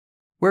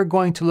we're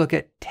going to look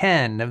at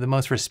 10 of the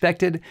most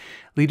respected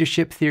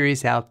leadership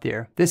theories out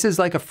there. This is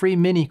like a free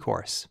mini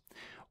course.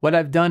 What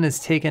I've done is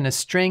taken a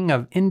string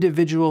of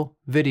individual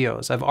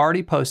videos I've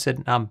already posted,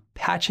 and I'm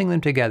patching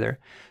them together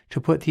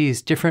to put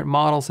these different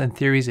models and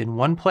theories in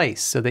one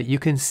place so that you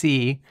can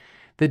see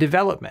the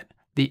development,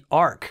 the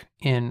arc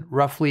in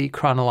roughly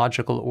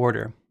chronological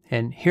order.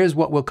 And here's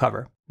what we'll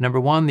cover. Number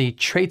 1, the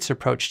traits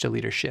approach to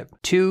leadership.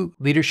 2,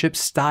 leadership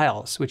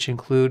styles, which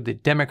include the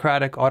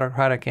democratic,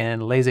 autocratic,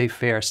 and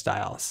laissez-faire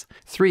styles.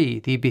 3,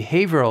 the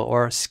behavioral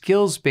or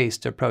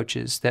skills-based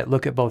approaches that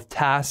look at both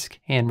task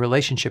and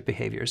relationship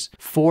behaviors.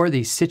 4,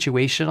 the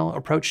situational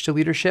approach to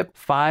leadership.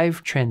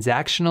 5,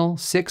 transactional.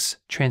 6,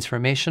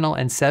 transformational.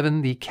 And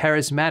 7, the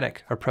charismatic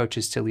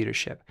approaches to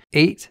leadership.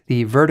 8,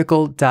 the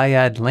vertical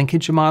dyad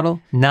linkage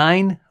model.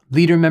 9,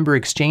 leader-member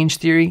exchange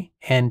theory.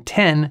 And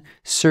 10,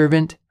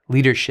 servant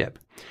leadership.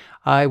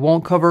 I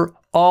won't cover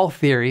all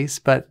theories,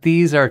 but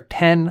these are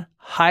 10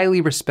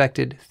 highly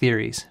respected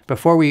theories.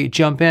 Before we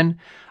jump in,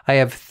 I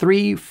have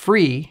 3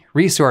 free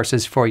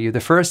resources for you.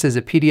 The first is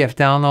a PDF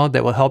download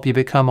that will help you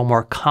become a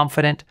more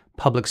confident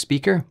public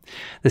speaker.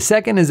 The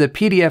second is a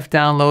PDF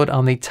download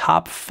on the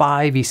top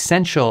 5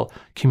 essential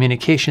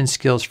communication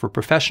skills for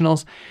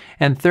professionals.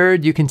 And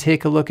third, you can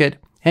take a look at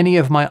any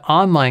of my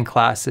online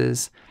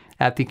classes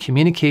at the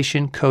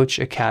Communication Coach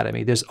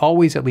Academy. There's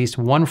always at least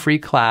one free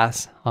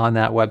class on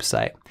that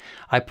website.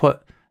 I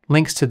put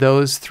links to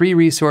those 3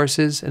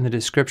 resources in the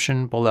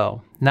description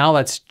below. Now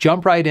let's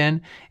jump right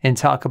in and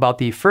talk about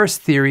the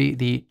first theory,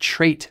 the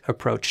trait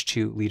approach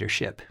to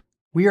leadership.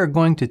 We are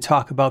going to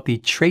talk about the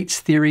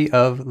traits theory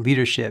of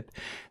leadership.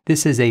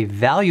 This is a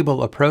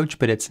valuable approach,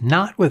 but it's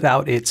not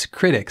without its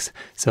critics.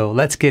 So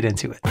let's get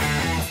into it.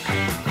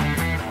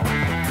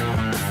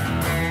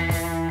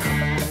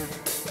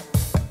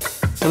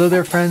 Hello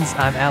there, friends.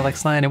 I'm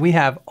Alex Lyon, and we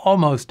have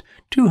almost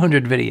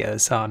 200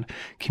 videos on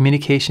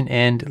communication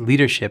and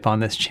leadership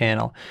on this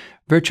channel.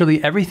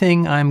 Virtually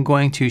everything I'm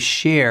going to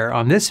share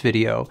on this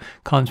video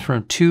comes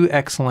from 2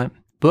 excellent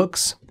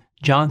books: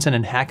 Johnson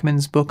and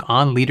Hackman's book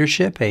on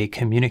leadership, A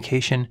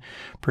Communication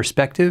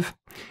Perspective,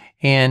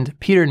 and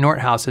Peter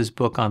Northouse's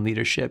book on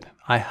leadership.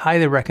 I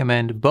highly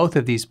recommend both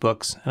of these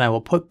books, and I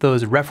will put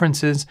those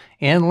references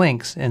and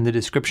links in the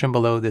description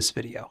below this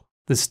video.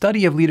 The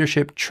study of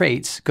leadership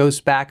traits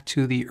goes back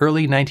to the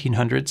early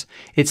 1900s.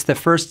 It's the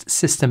first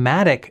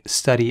systematic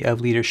study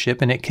of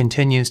leadership, and it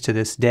continues to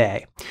this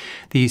day.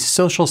 The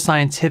social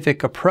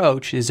scientific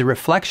approach is a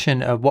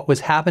reflection of what was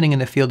happening in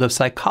the field of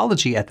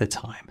psychology at the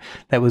time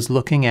that was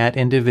looking at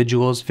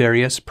individuals'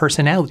 various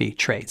personality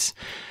traits.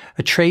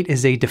 A trait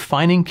is a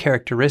defining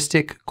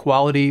characteristic,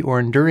 quality, or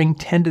enduring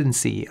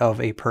tendency of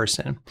a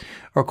person.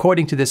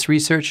 According to this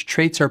research,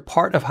 traits are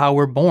part of how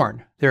we're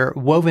born. They're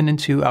woven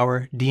into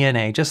our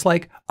DNA. Just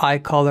like eye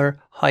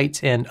color,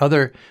 height, and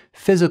other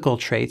physical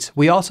traits,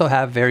 we also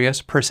have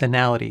various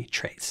personality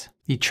traits.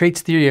 The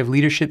traits theory of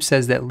leadership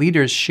says that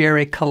leaders share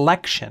a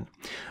collection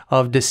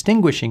of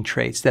distinguishing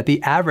traits that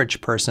the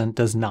average person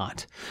does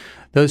not.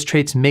 Those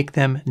traits make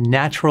them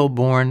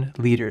natural-born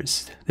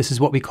leaders. This is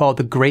what we call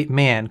the great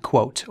man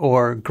quote,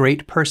 or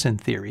great person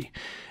theory.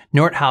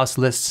 Northouse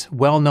lists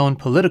well-known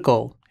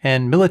political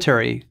and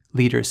military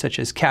leaders such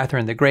as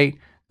Catherine the Great,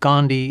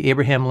 Gandhi,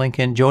 Abraham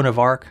Lincoln, Joan of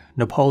Arc,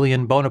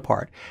 Napoleon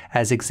Bonaparte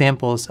as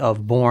examples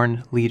of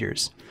born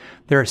leaders.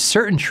 There are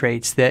certain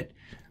traits that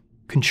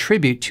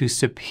contribute to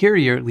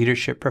superior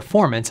leadership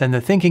performance, and the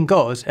thinking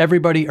goes,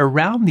 everybody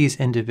around these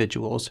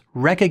individuals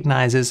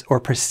recognizes or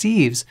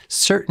perceives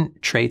certain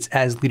traits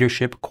as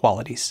leadership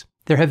qualities.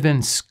 There have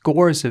been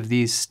scores of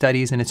these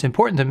studies, and it's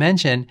important to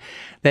mention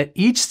that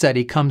each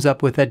study comes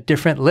up with a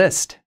different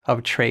list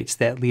of traits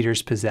that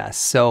leaders possess.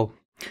 So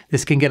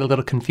this can get a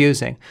little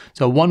confusing.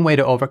 So one way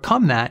to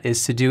overcome that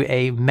is to do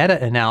a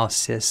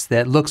meta-analysis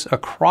that looks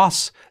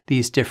across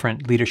these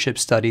different leadership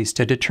studies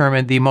to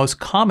determine the most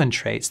common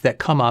traits that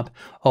come up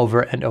over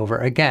and over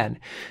again.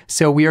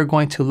 So we are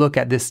going to look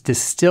at this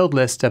distilled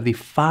list of the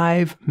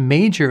 5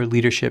 major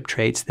leadership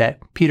traits that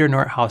Peter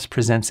Northouse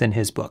presents in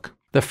his book.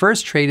 The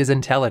first trait is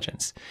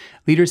intelligence.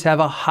 Leaders have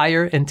a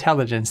higher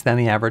intelligence than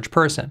the average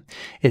person.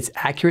 It's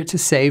accurate to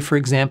say, for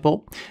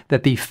example,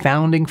 that the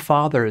founding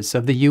fathers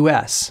of the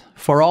U.S.,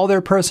 for all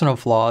their personal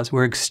flaws,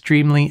 were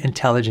extremely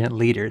intelligent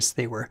leaders.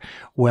 They were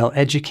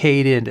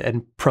well-educated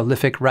and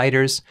prolific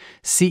writers.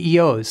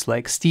 CEOs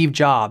like Steve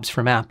Jobs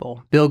from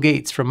Apple, Bill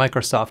Gates from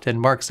Microsoft, and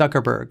Mark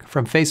Zuckerberg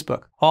from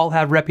Facebook all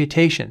have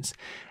reputations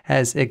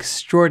as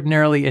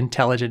extraordinarily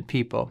intelligent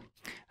people.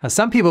 Now,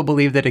 some people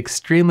believe that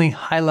extremely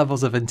high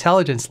levels of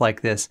intelligence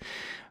like this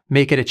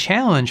make it a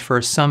challenge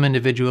for some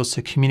individuals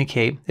to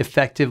communicate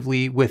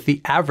effectively with the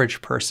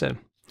average person.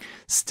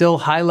 Still,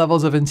 high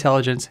levels of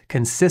intelligence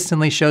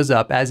consistently shows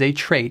up as a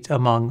trait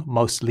among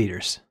most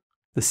leaders.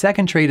 The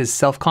second trait is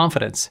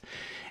self-confidence.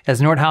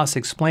 As Northouse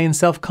explains,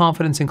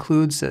 self-confidence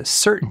includes a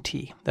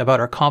certainty about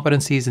our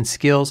competencies and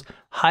skills,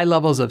 high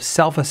levels of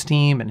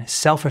self-esteem and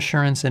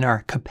self-assurance in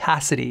our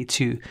capacity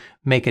to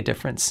make a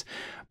difference.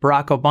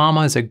 Barack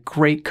Obama is a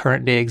great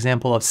current-day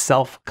example of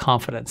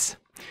self-confidence.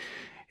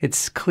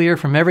 It's clear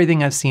from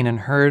everything I've seen and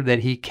heard that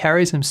he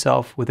carries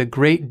himself with a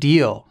great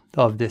deal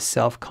of this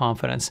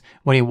self-confidence.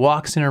 When he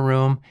walks in a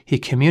room, he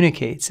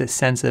communicates a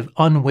sense of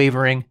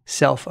unwavering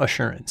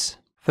self-assurance.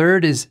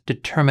 Third is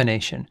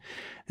determination.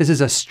 This is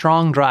a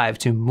strong drive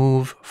to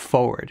move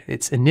forward.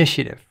 It's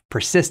initiative,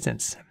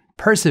 persistence,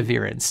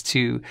 perseverance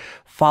to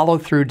follow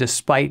through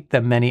despite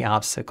the many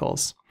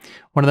obstacles.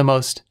 One of the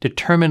most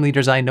determined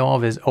leaders I know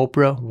of is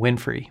Oprah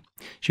Winfrey.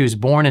 She was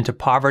born into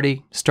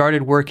poverty,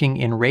 started working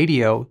in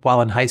radio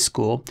while in high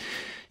school.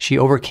 She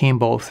overcame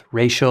both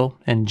racial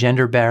and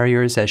gender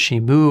barriers as she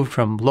moved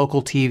from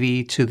local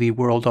TV to the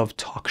world of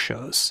talk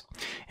shows.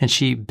 And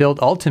she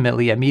built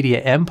ultimately a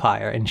media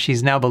empire, and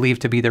she's now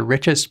believed to be the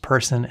richest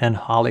person in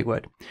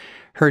Hollywood.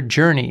 Her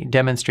journey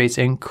demonstrates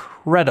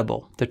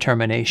incredible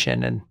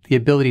determination and the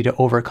ability to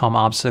overcome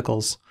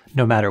obstacles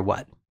no matter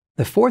what.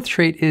 The fourth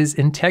trait is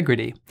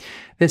integrity.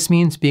 This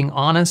means being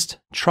honest,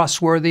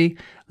 trustworthy,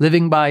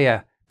 living by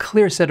a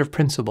clear set of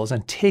principles,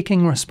 and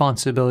taking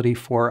responsibility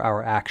for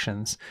our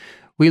actions.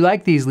 We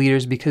like these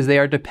leaders because they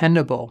are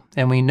dependable,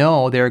 and we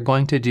know they're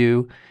going to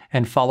do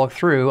and follow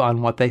through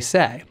on what they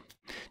say.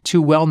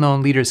 Two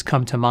well-known leaders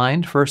come to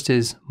mind. First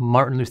is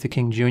Martin Luther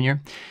King Jr.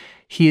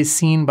 He is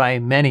seen by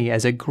many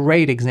as a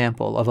great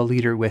example of a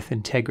leader with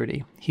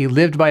integrity. He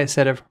lived by a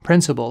set of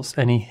principles,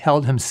 and he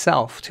held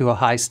himself to a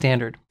high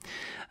standard.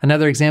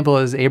 Another example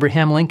is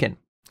Abraham Lincoln.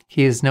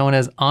 He is known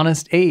as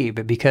Honest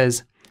Abe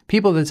because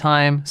people at the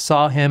time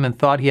saw him and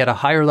thought he had a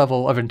higher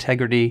level of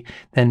integrity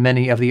than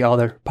many of the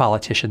other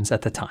politicians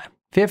at the time.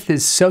 Fifth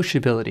is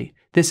sociability.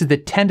 This is the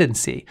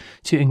tendency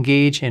to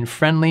engage in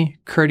friendly,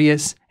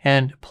 courteous,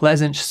 and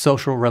pleasant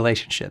social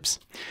relationships.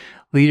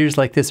 Leaders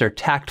like this are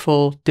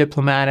tactful,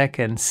 diplomatic,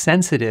 and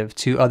sensitive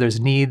to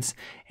others' needs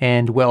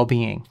and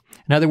well-being.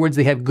 In other words,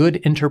 they have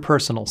good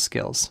interpersonal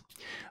skills.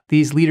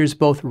 These leaders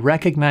both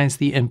recognize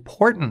the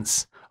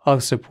importance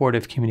of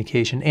supportive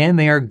communication, and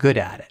they are good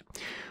at it.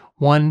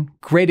 One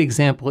great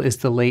example is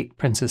the late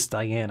Princess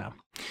Diana.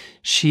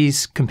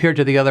 She's compared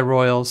to the other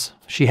royals.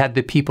 She had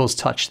the people's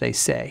touch, they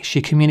say.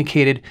 She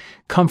communicated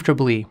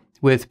comfortably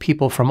with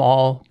people from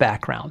all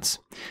backgrounds.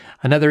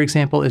 Another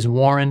example is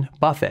Warren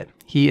Buffett.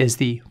 He is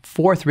the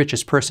fourth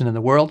richest person in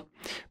the world,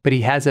 but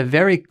he has a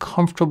very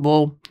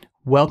comfortable,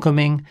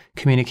 welcoming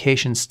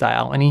communication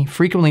style, and he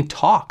frequently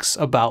talks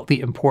about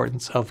the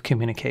importance of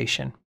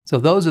communication. So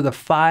those are the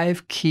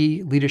 5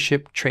 key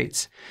leadership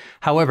traits.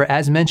 However,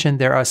 as mentioned,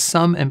 there are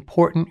some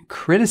important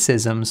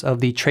criticisms of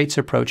the traits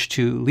approach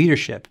to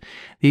leadership.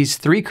 These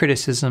 3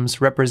 criticisms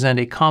represent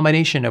a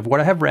combination of what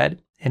I have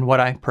read and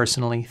what I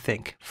personally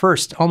think.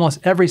 First, almost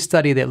every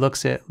study that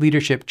looks at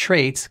leadership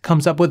traits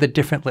comes up with a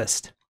different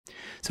list.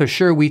 So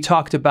sure, we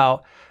talked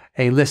about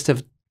a list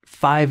of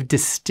 5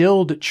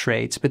 distilled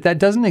traits, but that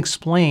doesn't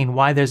explain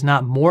why there's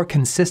not more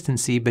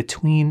consistency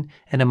between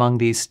and among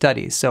these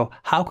studies. So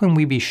how can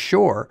we be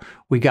sure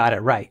we got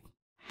it right?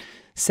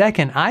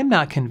 Second, I'm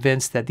not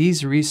convinced that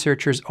these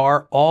researchers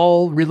are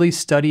all really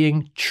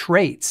studying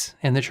traits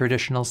in the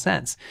traditional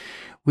sense.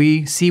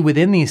 We see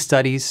within these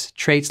studies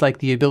traits like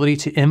the ability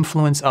to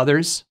influence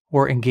others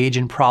or engage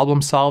in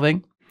problem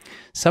solving.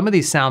 Some of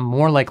these sound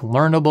more like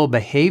learnable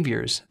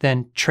behaviors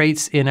than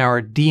traits in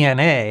our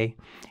DNA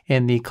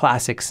in the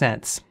classic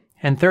sense.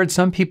 And third,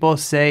 some people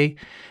say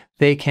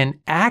they can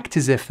act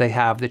as if they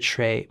have the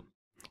trait,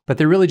 but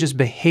they're really just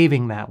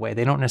behaving that way.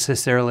 They don't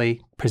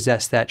necessarily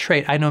possess that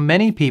trait. I know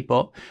many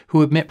people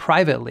who admit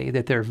privately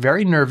that they're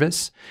very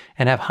nervous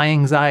and have high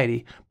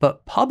anxiety,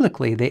 but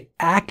publicly they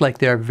act like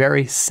they're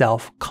very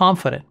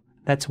self-confident.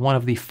 That's one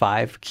of the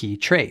 5 key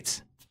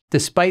traits.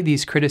 Despite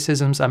these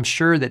criticisms, I'm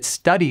sure that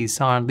studies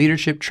on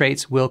leadership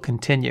traits will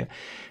continue.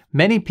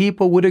 Many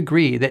people would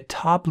agree that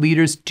top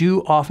leaders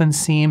do often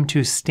seem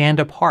to stand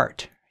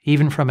apart,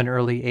 even from an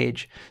early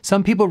age.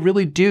 Some people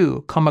really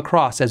do come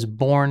across as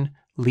born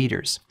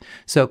leaders.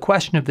 So,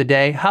 question of the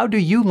day, how do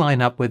you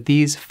line up with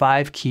these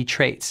 5 key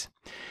traits?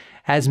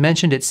 As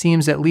mentioned, it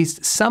seems at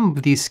least some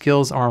of these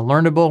skills are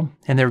learnable,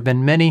 and there have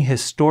been many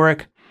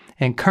historic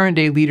and current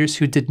day leaders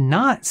who did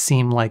not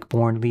seem like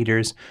born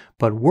leaders,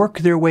 but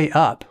worked their way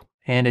up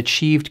and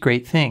achieved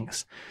great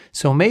things.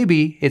 So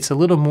maybe it's a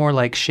little more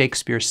like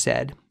Shakespeare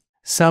said.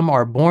 Some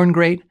are born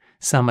great,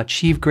 some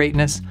achieve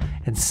greatness,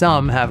 and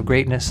some have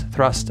greatness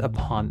thrust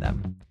upon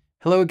them.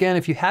 Hello again.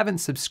 If you haven't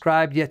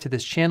subscribed yet to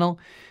this channel,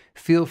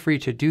 feel free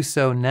to do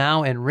so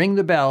now and ring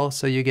the bell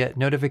so you get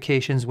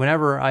notifications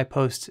whenever I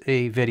post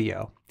a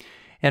video.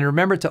 And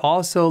remember to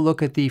also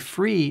look at the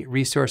free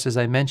resources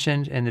I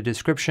mentioned in the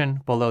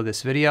description below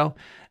this video.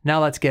 Now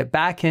let's get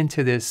back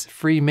into this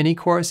free mini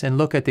course and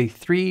look at the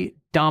 3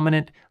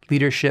 dominant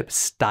leadership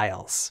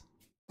styles.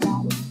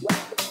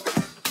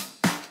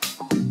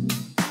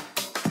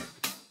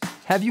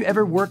 Have you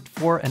ever worked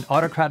for an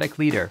autocratic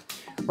leader?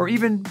 Or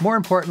even more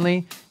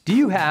importantly, do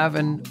you have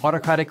an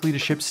autocratic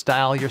leadership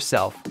style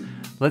yourself?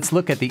 Let's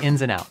look at the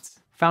ins and outs.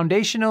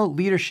 Foundational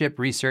leadership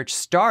research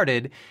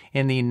started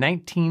in the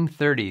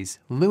 1930s.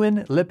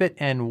 Lewin, Lippitt,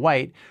 and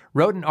White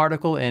wrote an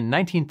article in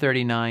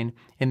 1939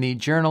 in the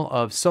Journal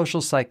of Social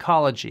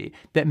Psychology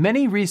that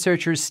many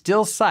researchers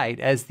still cite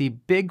as the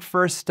big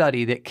first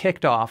study that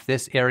kicked off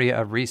this area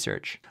of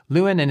research.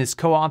 Lewin and his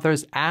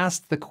co-authors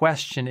asked the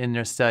question in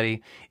their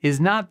study,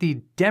 is not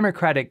the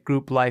democratic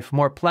group life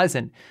more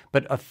pleasant,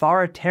 but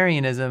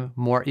authoritarianism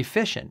more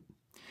efficient?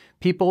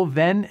 People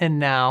then and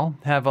now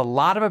have a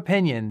lot of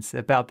opinions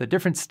about the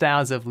different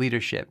styles of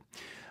leadership.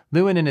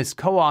 Lewin and his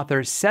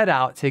co-authors set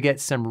out to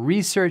get some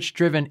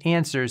research-driven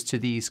answers to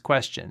these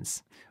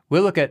questions.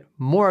 We'll look at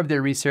more of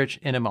their research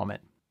in a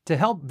moment. To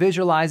help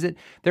visualize it,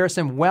 there are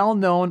some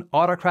well-known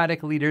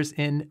autocratic leaders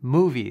in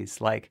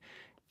movies like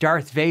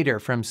Darth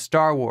Vader from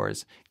Star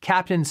Wars,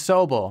 Captain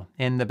Sobel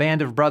in The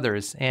Band of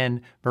Brothers,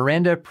 and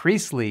Miranda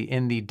Priestley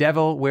in The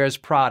Devil Wears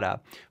Prada,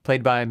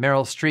 played by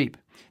Meryl Streep.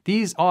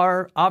 These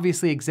are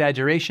obviously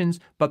exaggerations,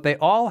 but they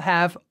all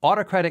have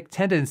autocratic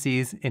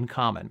tendencies in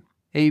common.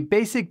 A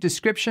basic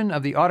description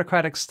of the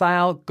autocratic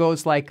style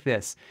goes like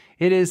this.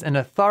 It is an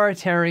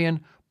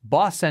authoritarian,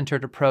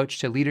 boss-centered approach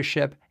to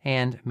leadership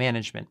and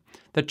management.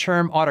 The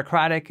term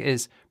autocratic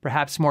is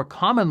perhaps more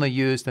commonly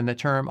used than the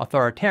term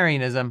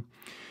authoritarianism,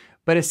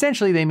 but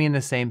essentially they mean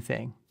the same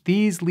thing.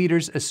 These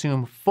leaders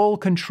assume full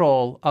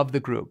control of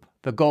the group,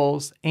 the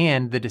goals,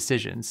 and the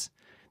decisions.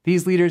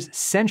 These leaders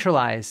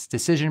centralize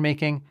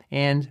decision-making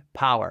and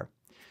power.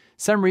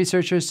 Some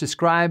researchers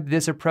describe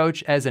this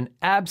approach as an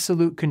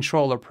absolute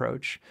control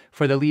approach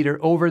for the leader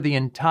over the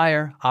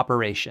entire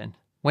operation.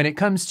 When it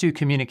comes to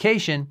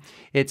communication,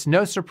 it's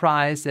no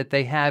surprise that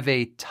they have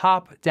a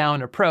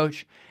top-down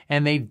approach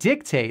and they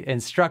dictate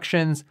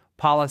instructions,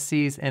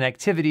 policies, and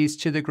activities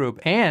to the group,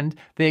 and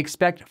they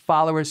expect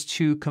followers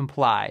to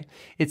comply.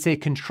 It's a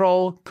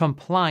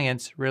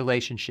control-compliance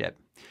relationship.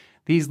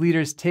 These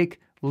leaders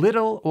take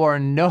little or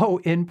no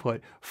input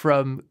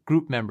from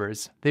group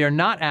members. They are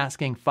not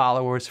asking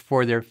followers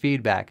for their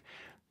feedback.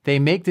 They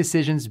make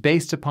decisions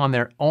based upon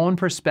their own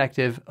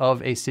perspective of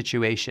a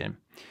situation.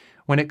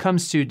 When it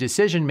comes to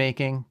decision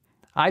making,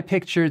 I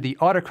picture the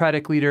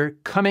autocratic leader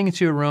coming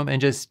into a room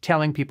and just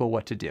telling people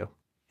what to do.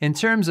 In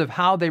terms of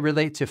how they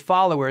relate to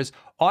followers,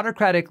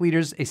 autocratic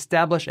leaders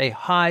establish a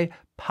high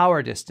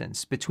power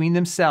distance between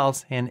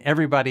themselves and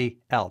everybody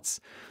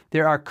else.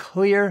 There are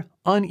clear,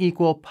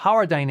 unequal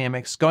power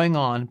dynamics going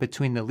on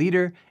between the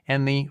leader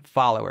and the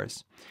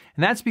followers.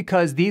 And that's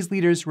because these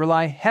leaders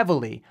rely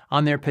heavily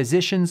on their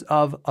positions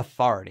of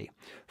authority.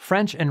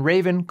 French and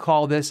Raven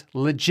call this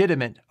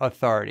legitimate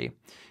authority.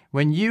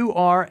 When you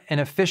are an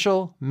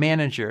official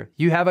manager,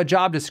 you have a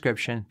job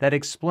description that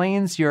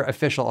explains your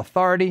official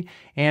authority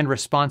and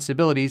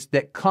responsibilities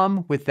that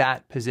come with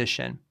that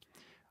position.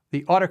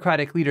 The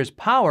autocratic leader's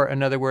power,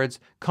 in other words,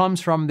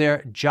 comes from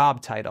their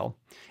job title.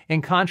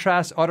 In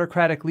contrast,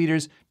 autocratic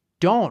leaders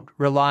don't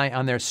rely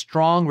on their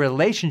strong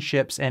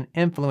relationships and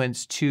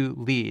influence to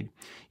lead.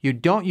 You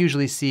don't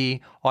usually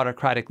see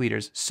autocratic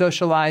leaders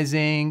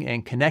socializing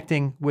and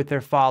connecting with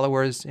their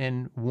followers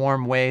in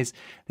warm ways.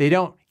 They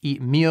don't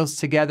eat meals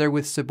together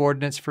with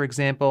subordinates, for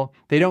example.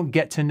 They don't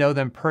get to know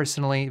them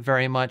personally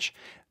very much.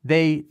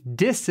 They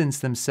distance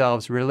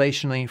themselves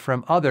relationally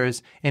from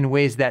others in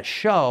ways that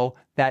show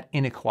that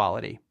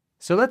inequality.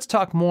 So let's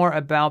talk more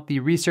about the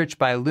research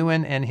by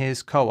Lewin and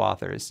his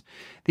co-authors.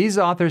 These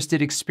authors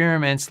did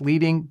experiments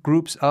leading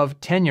groups of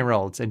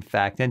 10-year-olds, in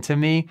fact, and to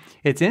me,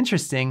 it's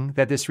interesting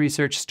that this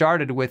research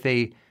started with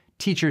a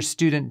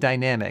teacher-student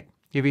dynamic.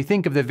 If you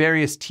think of the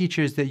various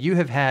teachers that you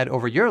have had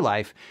over your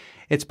life,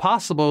 it's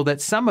possible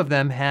that some of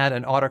them had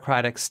an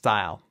autocratic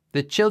style.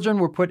 The children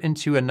were put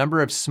into a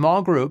number of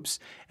small groups,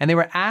 and they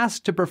were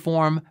asked to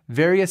perform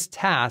various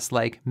tasks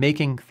like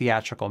making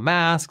theatrical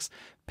masks,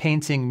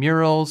 painting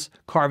murals,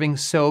 carving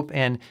soap,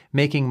 and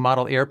making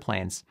model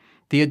airplanes.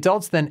 The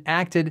adults then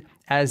acted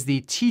as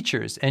the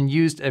teachers and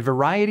used a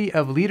variety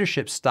of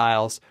leadership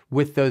styles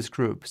with those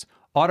groups: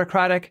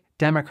 autocratic,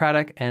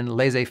 democratic, and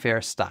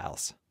laissez-faire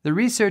styles. The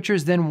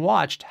researchers then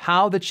watched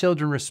how the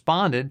children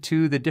responded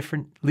to the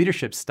different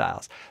leadership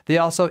styles. They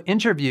also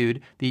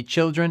interviewed the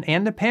children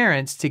and the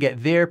parents to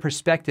get their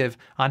perspective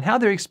on how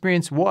their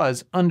experience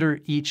was under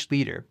each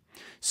leader.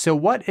 So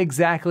what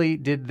exactly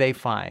did they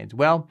find?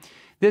 Well,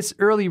 this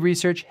early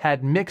research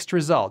had mixed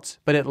results,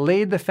 but it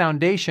laid the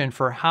foundation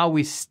for how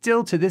we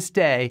still to this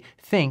day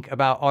think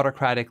about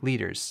autocratic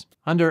leaders.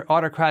 Under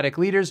autocratic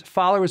leaders,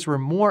 followers were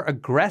more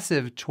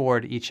aggressive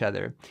toward each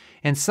other.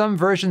 In some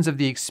versions of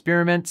the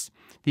experiments,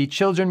 the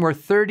children were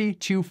 30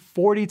 to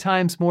 40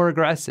 times more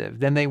aggressive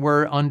than they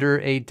were under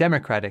a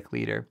democratic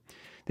leader.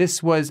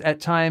 This was at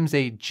times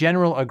a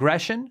general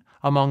aggression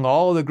among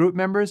all the group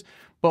members,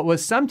 but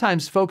was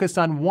sometimes focused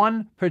on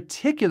one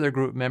particular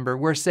group member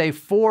where, say,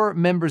 4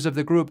 members of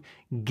the group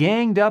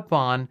ganged up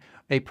on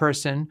a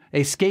person,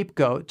 a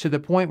scapegoat, to the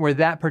point where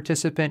that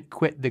participant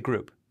quit the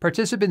group.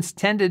 Participants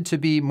tended to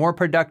be more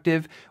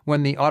productive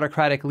when the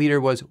autocratic leader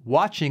was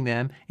watching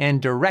them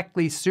and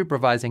directly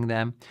supervising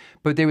them,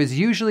 but there was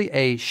usually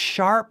a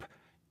sharp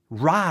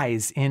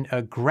rise in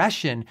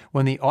aggression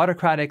when the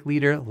autocratic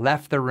leader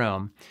left the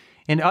room.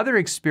 In other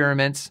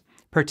experiments,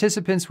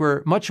 participants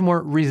were much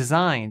more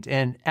resigned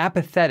and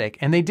apathetic,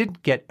 and they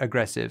didn't get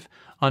aggressive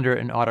under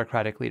an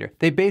autocratic leader.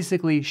 They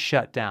basically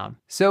shut down.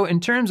 So in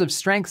terms of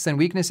strengths and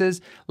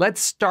weaknesses, let's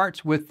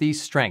start with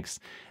these strengths.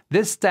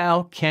 This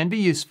style can be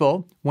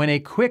useful when a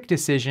quick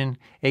decision,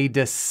 a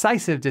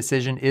decisive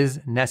decision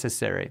is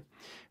necessary.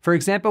 For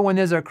example, when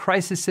there's a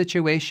crisis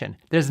situation,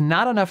 there's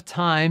not enough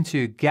time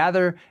to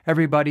gather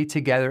everybody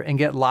together and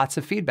get lots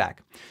of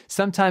feedback.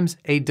 Sometimes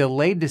a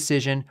delayed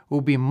decision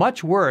will be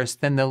much worse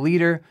than the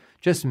leader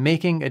just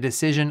making a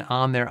decision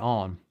on their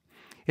own.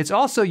 It's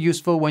also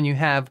useful when you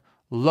have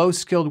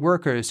low-skilled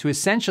workers who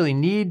essentially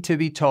need to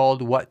be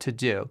told what to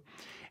do.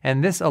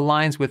 And this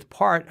aligns with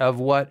part of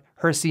what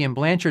Hersey and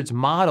Blanchard's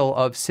model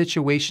of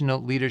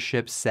situational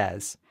leadership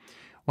says.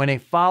 When a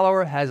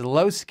follower has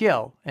low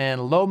skill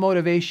and low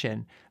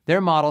motivation,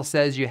 their model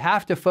says you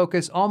have to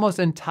focus almost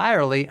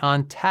entirely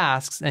on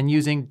tasks and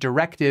using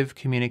directive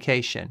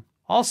communication.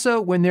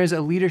 Also, when there's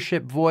a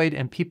leadership void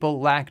and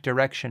people lack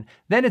direction,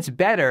 then it's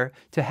better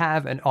to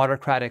have an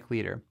autocratic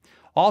leader.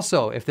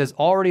 Also, if there's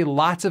already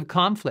lots of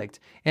conflict,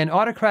 an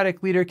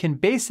autocratic leader can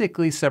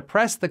basically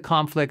suppress the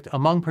conflict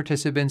among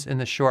participants in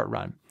the short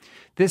run.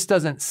 This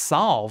doesn't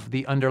solve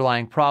the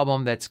underlying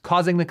problem that's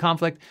causing the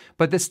conflict,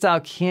 but this style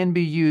can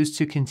be used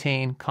to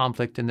contain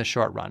conflict in the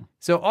short run.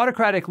 So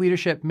autocratic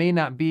leadership may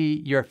not be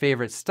your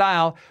favorite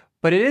style,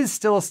 but it is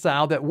still a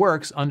style that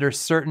works under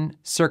certain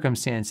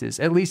circumstances,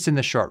 at least in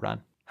the short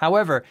run.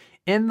 However,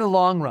 in the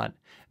long run,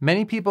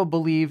 many people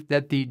believe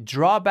that the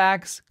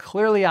drawbacks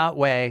clearly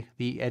outweigh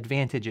the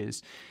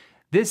advantages.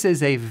 This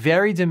is a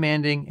very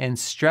demanding and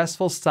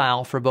stressful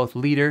style for both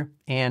leader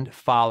and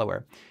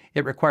follower.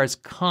 It requires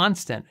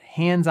constant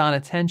hands-on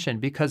attention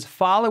because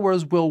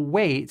followers will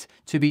wait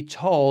to be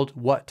told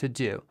what to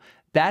do.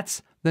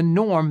 That's the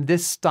norm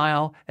this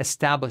style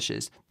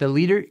establishes. The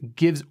leader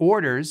gives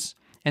orders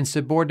and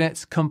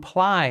subordinates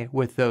comply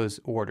with those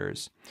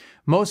orders.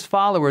 Most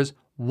followers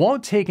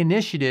won't take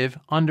initiative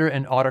under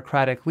an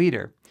autocratic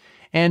leader,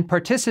 and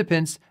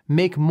participants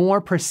make more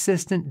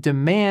persistent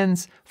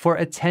demands for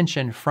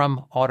attention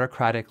from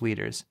autocratic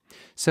leaders.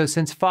 So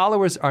since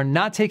followers are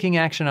not taking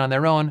action on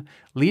their own,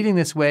 leading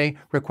this way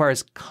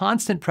requires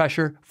constant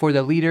pressure for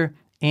the leader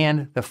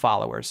and the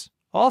followers.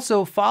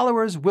 Also,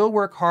 followers will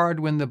work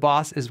hard when the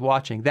boss is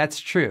watching. That's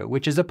true,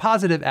 which is a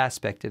positive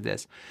aspect of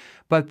this.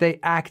 But they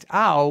act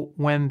out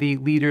when the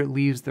leader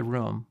leaves the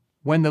room,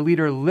 when the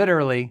leader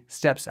literally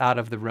steps out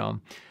of the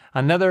room.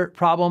 Another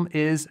problem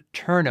is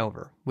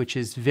turnover, which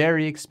is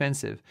very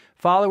expensive.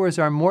 Followers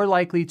are more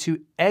likely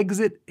to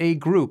exit a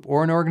group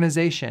or an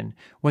organization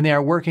when they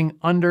are working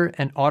under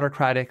an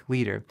autocratic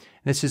leader.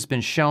 This has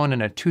been shown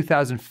in a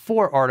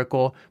 2004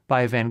 article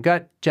by Van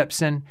Gut,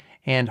 Jepsen,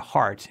 and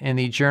Hart in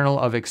the Journal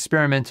of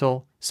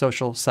Experimental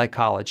Social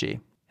Psychology.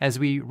 As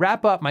we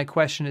wrap up, my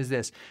question is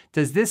this: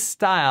 does this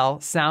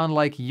style sound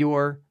like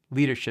your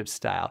leadership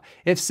style?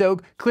 If so,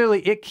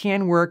 clearly it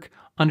can work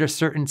under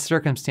certain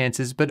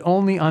circumstances, but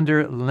only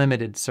under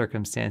limited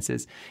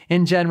circumstances.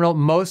 In general,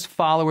 most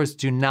followers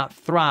do not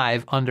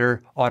thrive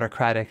under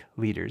autocratic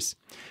leaders.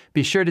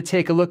 Be sure to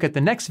take a look at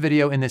the next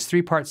video in this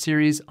 3-part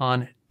series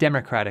on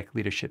democratic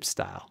leadership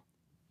style.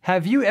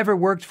 Have you ever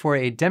worked for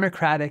a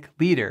democratic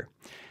leader?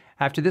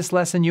 After this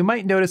lesson, you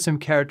might notice some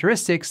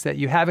characteristics that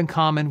you have in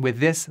common with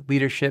this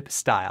leadership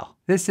style.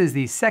 This is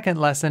the second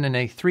lesson in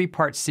a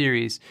 3-part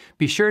series.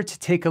 Be sure to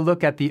take a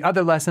look at the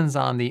other lessons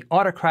on the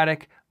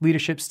autocratic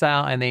leadership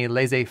style and the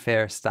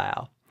laissez-faire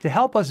style. To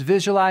help us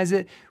visualize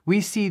it,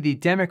 we see the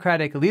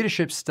democratic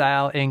leadership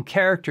style in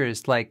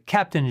characters like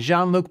Captain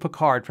Jean-Luc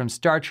Picard from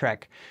Star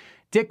Trek,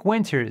 Dick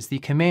Winters, the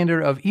commander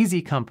of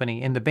Easy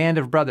Company in the Band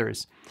of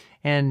Brothers,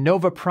 and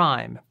Nova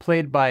Prime,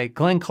 played by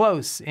Glenn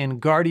Close in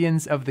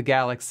Guardians of the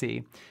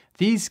Galaxy.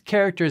 These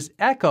characters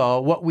echo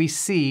what we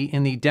see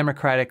in the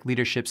democratic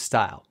leadership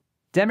style.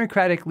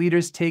 Democratic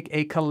leaders take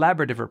a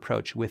collaborative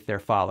approach with their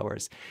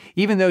followers.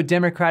 Even though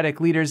democratic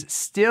leaders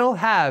still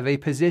have a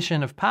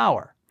position of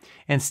power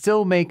and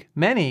still make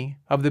many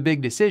of the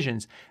big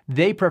decisions,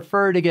 they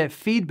prefer to get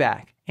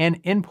feedback and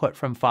input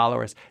from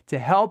followers to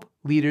help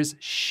leaders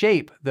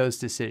shape those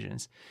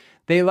decisions.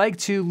 They like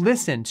to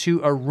listen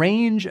to a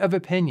range of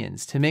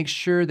opinions to make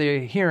sure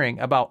they're hearing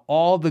about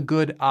all the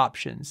good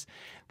options.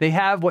 They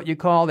have what you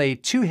call a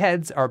 2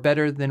 heads are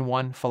better than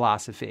 1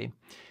 philosophy.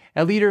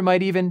 A leader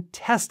might even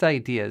test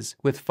ideas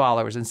with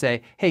followers and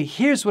say, hey,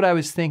 here's what I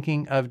was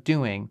thinking of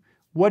doing.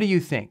 What do you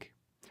think?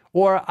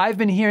 Or I've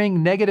been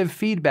hearing negative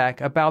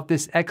feedback about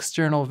this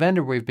external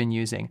vendor we've been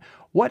using.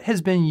 What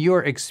has been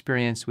your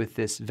experience with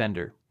this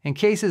vendor? In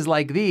cases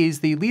like these,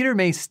 the leader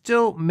may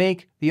still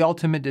make the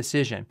ultimate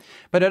decision.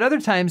 But at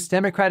other times,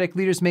 democratic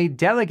leaders may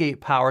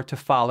delegate power to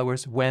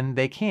followers when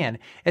they can,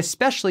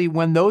 especially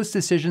when those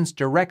decisions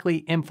directly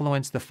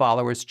influence the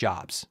followers'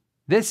 jobs.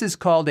 This is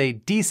called a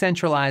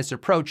decentralized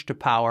approach to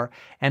power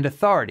and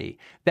authority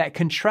that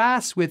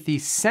contrasts with the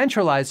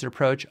centralized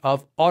approach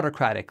of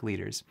autocratic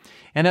leaders.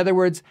 In other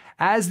words,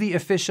 as the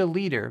official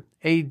leader,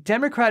 a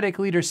democratic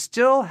leader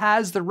still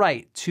has the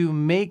right to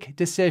make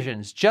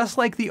decisions, just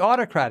like the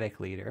autocratic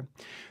leader,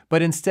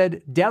 but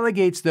instead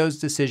delegates those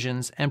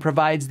decisions and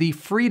provides the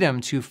freedom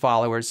to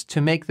followers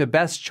to make the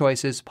best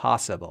choices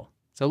possible.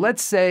 So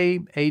let's say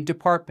a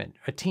department,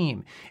 a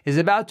team, is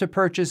about to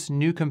purchase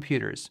new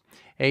computers.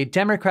 A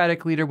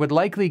democratic leader would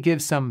likely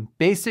give some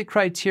basic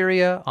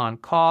criteria on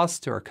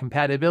cost or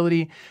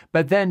compatibility,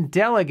 but then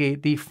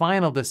delegate the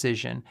final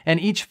decision, and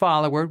each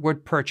follower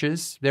would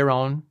purchase their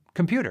own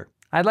computer.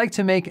 I'd like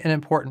to make an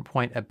important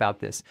point about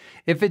this.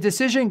 If a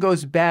decision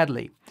goes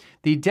badly,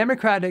 the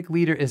democratic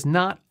leader is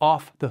not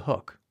off the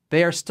hook.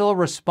 They are still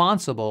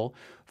responsible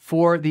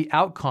for the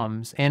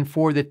outcomes and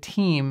for the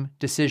team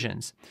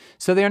decisions.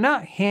 So they're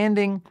not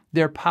handing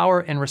their power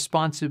and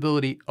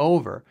responsibility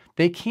over.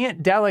 They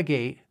can't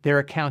delegate their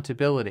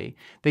accountability.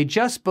 They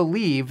just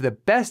believe the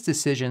best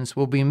decisions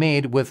will be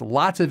made with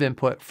lots of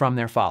input from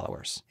their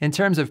followers. In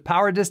terms of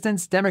power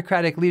distance,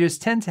 democratic leaders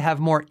tend to have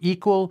more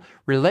equal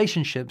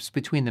relationships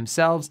between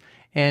themselves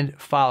and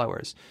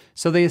followers.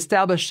 So they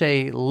establish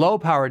a low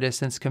power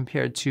distance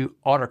compared to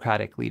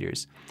autocratic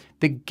leaders.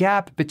 The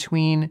gap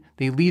between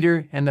the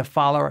leader and the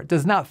follower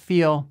does not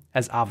feel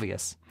as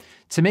obvious.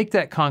 To make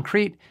that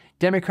concrete,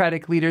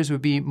 democratic leaders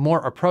would be more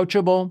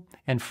approachable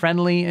and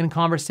friendly in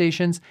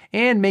conversations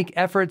and make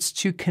efforts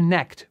to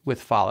connect with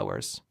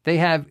followers. They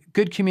have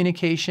good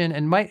communication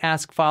and might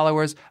ask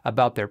followers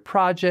about their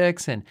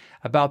projects and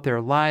about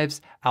their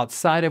lives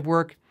outside of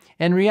work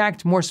and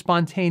react more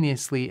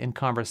spontaneously in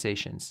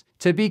conversations.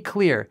 To be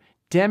clear,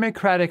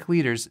 democratic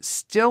leaders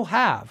still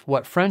have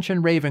what French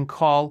and Raven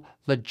call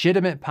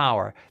legitimate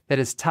power that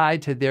is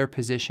tied to their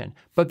position,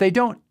 but they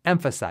don't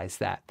emphasize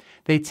that.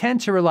 They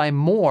tend to rely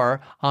more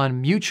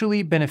on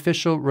mutually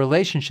beneficial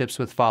relationships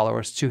with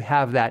followers to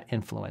have that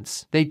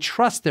influence. They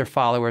trust their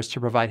followers to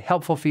provide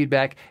helpful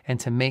feedback and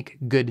to make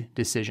good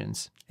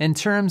decisions. In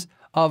terms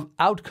of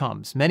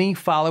outcomes, many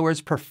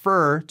followers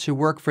prefer to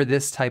work for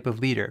this type of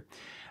leader.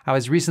 I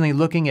was recently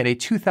looking at a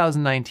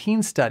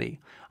 2019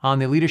 study on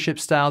the leadership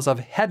styles of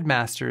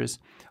headmasters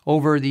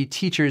over the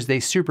teachers they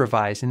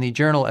supervise in the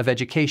Journal of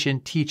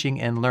Education,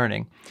 Teaching, and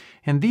Learning.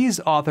 And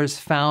these authors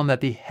found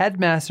that the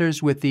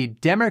headmasters with the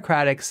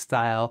democratic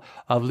style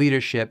of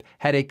leadership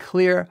had a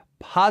clear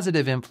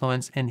positive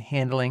influence in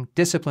handling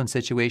discipline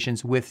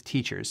situations with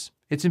teachers.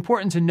 It's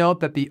important to note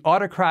that the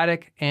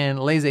autocratic and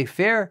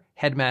laissez-faire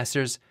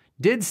headmasters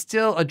did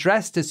still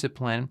address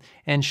discipline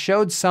and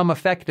showed some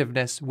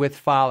effectiveness with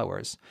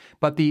followers.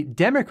 But the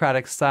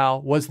democratic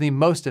style was the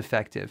most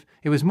effective.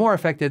 It was more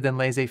effective than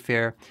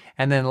laissez-faire.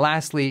 And then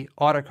lastly,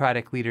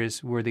 autocratic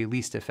leaders were the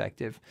least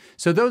effective.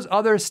 So those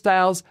other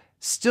styles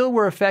still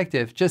were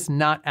effective, just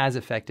not as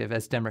effective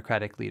as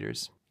democratic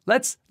leaders.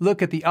 Let's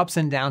look at the ups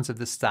and downs of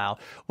the style.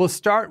 We'll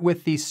start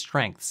with the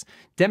strengths.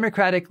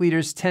 Democratic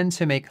leaders tend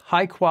to make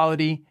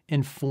high-quality,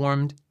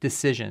 informed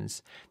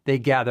decisions. They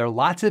gather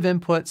lots of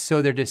input,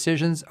 so their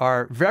decisions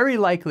are very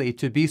likely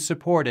to be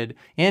supported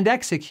and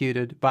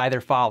executed by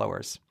their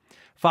followers.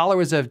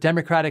 Followers of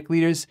democratic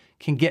leaders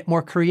can get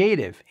more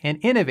creative and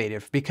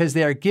innovative because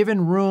they are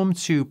given room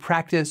to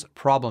practice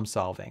problem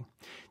solving.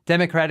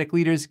 Democratic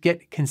leaders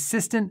get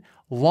consistent,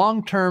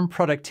 long-term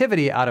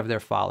productivity out of their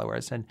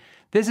followers, and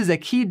this is a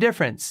key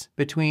difference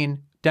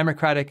between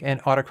democratic and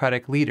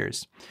autocratic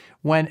leaders.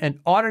 When an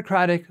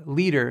autocratic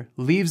leader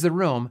leaves the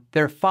room,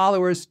 their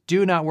followers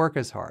do not work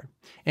as hard.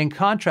 In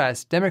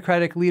contrast,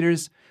 democratic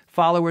leaders'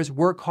 followers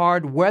work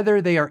hard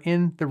whether they are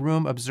in the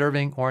room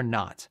observing or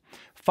not.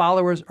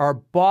 Followers are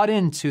bought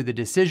into the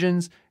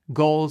decisions,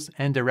 goals,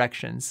 and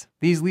directions.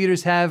 These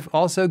leaders have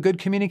also good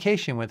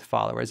communication with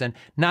followers, and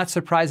not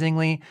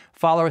surprisingly,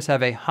 followers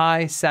have a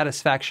high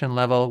satisfaction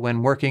level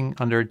when working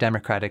under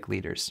democratic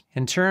leaders.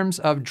 In terms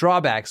of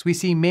drawbacks, we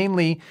see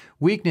mainly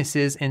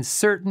weaknesses in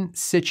certain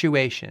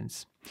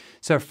situations.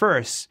 So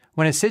first,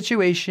 when a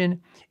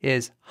situation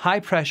is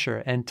high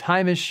pressure and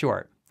time is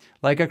short,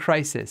 like a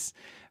crisis,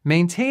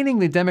 maintaining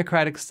the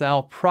democratic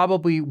style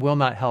probably will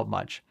not help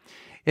much.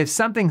 If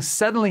something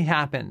suddenly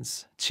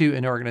happens to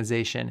an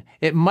organization,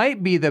 it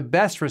might be the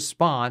best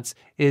response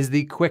is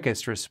the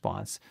quickest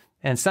response.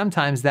 And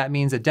sometimes that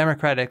means a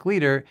democratic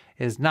leader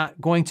is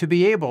not going to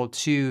be able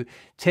to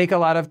take a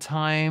lot of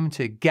time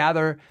to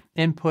gather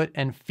input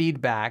and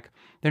feedback.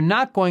 They're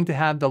not going to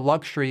have the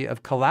luxury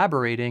of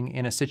collaborating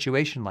in a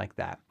situation like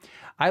that.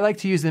 I like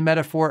to use the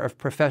metaphor of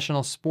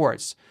professional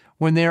sports.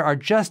 When there are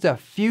just a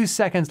few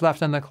seconds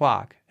left on the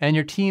clock and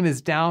your team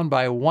is down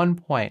by 1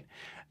 point,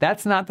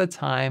 that's not the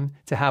time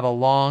to have a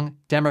long,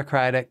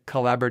 democratic,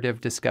 collaborative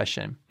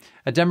discussion.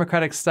 A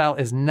democratic style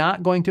is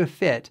not going to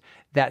fit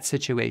that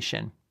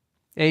situation.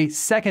 A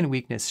second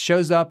weakness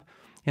shows up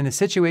in the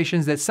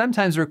situations that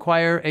sometimes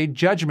require a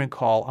judgment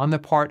call on the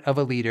part of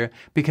a leader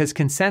because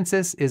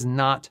consensus is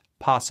not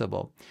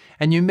possible.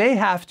 And you may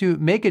have to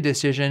make a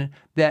decision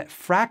that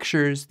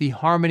fractures the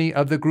harmony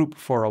of the group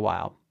for a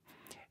while.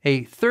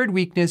 A third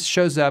weakness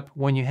shows up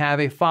when you have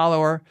a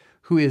follower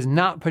who is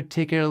not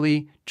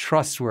particularly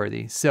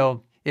trustworthy.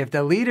 So if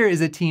the leader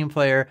is a team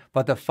player,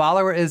 but the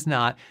follower is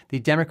not, the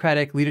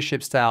democratic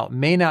leadership style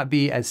may not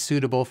be as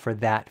suitable for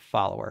that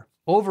follower.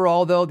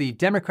 Overall, though, the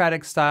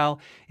democratic style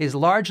is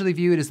largely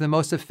viewed as the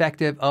most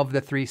effective of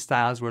the three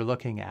styles we're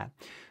looking at.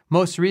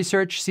 Most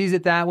research sees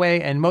it that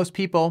way, and most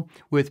people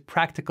with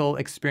practical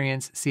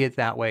experience see it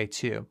that way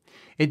too.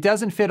 It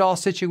doesn't fit all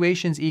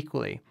situations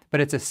equally, but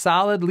it's a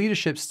solid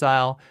leadership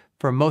style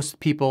for most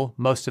people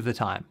most of the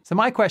time. So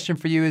my question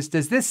for you is,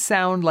 does this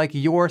sound like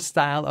your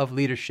style of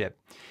leadership?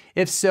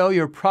 If so,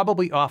 you're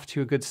probably off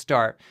to a good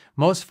start.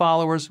 Most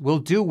followers will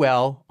do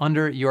well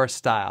under your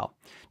style.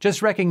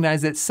 Just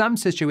recognize that some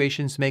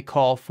situations may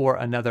call for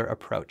another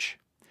approach.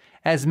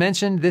 As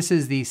mentioned, this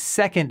is the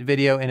second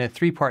video in a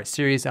three-part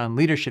series on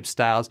leadership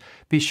styles.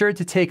 Be sure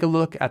to take a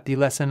look at the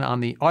lesson on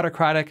the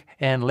autocratic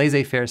and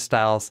laissez-faire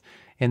styles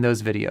in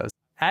those videos.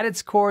 At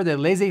its core, the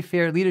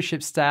laissez-faire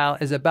leadership style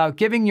is about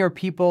giving your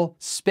people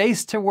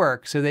space to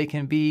work so they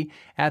can be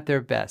at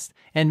their best.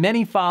 And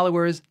many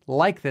followers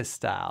like this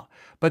style.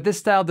 But this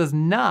style does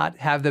not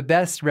have the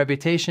best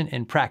reputation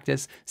in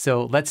practice,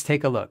 so let's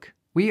take a look.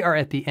 We are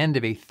at the end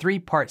of a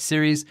three-part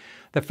series.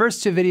 The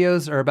first two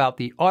videos are about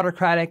the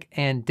autocratic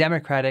and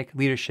democratic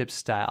leadership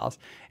styles.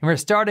 And we're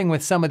starting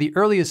with some of the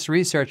earliest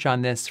research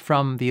on this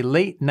from the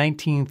late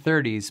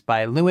 1930s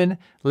by Lewin,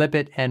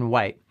 Lippitt, and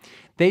White.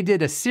 They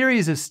did a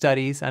series of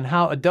studies on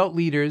how adult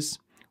leaders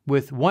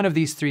with one of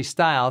these three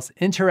styles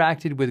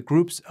interacted with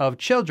groups of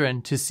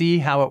children to see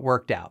how it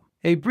worked out.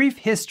 A brief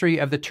history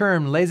of the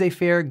term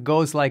laissez-faire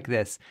goes like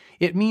this.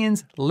 It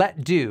means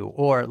let do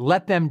or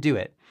let them do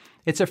it.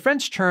 It's a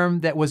French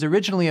term that was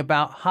originally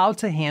about how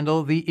to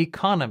handle the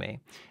economy.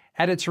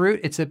 At its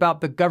root, it's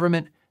about the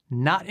government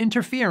not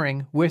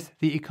interfering with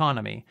the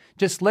economy.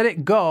 Just let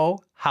it go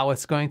how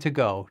it's going to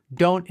go.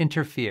 Don't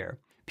interfere.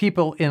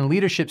 People in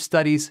leadership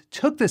studies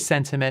took this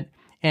sentiment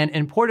and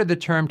imported the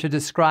term to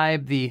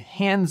describe the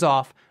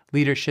hands-off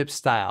leadership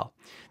style.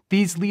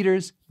 These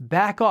leaders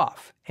back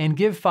off and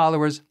give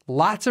followers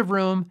lots of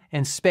room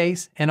and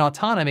space and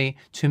autonomy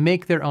to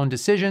make their own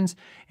decisions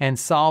and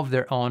solve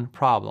their own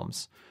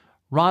problems.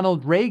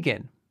 Ronald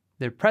Reagan,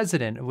 the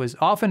president, was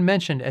often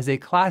mentioned as a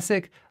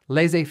classic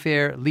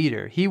laissez-faire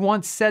leader. He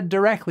once said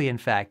directly, in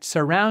fact,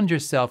 surround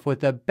yourself with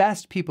the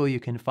best people you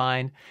can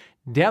find,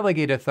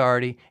 delegate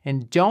authority,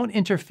 and don't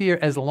interfere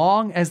as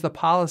long as the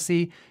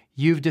policy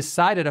you've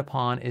decided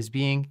upon is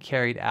being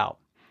carried out.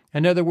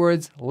 In other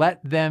words,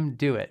 let them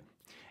do it.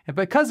 And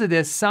because of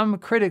this, some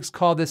critics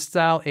call this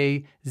style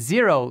a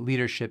zero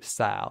leadership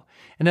style.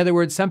 In other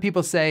words, some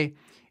people say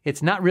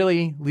it's not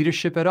really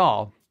leadership at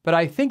all. But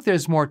I think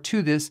there's more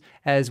to this,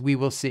 as we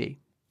will see.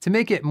 To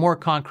make it more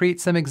concrete,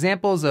 some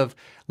examples of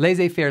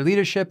laissez-faire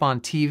leadership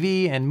on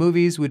TV and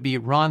movies would be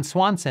Ron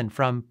Swanson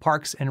from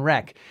Parks and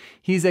Rec.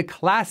 He's a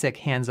classic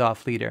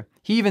hands-off leader.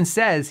 He even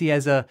says he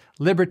has a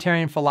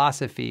libertarian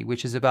philosophy,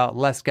 which is about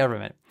less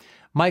government.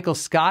 Michael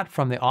Scott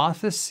from The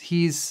Office,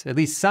 at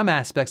least some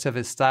aspects of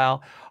his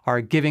style are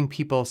giving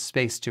people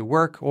space to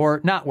work or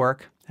not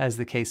work, as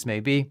the case may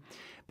be.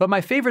 But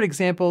my favorite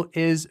example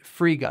is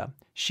Frigga.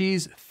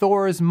 She's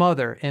Thor's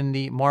mother in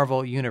the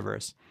Marvel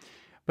universe.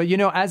 But you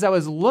know, as I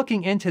was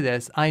looking into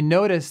this, I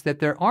noticed that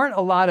there aren't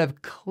a lot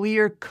of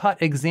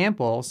clear-cut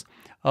examples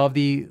of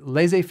the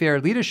laissez-faire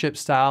leadership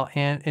style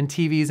in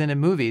TVs and in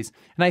movies.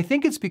 And I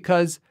think it's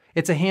because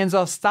it's a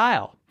hands-off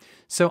style.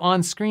 So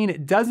on screen,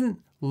 it doesn't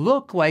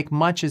look like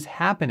much is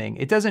happening.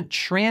 It doesn't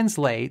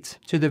translate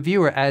to the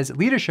viewer as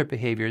leadership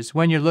behaviors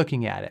when you're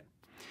looking at it.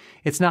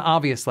 It's not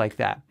obvious like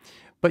that.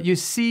 But you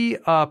see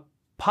a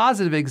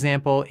positive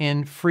example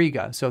in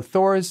Frigga. So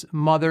Thor's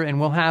mother, and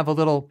we'll have a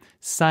little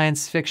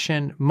science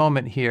fiction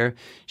moment here.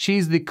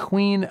 She's the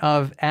queen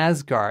of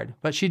Asgard,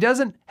 but she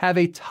doesn't have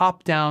a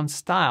top-down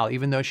style,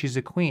 even though she's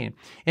a queen.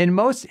 In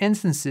most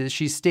instances,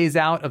 she stays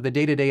out of the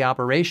day-to-day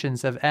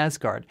operations of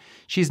Asgard.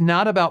 She's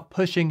not about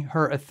pushing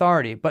her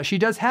authority, but she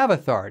does have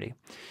authority.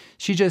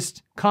 She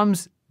just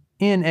comes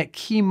in at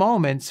key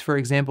moments, for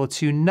example,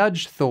 to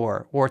nudge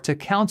Thor, or to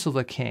counsel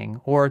the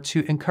king, or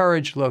to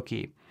encourage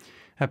Loki.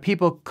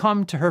 People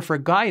come to her for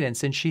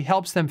guidance, and she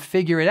helps them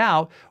figure it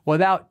out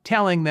without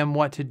telling them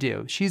what to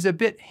do. She's a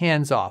bit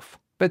hands-off.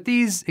 But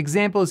these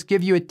examples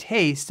give you a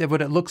taste of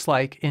what it looks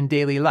like in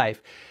daily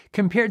life.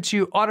 Compared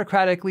to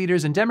autocratic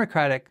leaders and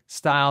democratic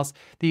styles,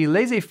 the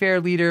laissez-faire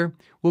leader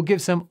will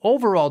give some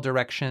overall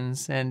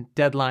directions and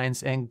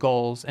deadlines and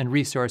goals and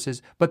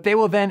resources, but they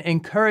will then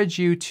encourage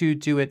you to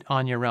do it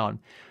on your own.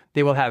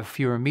 They will have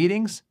fewer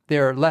meetings,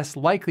 they're less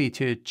likely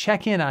to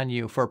check in on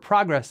you for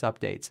progress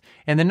updates,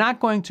 and they're not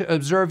going to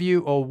observe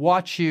you or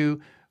watch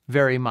you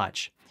very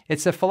much.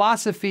 It's a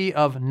philosophy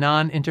of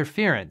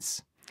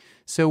non-interference.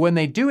 So when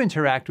they do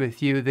interact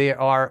with you, they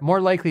are more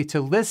likely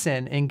to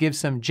listen and give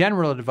some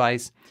general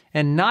advice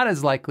and not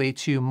as likely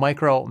to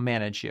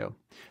micromanage you.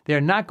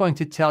 They're not going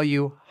to tell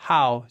you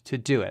how to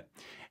do it.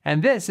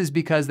 And this is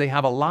because they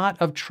have a lot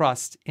of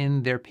trust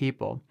in their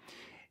people.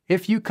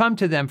 If you come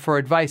to them for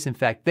advice, in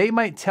fact, they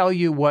might tell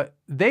you what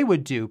they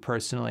would do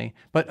personally,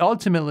 but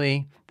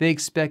ultimately they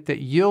expect that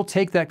you'll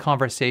take that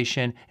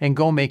conversation and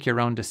go make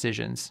your own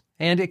decisions.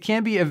 And it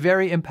can be a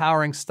very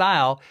empowering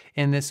style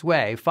in this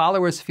way.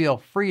 Followers feel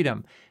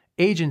freedom,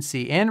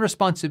 agency, and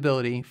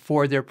responsibility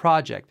for their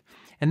project.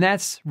 And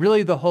that's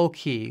really the whole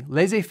key.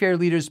 Laissez-faire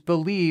leaders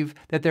believe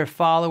that their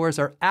followers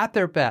are at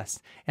their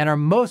best and are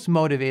most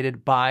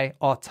motivated by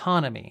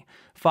autonomy.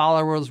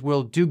 Followers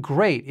will do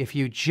great if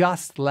you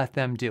just let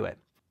them do it.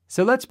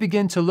 So let's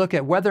begin to look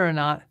at whether or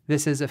not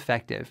this is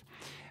effective.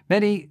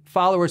 Many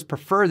followers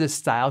prefer this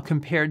style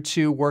compared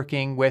to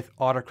working with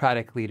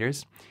autocratic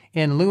leaders.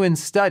 In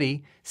Lewin's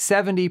study,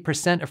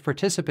 70% of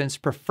participants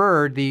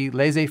preferred the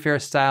laissez-faire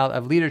style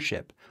of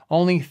leadership.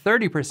 Only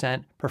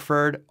 30%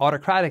 preferred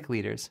autocratic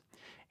leaders.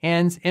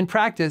 And in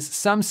practice,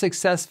 some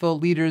successful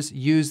leaders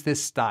use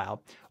this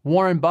style.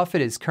 Warren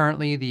Buffett is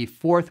currently the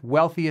fourth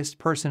wealthiest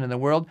person in the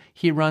world.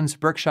 He runs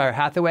Berkshire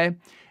Hathaway,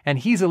 and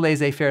he's a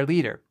laissez-faire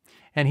leader.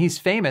 And he's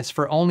famous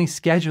for only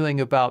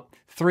scheduling about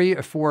 3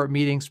 or 4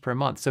 meetings per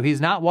month. So he's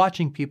not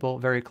watching people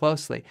very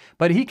closely.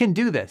 But he can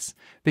do this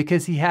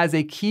because he has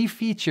a key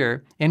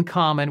feature in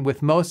common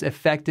with most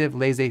effective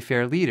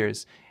laissez-faire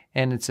leaders.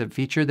 And it's a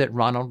feature that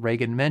Ronald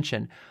Reagan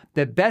mentioned.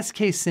 The best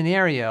case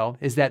scenario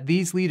is that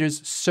these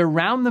leaders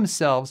surround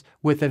themselves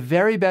with the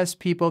very best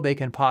people they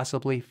can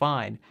possibly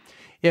find.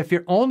 If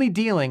you're only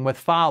dealing with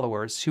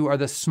followers who are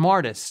the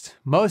smartest,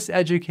 most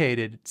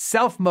educated,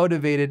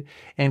 self-motivated,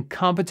 and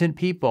competent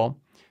people,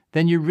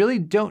 then you really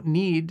don't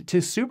need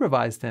to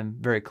supervise them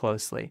very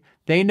closely.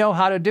 They know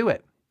how to do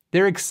it.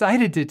 They're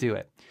excited to do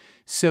it.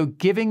 So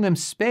giving them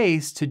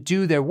space to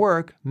do their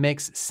work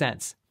makes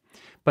sense.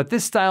 But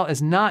this style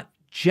is not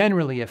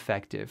generally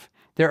effective.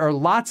 There are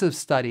lots of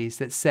studies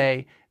that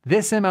say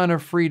this amount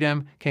of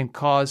freedom can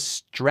cause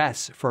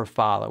stress for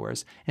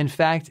followers. In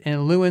fact,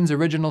 in Lewin's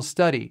original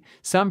study,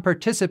 some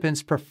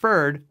participants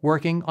preferred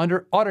working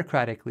under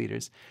autocratic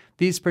leaders.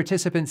 These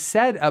participants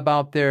said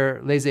about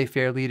their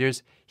laissez-faire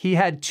leaders, he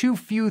had too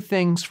few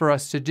things for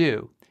us to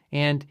do,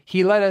 and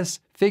he let us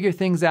figure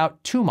things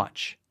out too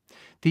much.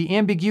 The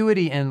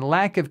ambiguity and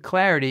lack of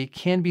clarity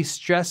can be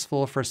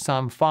stressful for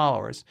some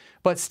followers,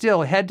 but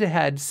still,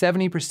 head-to-head,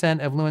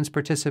 70% of Lewin's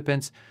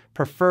participants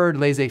preferred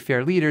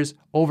laissez-faire leaders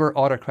over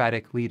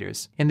autocratic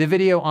leaders. In the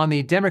video on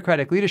the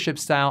democratic leadership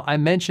style, I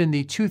mentioned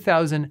the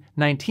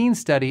 2019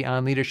 study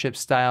on leadership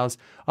styles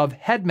of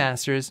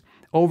headmasters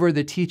over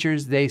the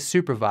teachers they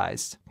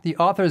supervised. The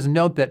authors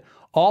note that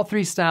all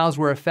 3 styles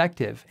were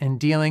effective in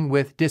dealing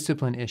with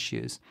discipline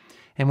issues.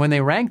 And when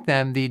they ranked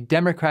them, the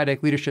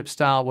democratic leadership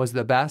style was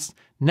the best,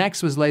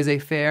 next was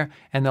laissez-faire,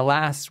 and the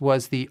last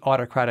was the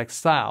autocratic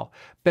style.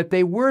 But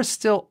they were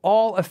still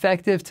all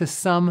effective to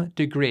some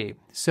degree.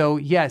 So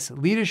yes,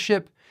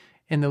 leadership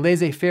in the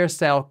laissez-faire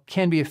style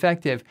can be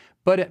effective,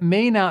 but it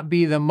may not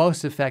be the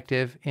most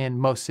effective in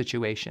most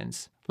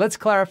situations. Let's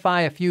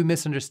clarify a few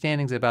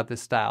misunderstandings about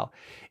this style.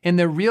 In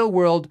the real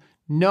world,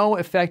 no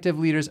effective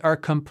leaders are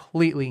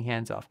completely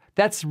hands-off.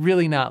 That's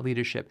really not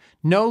leadership.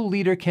 No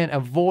leader can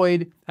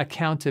avoid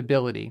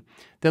accountability.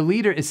 The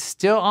leader is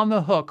still on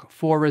the hook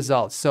for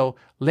results. So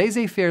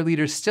laissez-faire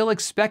leaders still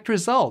expect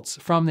results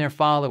from their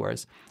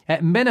followers.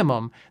 At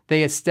minimum,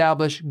 they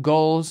establish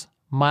goals,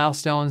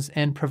 milestones,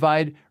 and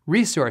provide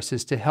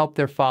resources to help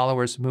their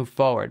followers move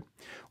forward.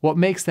 What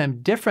makes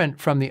them different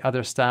from the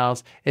other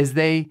styles is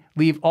they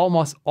leave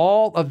almost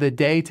all of the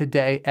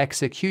day-to-day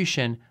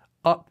execution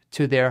up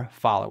to their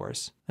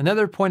followers.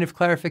 Another point of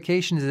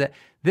clarification is that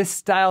this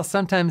style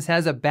sometimes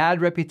has a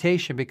bad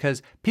reputation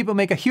because people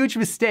make a huge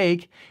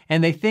mistake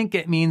and they think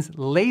it means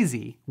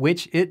lazy,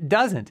 which it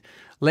doesn't.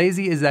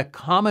 Lazy is a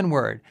common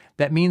word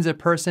that means a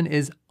person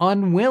is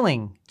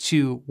unwilling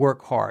to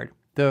work hard.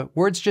 The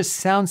words just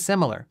sound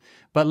similar.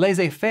 But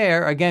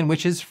laissez-faire, again,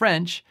 which is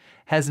French,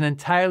 has an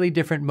entirely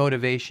different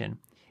motivation.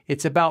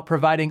 It's about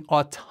providing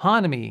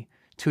autonomy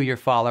to your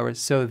followers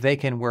so they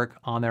can work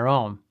on their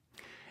own.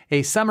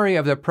 A summary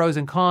of the pros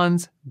and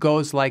cons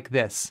goes like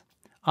this.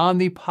 On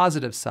the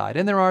positive side,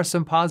 and there are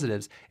some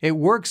positives, it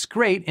works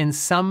great in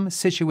some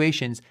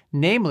situations,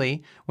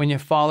 namely when your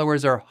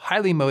followers are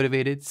highly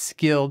motivated,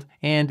 skilled,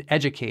 and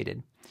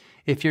educated.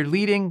 If you're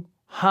leading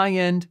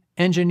high-end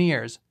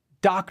engineers,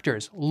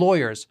 doctors,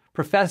 lawyers,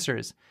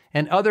 professors,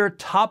 and other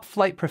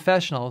top-flight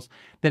professionals,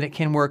 then it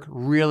can work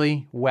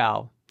really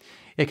well.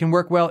 It can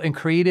work well in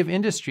creative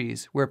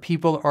industries where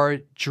people are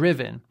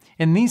driven.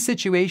 In these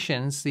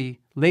situations, the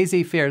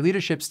laissez-faire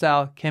leadership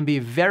style can be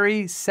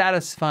very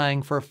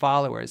satisfying for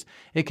followers.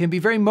 It can be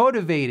very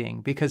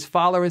motivating because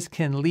followers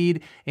can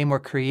lead a more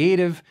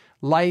creative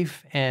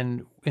life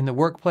and in the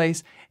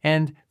workplace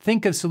and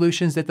think of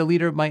solutions that the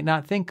leader might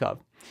not think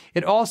of.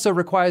 It also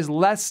requires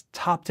less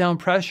top-down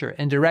pressure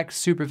and direct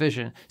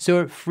supervision,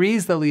 so it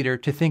frees the leader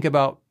to think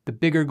about the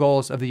bigger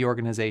goals of the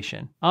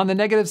organization. On the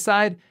negative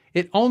side,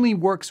 it only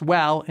works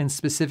well in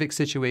specific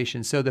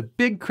situations. So the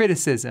big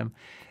criticism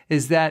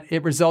is that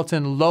it results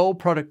in low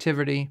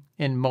productivity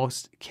in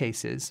most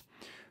cases.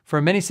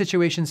 For many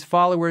situations,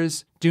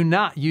 followers do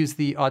not use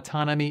the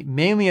autonomy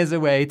mainly as a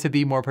way to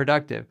be more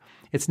productive.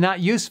 It's not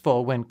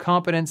useful when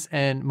competence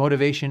and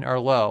motivation are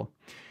low.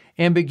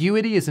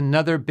 Ambiguity is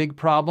another big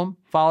problem.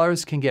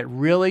 Followers can get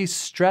really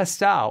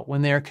stressed out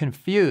when they are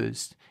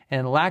confused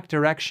and lack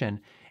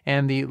direction,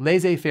 and the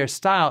laissez-faire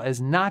style is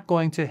not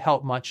going to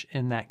help much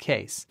in that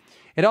case.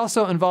 It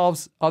also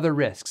involves other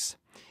risks.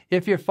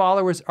 If your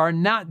followers are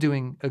not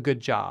doing a good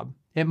job,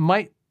 it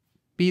might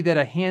be that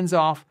a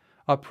hands-off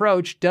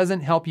approach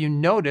doesn't help you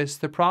notice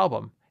the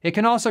problem. It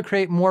can also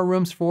create more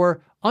rooms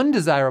for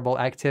undesirable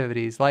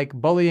activities like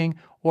bullying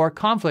or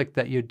conflict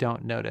that you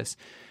don't notice.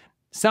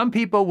 Some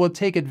people will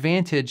take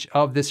advantage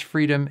of this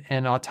freedom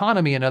and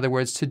autonomy, in other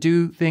words, to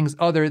do things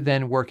other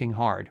than working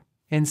hard.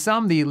 In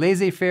some, the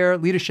laissez-faire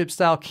leadership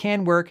style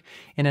can work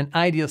in an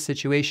ideal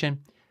situation,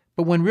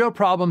 but when real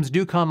problems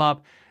do come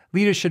up,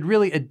 leaders should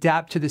really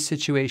adapt to the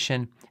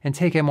situation and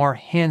take a more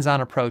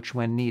hands-on approach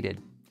when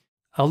needed.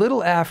 A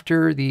little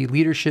after the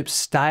leadership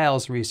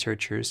styles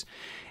researchers,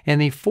 in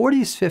the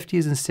 40s,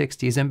 50s, and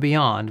 60s and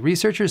beyond,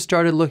 researchers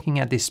started looking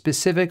at the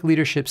specific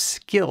leadership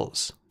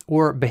skills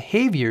or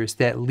behaviors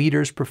that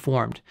leaders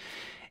performed.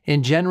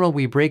 In general,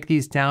 we break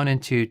these down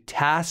into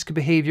task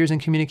behaviors in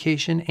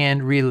communication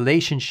and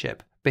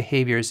relationship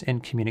behaviors in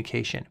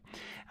communication.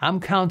 I'm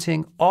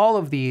counting all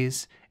of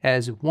these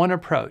as one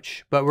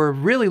approach, but we're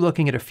really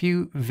looking at a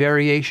few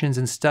variations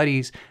and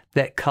studies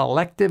that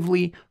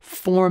collectively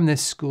form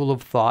this school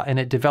of thought, and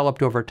it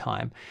developed over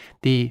time.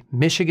 The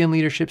Michigan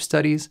leadership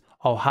studies,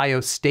 Ohio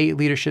State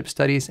leadership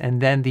studies,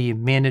 and then the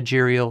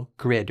managerial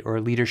grid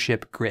or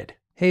leadership grid.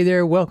 Hey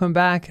there, welcome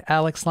back.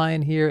 Alex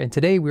Lyon here, and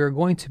today we are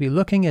going to be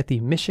looking at the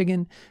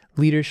Michigan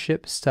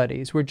leadership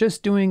studies. We're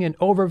just doing an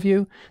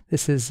overview.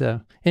 This is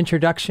an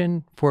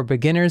introduction for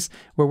beginners.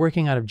 We're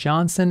working out of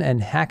Johnson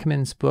and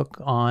Hackman's book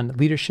on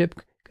leadership,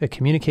 a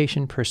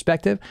communication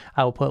perspective.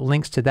 I will put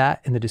links to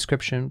that in the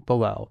description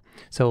below.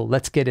 So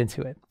let's get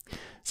into it.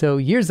 So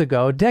years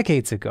ago,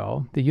 decades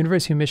ago, the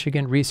University of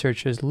Michigan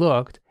researchers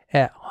looked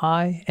at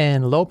high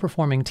and low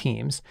performing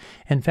teams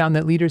and found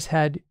that leaders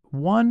had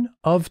one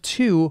of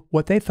two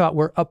what they thought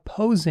were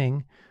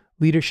opposing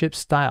leadership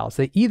styles.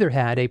 They either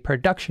had a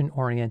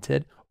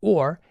production-oriented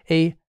or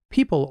a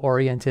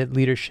people-oriented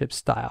leadership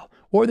style,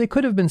 or they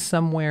could have been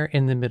somewhere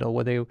in the middle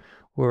where they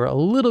were a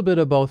little bit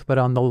of both, but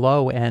on the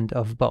low end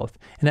of both.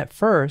 And at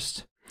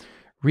first,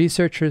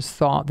 researchers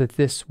thought that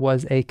this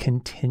was a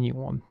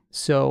continuum.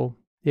 So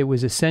it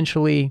was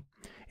essentially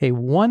a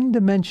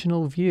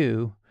one-dimensional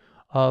view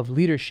of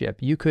leadership.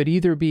 You could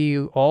either be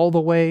all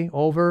the way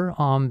over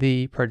on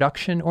the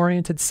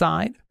production-oriented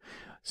side,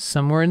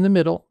 somewhere in the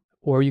middle,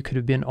 or you could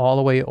have been all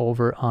the way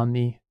over on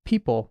the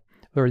people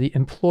or the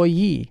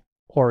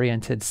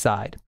employee-oriented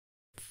side.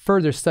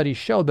 Further studies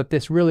showed that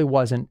this really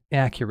wasn't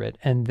accurate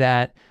and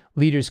that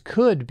leaders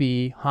could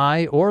be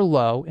high or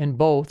low in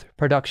both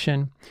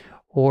production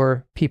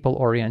or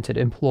people-oriented,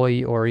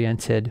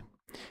 employee-oriented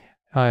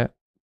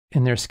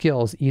in their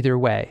skills either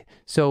way.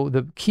 So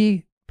the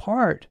key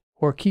part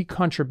or key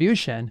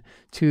contribution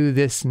to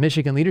this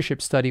Michigan leadership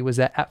study was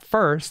that at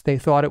first they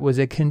thought it was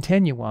a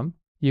continuum.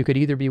 You could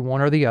either be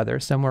one or the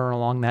other, somewhere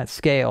along that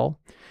scale.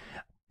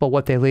 But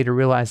what they later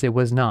realized it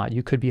was not.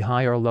 You could be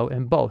high or low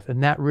in both.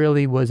 And that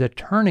really was a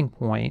turning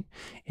point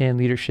in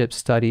leadership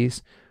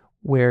studies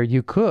where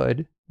you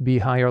could be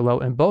high or low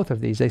in both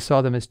of these. They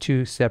saw them as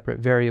two separate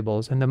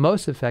variables. And the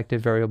most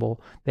effective variable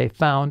they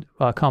found,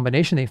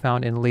 combination they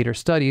found in later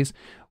studies,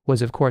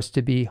 was of course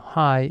to be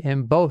high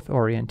in both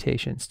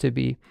orientations, to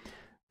be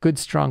good,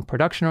 strong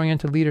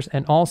production-oriented leaders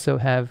and also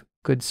have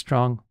good,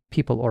 strong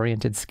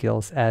people-oriented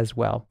skills as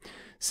well.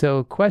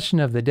 So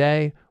question of the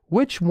day,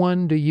 which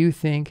one do you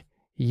think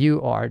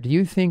you are? Do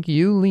you think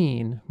you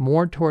lean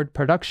more toward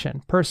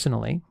production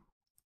personally,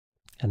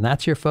 and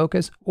that's your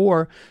focus?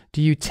 Or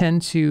do you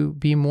tend to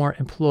be more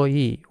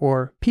employee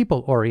or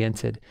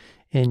people-oriented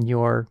in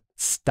your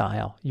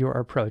style, your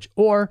approach?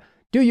 Or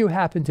do you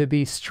happen to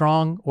be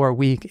strong or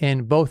weak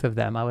in both of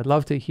them? I would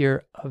love to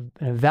hear an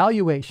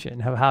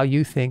evaluation of how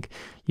you think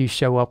you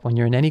show up when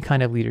you're in any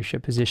kind of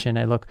leadership position.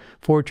 I look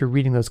forward to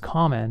reading those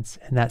comments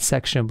in that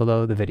section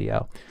below the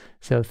video.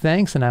 So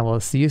thanks, and I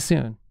will see you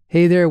soon.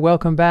 Hey there,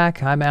 welcome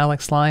back. I'm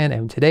Alex Lyon,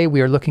 and today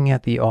we are looking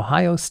at the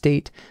Ohio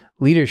State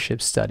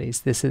leadership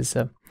studies. This is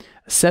a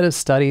set of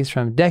studies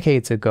from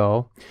decades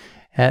ago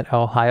at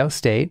Ohio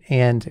State,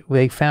 and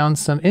they found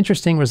some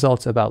interesting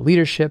results about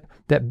leadership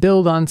that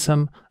build on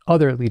some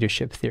other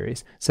leadership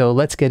theories. So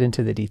let's get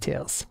into the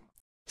details.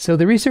 So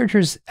the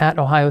researchers at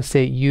Ohio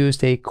State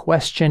used a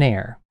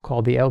questionnaire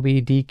called the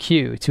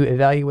LBDQ to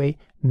evaluate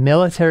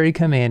military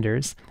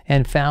commanders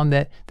and found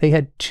that they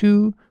had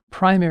two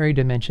primary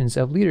dimensions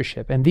of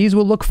leadership. And these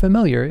will look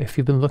familiar if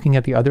you've been looking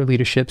at the other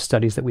leadership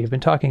studies that we've been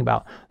talking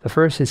about. The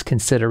first is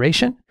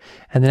consideration,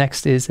 and the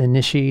next is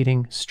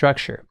initiating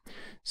structure.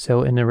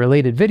 So in a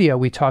related video,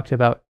 we talked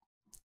about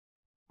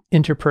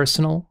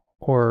interpersonal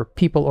or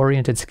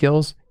people-oriented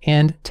skills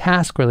and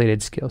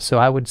task-related skills. So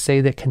I would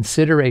say that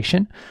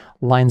consideration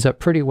lines up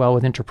pretty well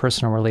with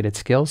interpersonal related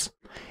skills.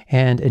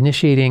 And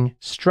initiating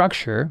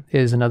structure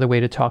is another way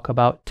to talk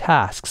about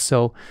tasks.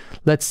 So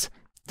let's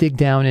dig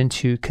down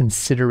into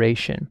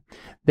consideration.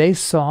 They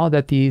saw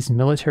that these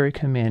military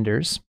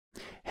commanders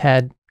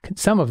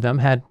some of them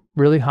had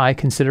really high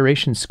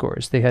consideration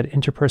scores. They had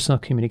interpersonal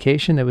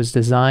communication that was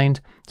designed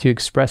to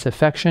express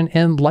affection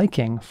and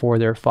liking for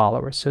their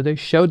followers. So they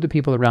showed the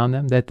people around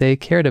them that they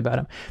cared about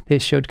them. They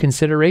showed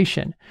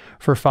consideration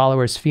for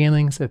followers'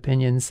 feelings,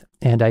 opinions,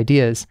 and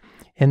ideas,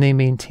 and they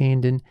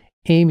maintained an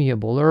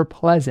amiable or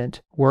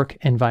pleasant work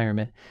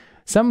environment.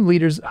 Some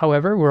leaders,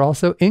 however, were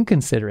also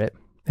inconsiderate,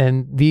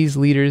 and these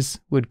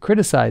leaders would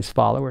criticize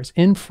followers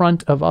in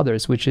front of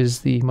others, which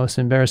is the most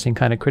embarrassing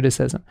kind of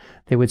criticism.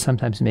 They would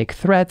sometimes make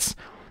threats,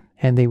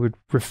 and they would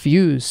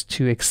refuse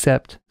to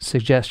accept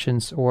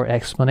suggestions or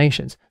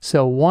explanations.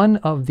 So one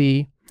of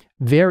the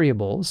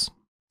variables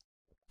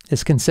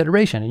is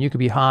consideration, and you could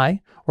be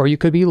high or you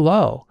could be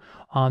low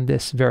on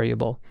this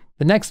variable.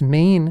 The next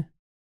main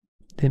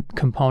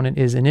component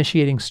is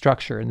initiating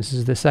structure, and this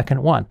is the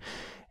second one.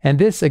 And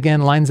this,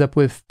 again, lines up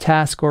with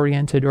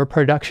task-oriented or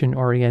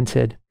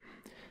production-oriented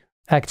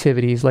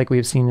activities like we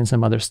have seen in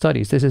some other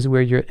studies. This is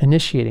where you're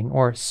initiating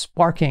or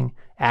sparking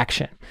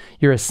action.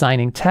 You're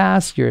assigning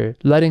tasks. You're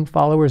letting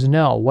followers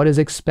know what is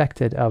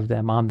expected of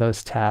them on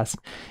those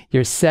tasks.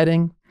 You're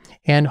setting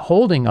and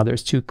holding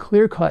others to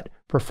clear-cut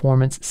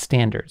performance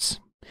standards.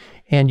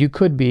 And you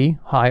could be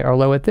high or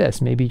low at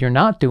this. Maybe you're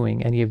not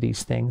doing any of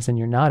these things and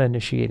you're not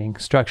initiating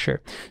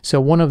structure.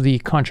 So one of the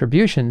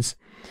contributions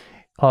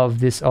of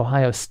this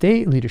Ohio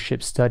State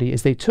leadership study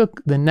is they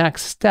took the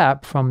next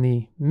step from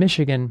the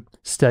Michigan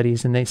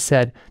studies, and they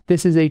said,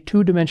 this is a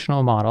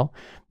two-dimensional model.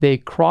 They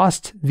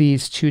crossed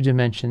these two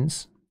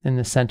dimensions in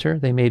the center.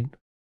 They made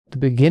the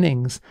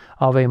beginnings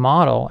of a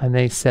model, and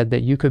they said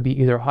that you could be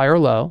either high or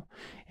low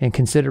in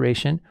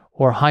consideration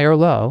or high or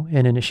low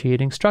in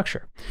initiating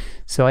structure.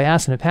 So I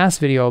asked in a past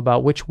video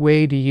about which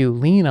way do you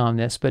lean on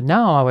this, but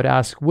now I would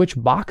ask,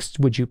 which box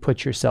would you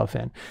put yourself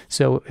in?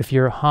 So if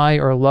you're high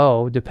or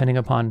low, depending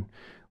upon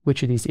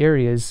which of these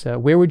areas,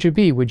 where would you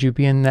be? Would you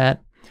be in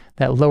that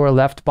lower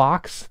left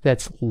box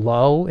that's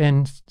low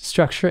in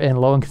structure and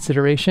low in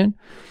consideration?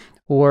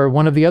 Or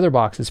one of the other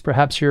boxes?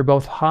 Perhaps you're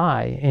both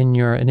high in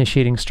your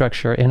initiating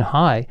structure and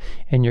high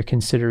in your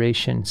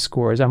consideration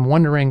scores. I'm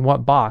wondering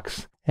what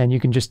box, and you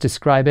can just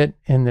describe it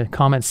in the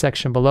comments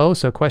section below.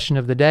 So question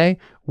of the day,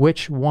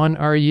 which one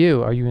are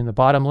you? Are you in the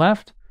bottom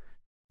left,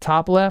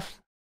 top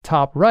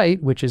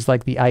right, which is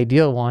like the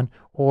ideal one,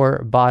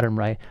 or bottom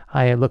right?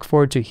 I look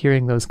forward to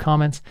hearing those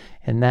comments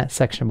in that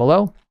section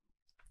below,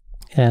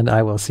 and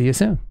I will see you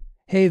soon.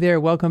 Hey there,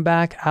 welcome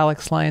back.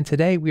 Alex Lyon.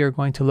 Today we are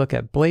going to look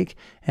at Blake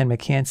and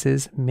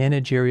McCantz's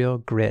managerial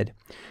grid.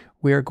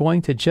 We are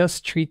going to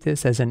just treat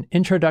this as an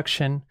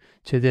introduction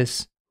to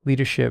this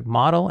leadership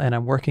model, and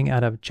I'm working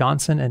out of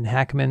Johnson and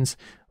Hackman's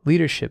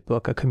leadership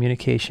book, A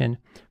Communication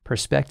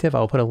Perspective.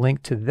 I'll put a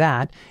link to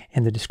that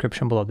in the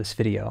description below this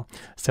video.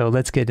 So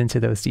let's get into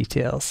those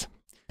details.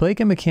 Blake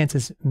and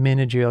McCantz's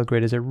managerial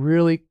grid is a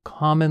really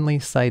commonly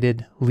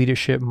cited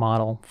leadership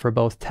model for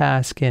both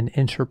task and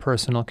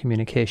interpersonal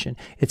communication.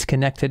 It's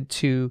connected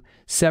to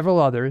several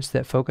others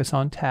that focus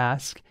on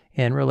task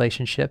and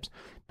relationships,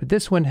 but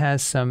this one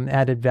has some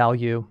added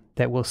value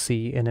that we'll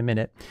see in a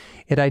minute.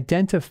 It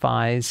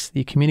identifies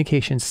the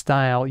communication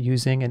style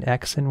using an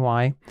X and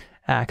Y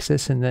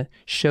axis, and that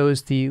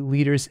shows the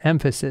leader's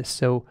emphasis.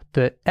 So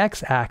the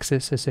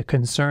X-axis is a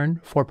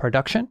concern for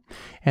production,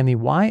 and the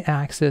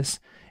Y-axis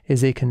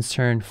is a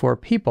concern for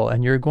people.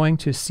 And you're going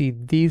to see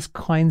these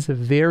kinds of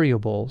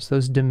variables,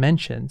 those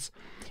dimensions,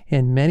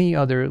 in many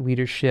other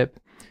leadership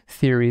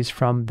theories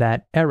from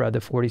that era, the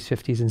 40s,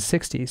 50s, and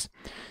 60s.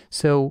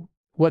 So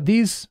what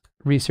these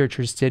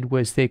researchers did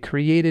was they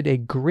created a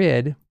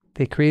grid.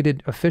 They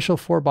created official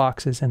 4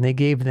 boxes, and they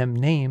gave them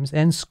names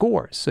and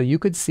scores. So you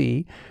could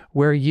see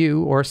where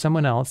you or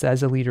someone else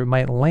as a leader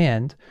might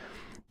land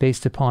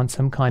based upon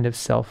some kind of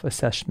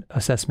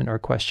self-assessment or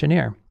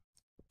questionnaire.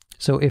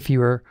 So if you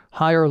were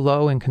high or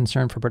low in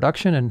concern for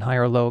production and high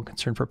or low in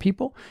concern for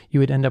people, you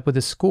would end up with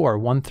a score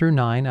 1 through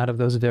 9 out of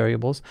those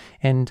variables.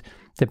 And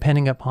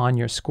depending upon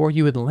your score,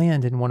 you would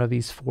land in one of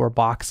these 4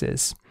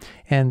 boxes.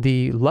 And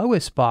the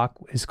lowest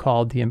box is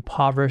called the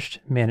impoverished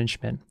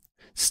management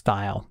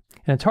style.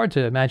 And it's hard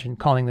to imagine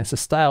calling this a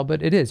style,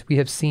 but it is. We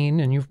have seen,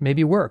 and you've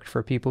maybe worked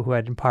for people who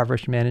had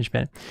impoverished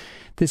management.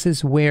 This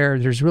is where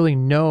there's really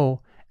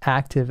no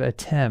active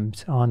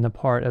attempt on the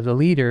part of the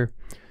leader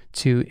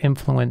to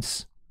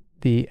influence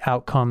the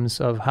outcomes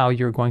of how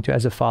you're going to,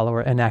 as a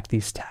follower, enact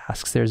these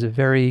tasks. There's a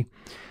very,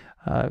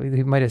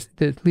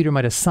 the leader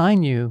might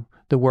assign you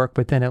the work,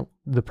 but then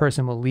the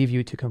person will leave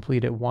you to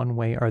complete it one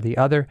way or the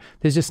other.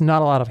 There's just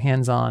not a lot of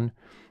hands-on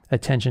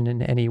attention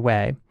in any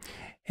way.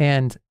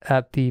 And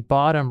at the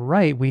bottom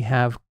right, we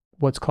have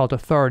what's called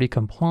authority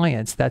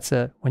compliance. That's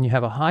when you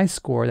have a high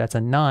score, that's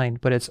a 9,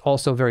 but it's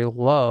also very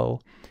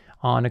low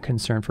on a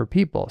concern for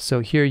people.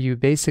 So here you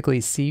basically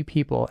see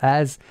people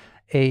as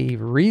a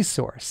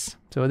resource.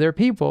 So they're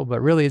people,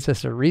 but really it's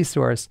just a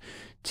resource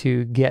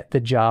to get the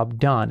job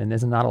done. And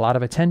there's not a lot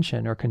of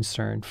attention or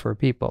concern for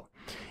people.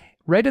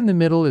 right in the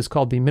middle is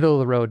called the middle of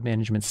the road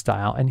management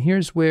style. And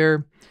here's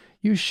where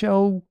you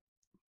show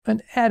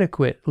an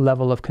adequate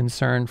level of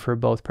concern for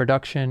both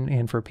production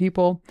and for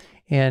people.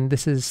 And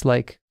this is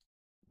like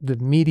the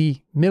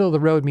middle of the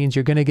road means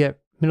you're going to get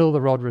middle of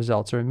the road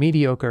results or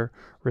mediocre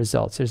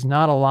results. There's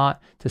not a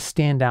lot to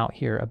stand out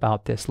here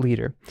about this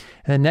leader.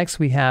 And then next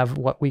we have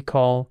what we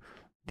call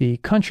the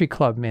country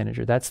club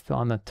manager. That's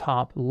on the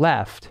top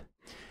left.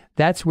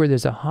 That's where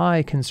there's a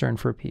high concern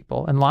for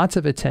people and lots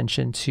of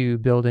attention to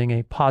building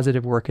a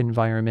positive work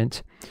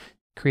environment,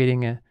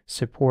 creating a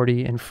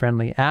supportive and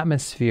friendly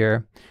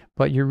atmosphere,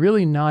 but you're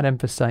really not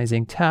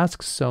emphasizing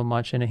tasks so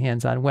much in a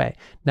hands-on way.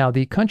 Now,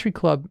 the country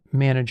club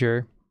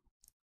manager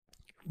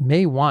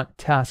may want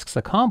tasks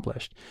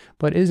accomplished,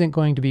 but isn't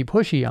going to be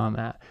pushy on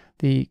that.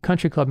 The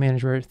country club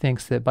manager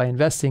thinks that by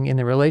investing in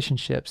the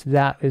relationships,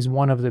 that is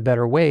one of the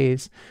better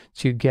ways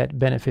to get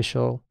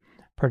beneficial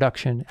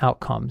production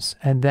outcomes.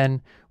 And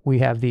then we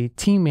have the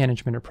team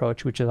management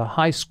approach, which is a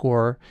high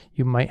score.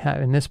 You might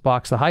have in this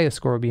box, the highest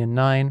score would be a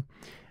 9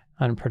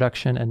 on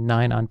production and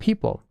 9 on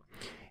people.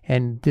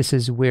 And this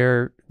is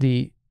where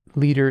the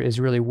leader is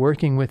really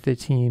working with the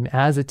team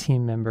as a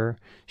team member,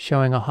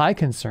 showing a high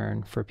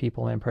concern for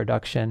people in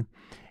production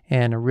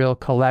and a real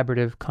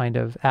collaborative kind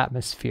of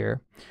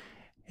atmosphere.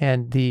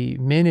 And the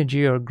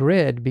managerial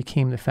grid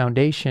became the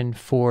foundation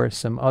for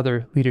some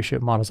other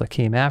leadership models that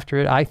came after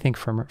it, I think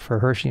for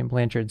Hershey and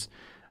Blanchard's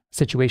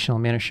situational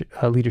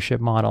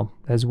leadership model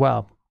as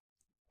well.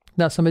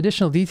 Now, some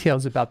additional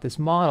details about this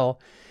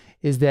model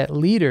is that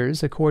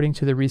leaders, according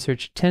to the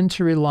research, tend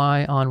to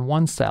rely on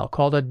one style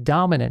called a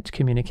dominant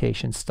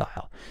communication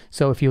style.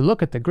 So if you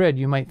look at the grid,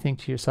 you might think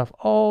to yourself,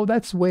 oh,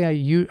 that's the way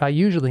I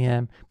usually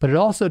am, but it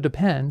also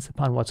depends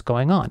upon what's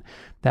going on.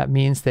 That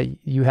means that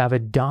you have a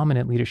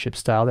dominant leadership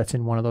style that's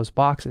in one of those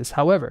boxes.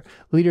 However,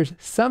 leaders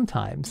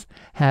sometimes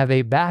have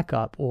a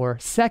backup or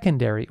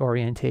secondary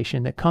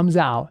orientation that comes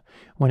out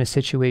when a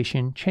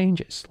situation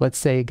changes. Let's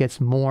say it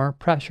gets more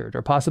pressured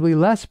or possibly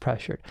less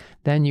pressured.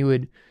 Then you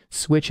would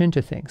switch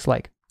into things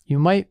like you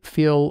might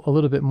feel a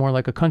little bit more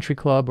like a country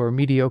club or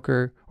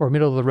mediocre or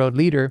middle of the road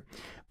leader,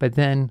 but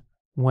then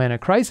when a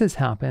crisis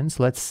happens,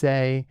 let's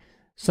say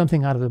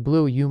something out of the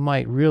blue, you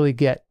might really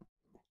get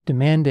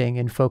demanding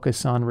and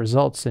focus on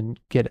results and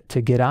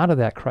get out of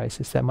that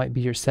crisis. That might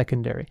be your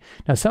secondary.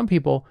 Now, some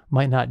people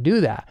might not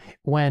do that.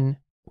 When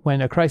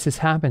a crisis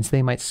happens,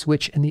 they might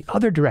switch in the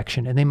other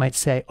direction and they might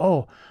say,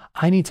 oh,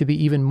 I need to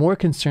be even more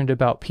concerned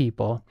about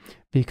people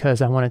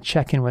because I want to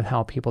check in with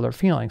how people are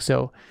feeling.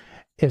 So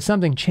if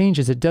something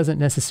changes, it doesn't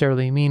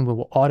necessarily mean we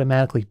will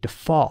automatically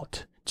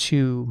default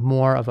to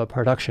more of a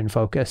production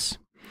focus.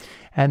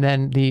 And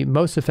then the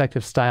most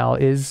effective style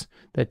is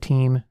the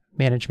team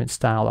management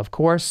style. Of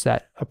course,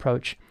 that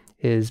approach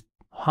is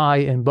high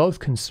in both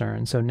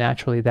concerns. So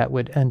naturally that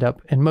would end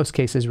up in most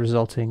cases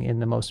resulting in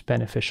the most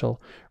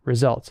beneficial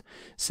results.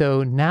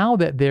 So now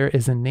that there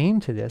is a name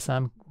to this,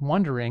 I'm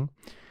wondering,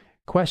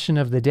 question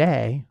of the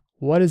day,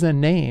 what is a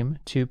name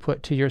to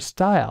put to your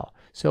style?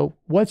 So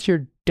what's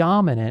your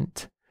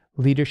dominant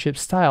leadership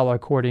style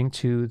according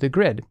to the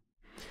grid?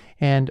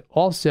 And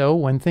also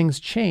when things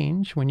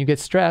change, when you get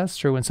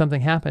stressed or when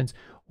something happens,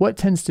 what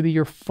tends to be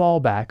your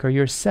fallback or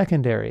your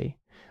secondary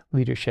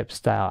leadership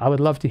style? I would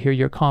love to hear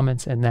your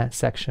comments in that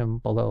section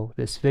below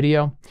this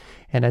video.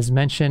 And as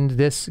mentioned,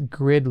 this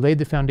grid laid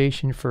the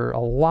foundation for a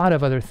lot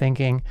of other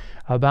thinking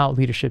about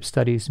leadership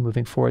studies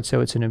moving forward. So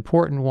it's an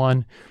important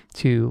one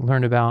to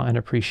learn about and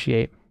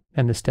appreciate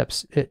and the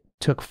steps it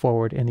took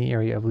forward in the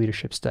area of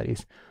leadership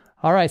studies.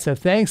 All right, so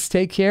thanks,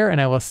 take care,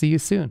 and I will see you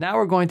soon. Now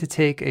we're going to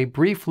take a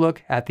brief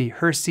look at the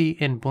Hersey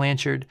and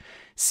Blanchard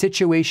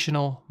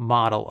situational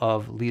model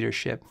of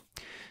leadership.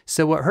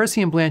 So what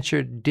Hersey and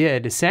Blanchard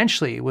did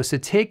essentially was to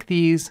take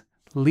these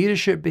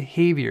leadership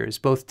behaviors,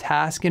 both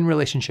task and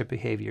relationship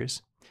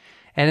behaviors,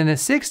 and in the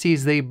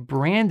 60s, they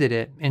branded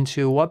it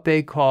into what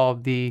they call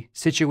the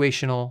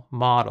situational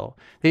model.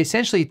 They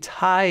essentially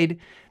tied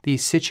the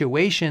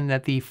situation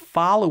that the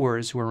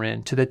followers were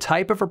in to the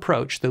type of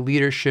approach the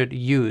leader should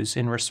use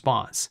in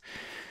response.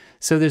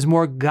 So there's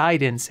more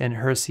guidance in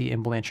Hersey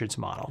and Blanchard's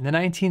model. In the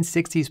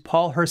 1960s,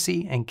 Paul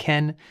Hersey and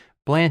Ken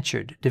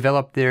Blanchard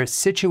developed their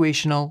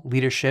situational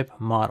leadership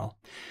model.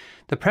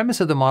 The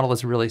premise of the model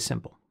is really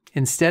simple.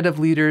 Instead of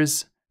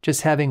leaders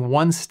just having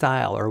one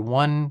style or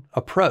one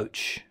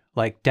approach,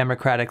 like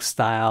democratic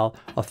style,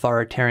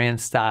 authoritarian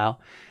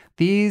style,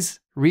 these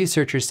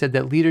researchers said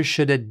that leaders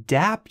should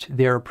adapt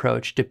their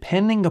approach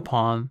depending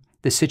upon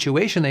the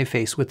situation they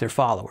face with their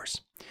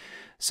followers.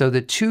 So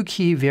the two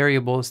key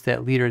variables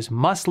that leaders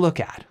must look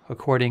at,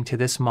 according to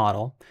this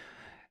model,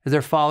 is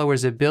their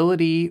followers'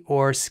 ability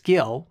or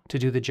skill to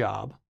do the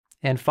job,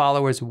 and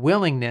followers'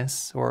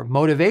 willingness or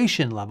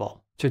motivation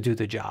level to do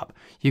the job.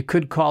 You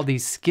could call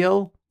these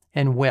skill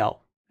and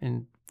will,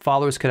 and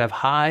followers could have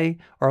high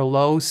or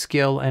low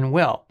skill and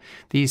will.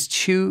 These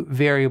two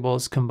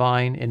variables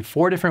combine in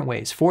 4 different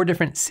ways, 4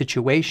 different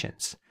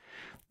situations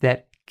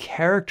that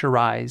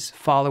characterize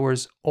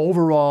followers'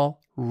 overall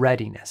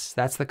readiness.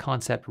 That's the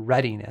concept,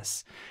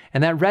 readiness.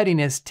 And that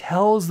readiness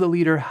tells the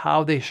leader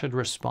how they should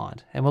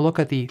respond. And we'll look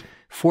at the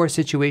 4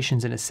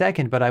 situations in a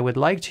second, but I would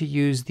like to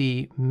use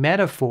the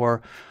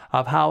metaphor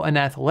of how an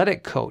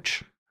athletic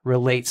coach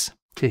relates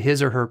to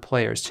his or her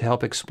players to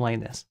help explain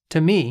this.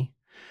 To me,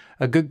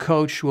 a good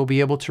coach will be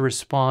able to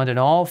respond in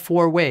all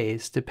 4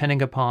 ways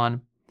depending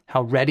upon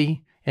how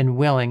ready and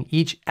willing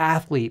each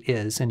athlete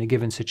is in a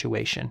given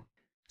situation.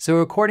 So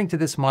according to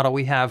this model,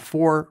 we have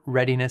 4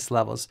 readiness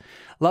levels.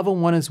 Level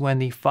 1 is when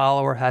the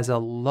follower has a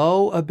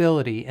low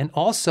ability and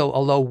also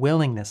a low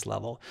willingness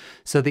level.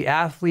 So the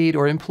athlete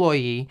or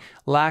employee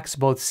lacks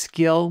both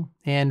skill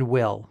and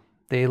will.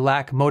 They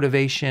lack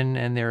motivation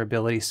and their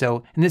ability.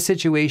 So in this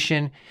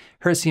situation,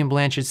 Hersey and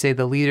Blanchard say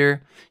the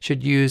leader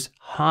should use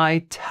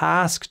high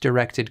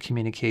task-directed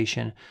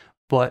communication,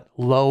 but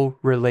low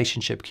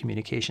relationship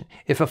communication.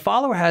 If a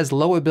follower has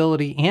low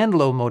ability and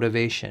low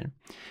motivation,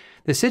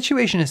 the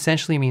situation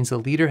essentially means the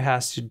leader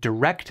has to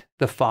direct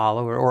the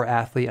follower or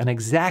athlete on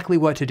exactly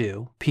what to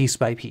do, piece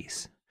by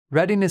piece.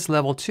 Readiness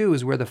level 2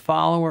 is where the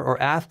follower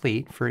or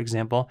athlete, for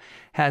example,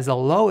 has a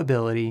low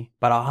ability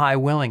but a high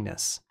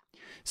willingness.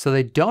 So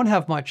they don't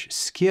have much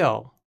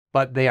skill,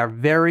 but they are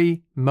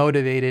very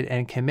motivated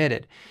and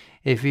committed.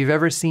 If you've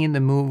ever seen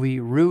the movie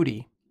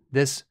Rudy,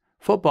 this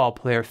football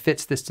player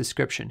fits this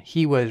description.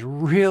 He was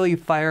really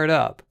fired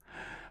up.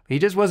 He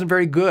just wasn't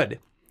very good.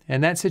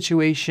 And that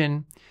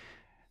situation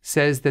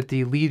says that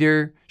the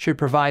leader should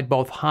provide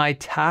both high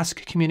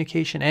task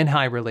communication and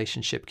high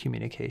relationship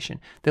communication.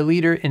 The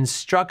leader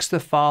instructs the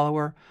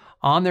follower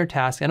on their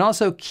task and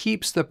also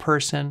keeps the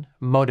person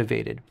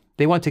motivated.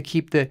 They want to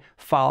keep the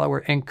follower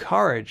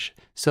encouraged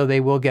so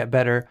they will get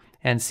better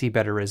and see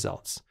better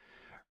results.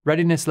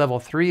 Readiness level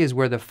 3 is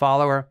where the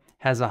follower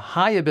has a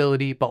high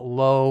ability but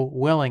low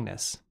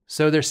willingness.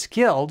 So they're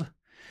skilled,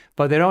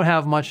 but they don't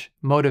have much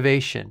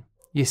motivation.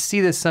 You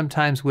see this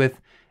sometimes with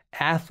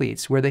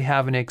athletes where they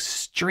have an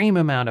extreme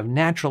amount of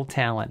natural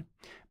talent,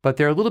 but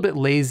they're a little bit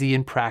lazy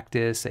in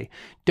practice. They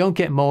don't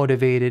get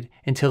motivated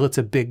until it's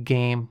a big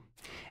game.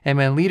 And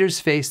when leaders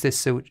face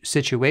this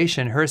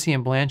situation, Hersey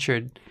and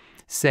Blanchard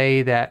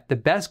say that the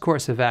best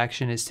course of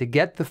action is to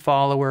get the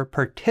follower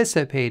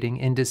participating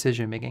in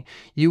decision-making.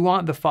 You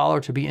want the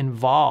follower to be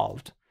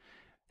involved.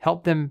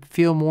 Help them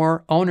feel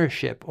more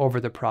ownership over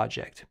the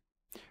project.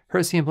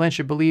 Hersey and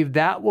Blanchard believe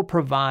that will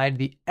provide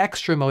the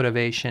extra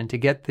motivation to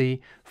get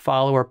the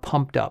follower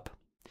pumped up.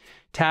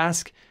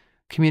 Task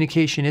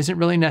communication isn't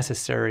really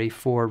necessary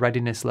for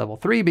readiness level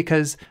 3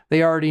 because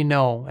they already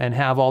know and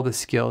have all the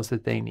skills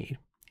that they need.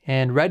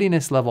 And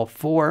readiness level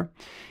 4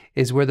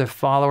 is where the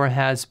follower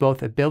has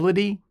both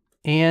ability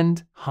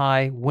and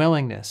high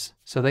willingness.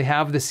 So they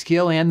have the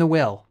skill and the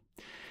will.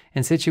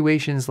 In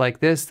situations like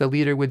this, the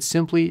leader would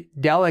simply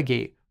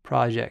delegate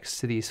projects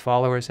to these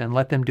followers and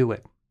let them do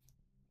it.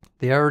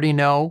 They already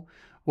know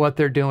what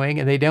they're doing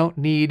and they don't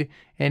need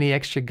any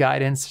extra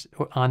guidance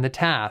on the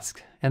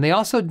task. And they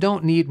also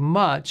don't need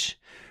much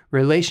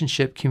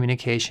relationship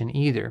communication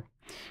either.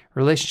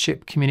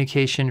 Relationship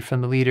communication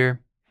from the leader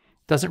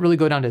doesn't really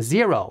go down to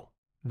 0,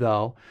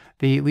 though.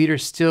 The leader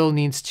still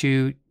needs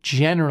to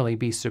generally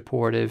be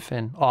supportive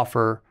and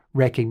offer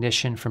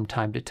recognition from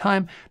time to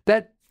time.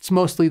 That's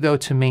mostly, though,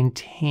 to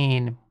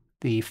maintain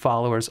the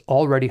follower's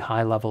already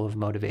high level of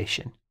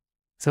motivation.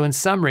 So in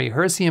summary,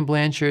 Hersey and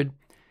Blanchard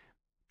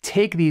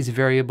take these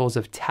variables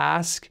of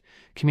task,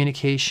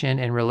 communication,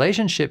 and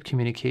relationship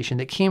communication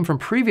that came from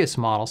previous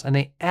models, and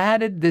they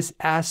added this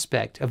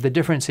aspect of the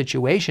different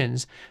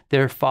situations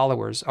their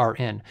followers are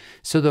in.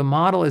 So the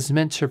model is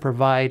meant to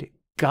provide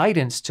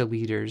guidance to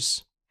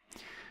leaders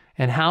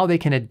and how they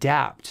can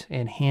adapt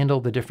and handle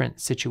the different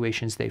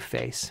situations they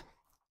face.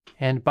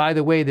 And by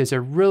the way, there's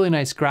a really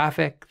nice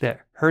graphic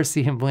that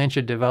Hersey and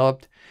Blanchard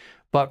developed,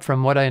 but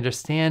from what I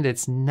understand,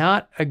 it's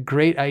not a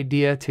great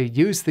idea to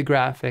use the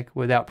graphic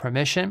without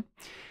permission.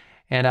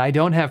 And I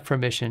don't have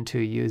permission to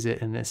use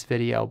it in this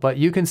video, but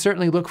you can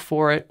certainly look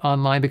for it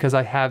online because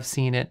I have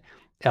seen it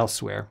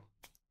elsewhere.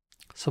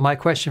 So my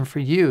question for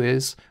you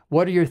is,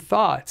 what are your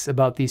thoughts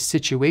about the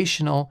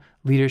situational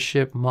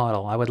leadership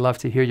model? I would love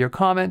to hear your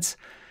comments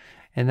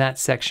in that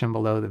section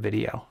below the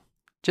video.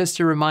 Just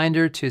a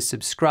reminder to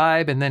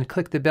subscribe and then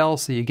click the bell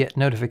so you get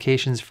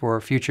notifications for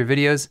future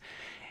videos.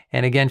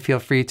 And again, feel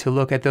free to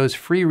look at those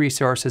free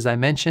resources I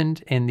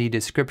mentioned in the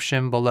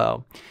description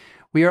below.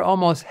 We are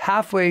almost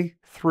halfway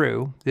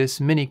through this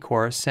mini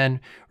course,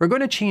 and we're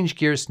going to change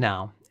gears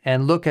now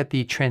and look at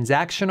the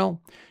transactional,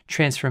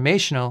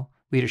 transformational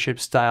leadership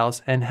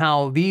styles and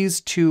how these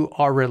two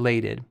are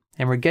related.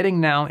 And we're getting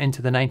now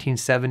into the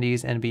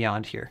 1970s and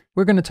beyond here.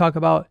 We're going to talk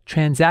about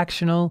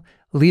transactional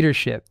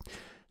leadership.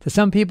 To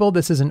some people,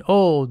 this is an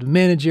old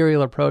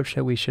managerial approach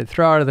that we should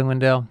throw out of the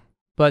window.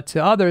 But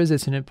to others,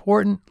 it's an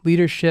important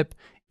leadership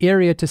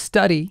area to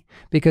study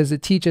because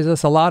it teaches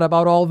us a lot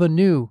about all the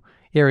new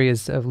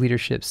areas of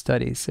leadership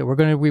studies. So we're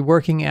going to be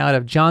working out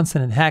of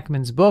Johnson and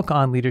Hackman's book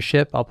on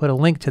leadership. I'll put a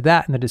link to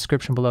that in the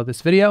description below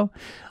this video.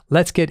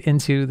 Let's get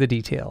into the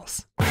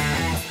details.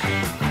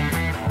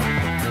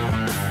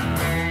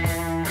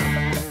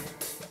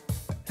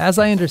 As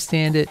I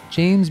understand it,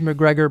 James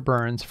McGregor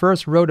Burns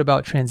first wrote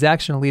about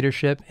transactional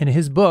leadership in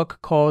his book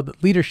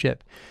called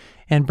Leadership,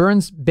 and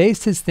Burns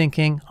based his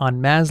thinking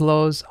on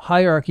Maslow's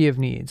hierarchy of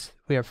needs.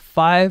 We have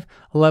 5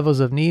 levels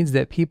of needs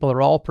that people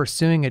are all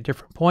pursuing at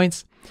different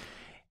points,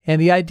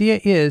 and the idea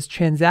is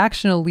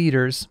transactional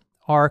leaders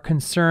are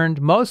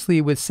concerned mostly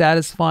with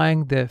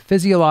satisfying the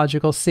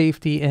physiological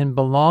safety and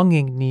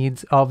belonging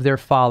needs of their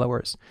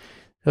followers.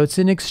 So it's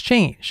an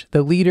exchange.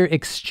 The leader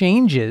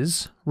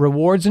exchanges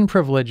rewards and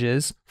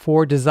privileges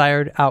for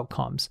desired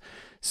outcomes.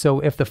 So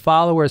if the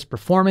follower is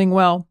performing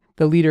well,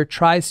 the leader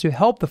tries to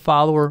help the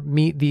follower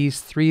meet these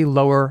 3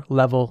 lower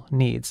level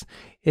needs.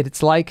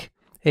 It's like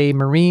a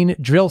Marine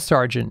drill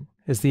sergeant,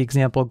 as the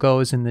example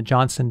goes in the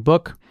Johnson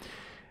book.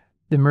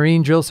 The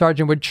Marine drill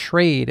sergeant would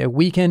trade a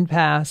weekend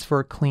pass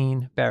for a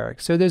clean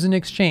barracks. So there's an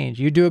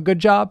exchange. You do a good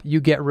job, you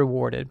get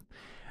rewarded.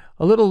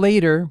 A little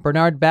later,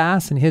 Bernard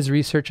Bass and his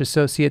research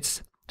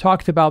associates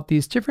talked about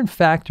these different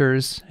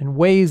factors and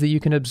ways that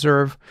you can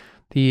observe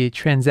the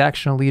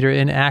transactional leader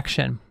in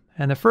action.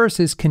 And the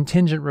first is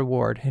contingent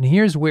reward. And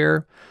here's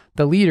where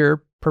the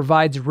leader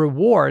provides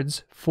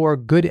rewards for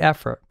good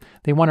effort.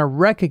 They want to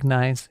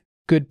recognize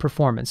good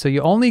performance. So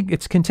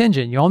it's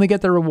contingent. You only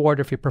get the reward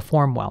if you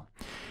perform well.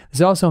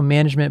 There's also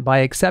management by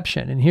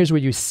exception. And here's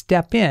where you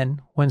step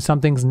in when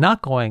something's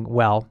not going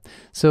well.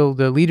 So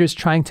the leader's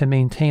trying to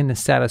maintain the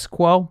status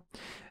quo,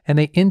 and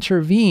they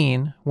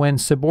intervene when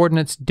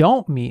subordinates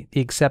don't meet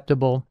the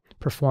acceptable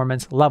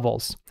performance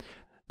levels.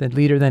 The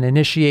leader then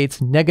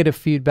initiates negative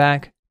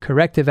feedback,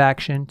 corrective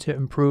action to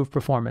improve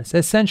performance,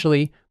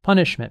 essentially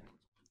punishment.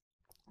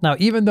 Now,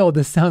 even though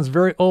this sounds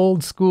very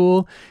old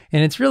school,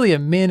 and it's really a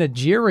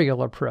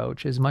managerial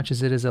approach as much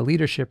as it is a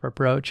leadership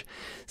approach,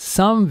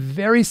 some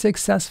very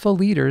successful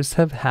leaders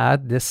have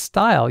had this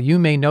style. You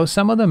may know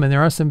some of them, and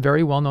there are some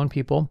very well-known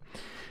people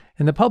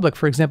in the public.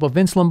 For example,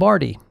 Vince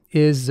Lombardi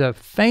is a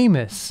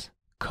famous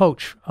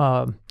coach,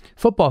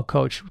 football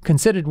coach,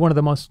 considered one of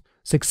the most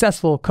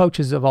successful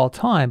coaches of all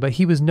time, but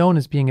he was known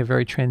as being a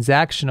very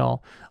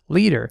transactional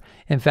leader.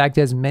 In fact,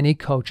 as many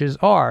coaches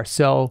are.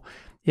 So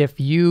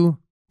if you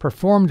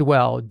performed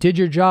well, did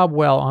your job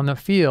well on the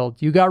field,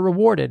 you got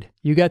rewarded.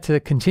 You got to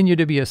continue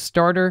to be a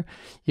starter.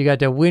 You got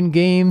to win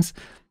games.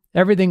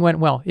 Everything went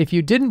well. If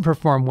you didn't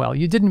perform well,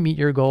 you didn't meet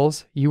your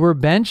goals, you were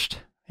benched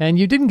and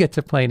you didn't get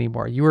to play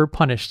anymore. You were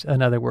punished,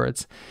 in other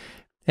words.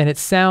 And it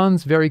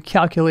sounds very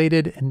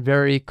calculated and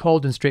very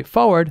cold and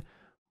straightforward,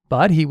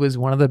 but he was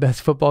one of the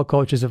best football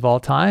coaches of all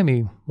time.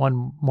 He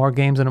won more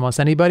games than almost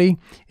anybody,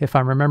 if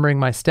I'm remembering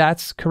my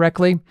stats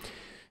correctly.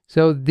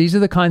 So these are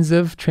the kinds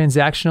of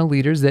transactional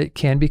leaders that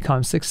can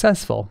become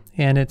successful.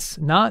 And it's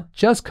not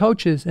just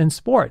coaches in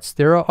sports.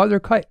 There are other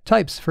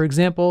types. For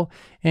example,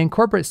 in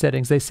corporate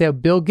settings, they say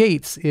Bill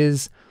Gates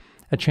is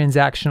a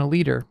transactional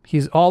leader.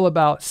 He's all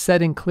about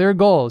setting clear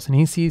goals, and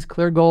he sees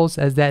clear goals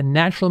as that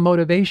natural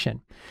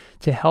motivation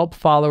to help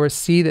followers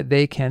see that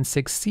they can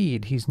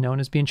succeed. He's known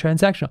as being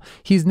transactional.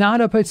 He's not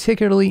a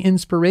particularly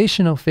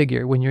inspirational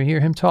figure when you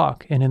hear him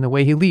talk and in the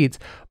way he leads,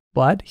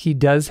 but he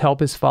does help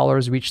his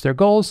followers reach their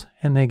goals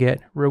and they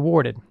get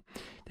rewarded.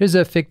 There's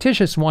a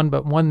fictitious one,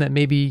 but one that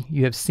maybe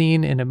you have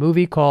seen in a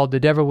movie called The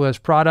Devil Wears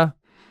Prada.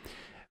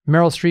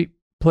 Meryl Streep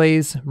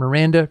plays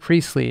Miranda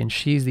Priestley, and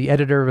she's the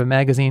editor of a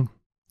magazine.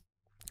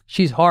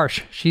 She's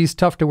harsh, she's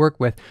tough to work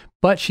with,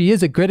 but she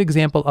is a good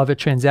example of a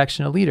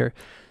transactional leader.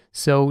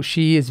 So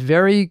she is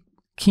very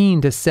keen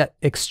to set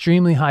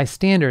extremely high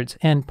standards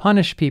and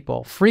punish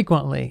people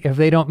frequently if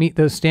they don't meet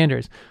those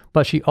standards.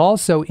 But she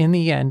also, in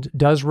the end,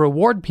 does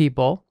reward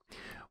people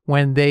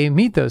when they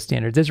meet those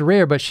standards. It's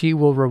rare, but she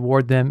will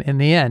reward them in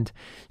the end.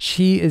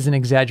 She is an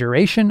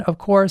exaggeration, of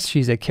course.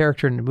 She's a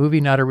character in the movie,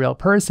 not a real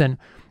person.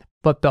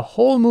 But the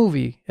whole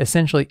movie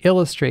essentially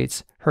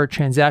illustrates her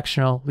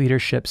transactional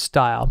leadership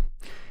style.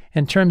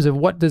 In terms of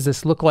what does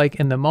this look like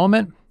in the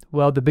moment?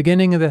 Well, the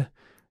beginning of the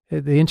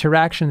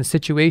interaction, the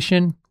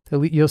situation,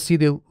 you'll see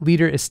the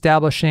leader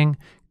establishing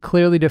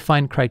clearly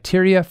defined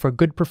criteria for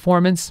good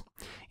performance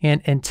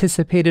and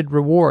anticipated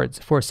rewards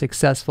for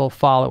successful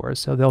followers.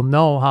 So they'll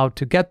know how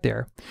to get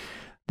there.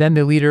 Then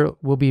the leader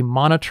will be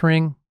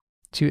monitoring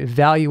to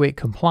evaluate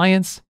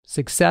compliance,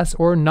 success,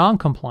 or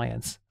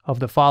non-compliance of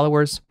the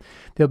followers.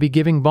 They'll be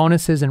giving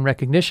bonuses and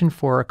recognition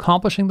for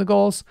accomplishing the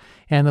goals,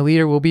 and the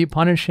leader will be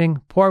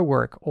punishing poor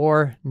work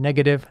or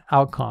negative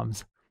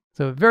outcomes.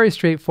 So very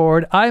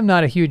straightforward. I'm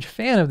not a huge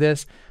fan of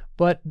this,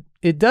 but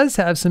it does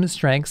have some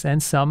strengths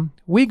and some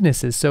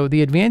weaknesses. So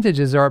the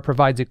advantages are it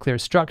provides a clear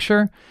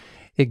structure,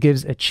 it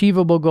gives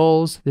achievable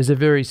goals, there's a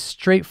very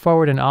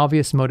straightforward and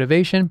obvious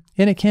motivation,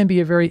 and it can be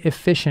a very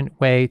efficient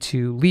way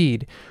to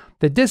lead.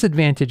 The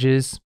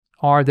disadvantages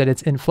are that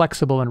it's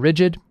inflexible and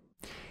rigid.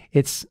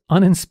 It's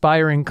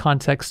uninspiring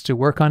context to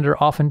work under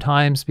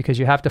oftentimes because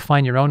you have to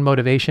find your own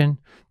motivation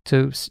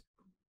to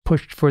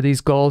push for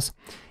these goals.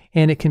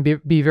 And it can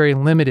be very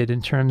limited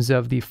in terms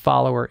of the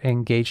follower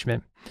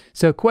engagement.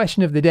 So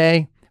question of the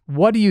day,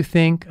 what do you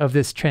think of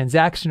this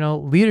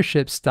transactional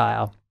leadership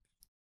style?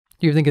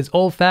 Do you think it's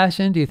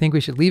old-fashioned? Do you think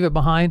we should leave it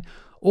behind?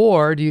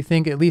 Or do you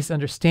think at least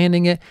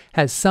understanding it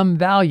has some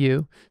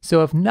value,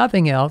 so if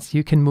nothing else,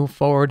 you can move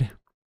forward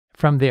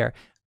from there?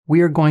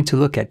 We are going to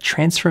look at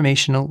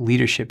transformational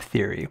leadership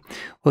theory.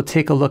 We'll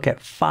take a look at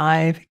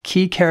 5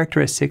 key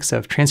characteristics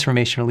of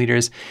transformational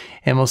leaders,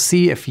 and we'll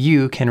see if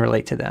you can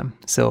relate to them.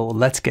 So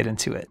let's get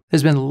into it.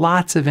 There's been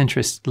lots of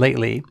interest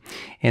lately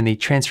in the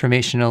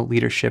transformational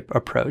leadership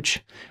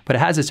approach, but it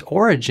has its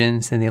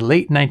origins in the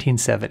late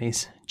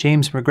 1970s.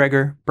 James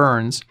McGregor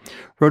Burns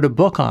wrote a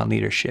book on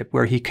leadership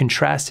where he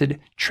contrasted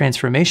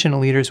transformational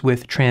leaders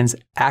with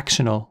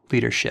transactional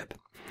leadership.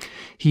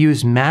 He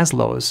used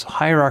Maslow's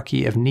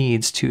hierarchy of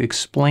needs to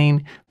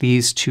explain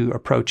these two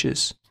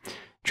approaches.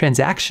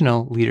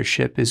 Transactional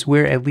leadership is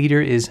where a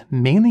leader is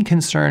mainly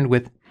concerned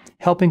with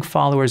helping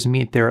followers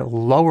meet their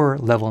lower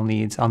level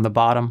needs on the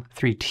bottom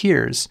 3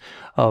 tiers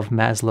of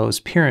Maslow's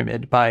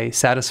pyramid by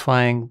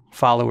satisfying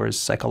followers'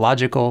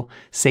 psychological,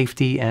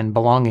 safety, and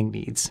belonging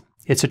needs.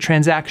 It's a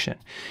transaction.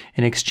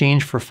 In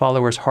exchange for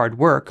followers' hard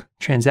work,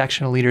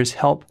 transactional leaders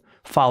help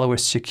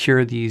followers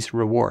secure these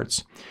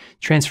rewards.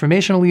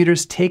 Transformational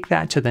leaders take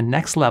that to the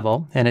next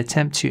level and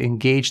attempt to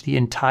engage the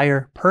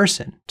entire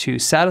person to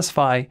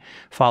satisfy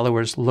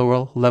followers'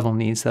 lower level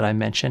needs that I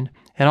mentioned,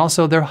 and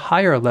also their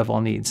higher level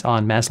needs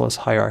on Maslow's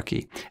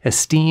hierarchy,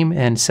 esteem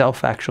and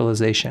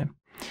self-actualization.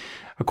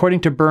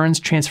 According to Burns,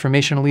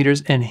 transformational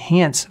leaders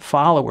enhance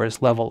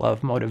followers' level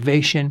of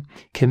motivation,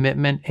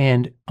 commitment,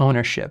 and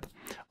ownership.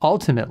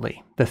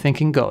 Ultimately, the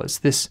thinking goes,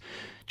 this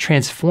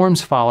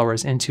transforms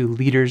followers into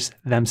leaders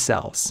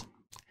themselves.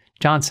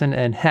 Johnson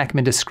and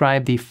Heckman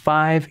describe the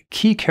 5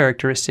 key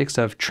characteristics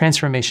of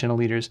transformational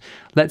leaders.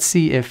 Let's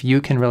see if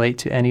you can relate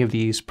to any of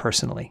these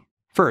personally.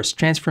 First,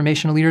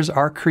 transformational leaders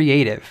are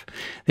creative.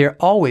 They're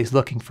always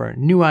looking for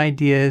new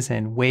ideas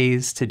and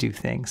ways to do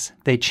things.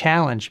 They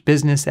challenge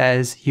business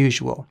as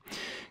usual.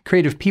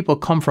 Creative people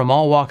come from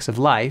all walks of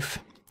life.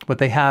 What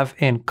they have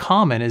in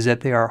common is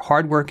that they are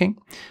hardworking,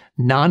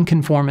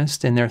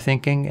 nonconformist in their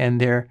thinking, and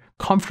they're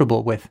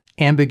comfortable with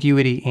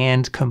ambiguity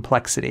and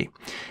complexity.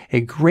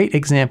 A great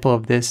example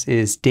of this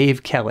is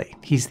Dave Kelly.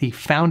 He's the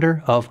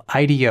founder of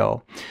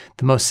IDEO,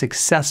 the most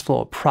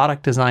successful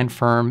product design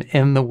firm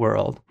in the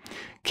world.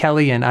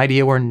 Kelly and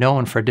IDEO are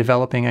known for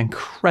developing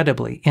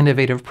incredibly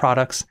innovative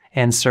products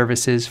and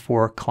services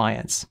for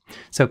clients.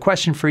 So,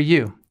 question for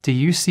you, do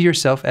you see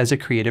yourself as a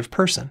creative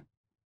person?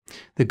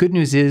 The good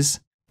news is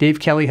Dave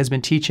Kelly has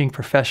been teaching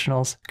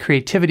professionals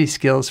creativity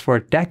skills for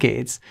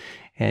decades,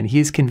 and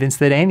he's convinced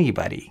that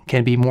anybody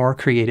can be more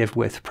creative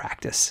with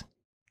practice.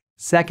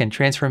 Second,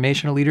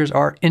 transformational leaders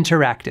are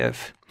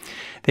interactive.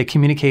 They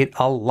communicate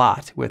a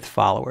lot with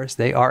followers.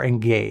 They are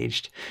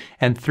engaged.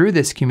 And through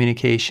this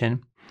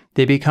communication,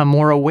 they become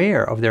more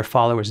aware of their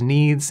followers'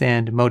 needs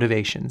and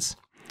motivations.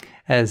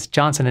 As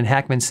Johnson and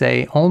Heckman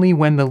say, only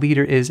when the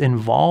leader is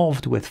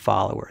involved with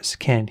followers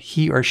can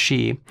he or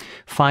she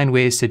find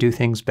ways to do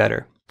things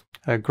better.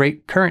 A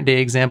great current day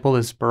example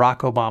is Barack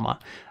Obama.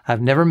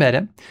 I've never met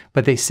him,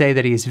 but they say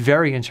that he is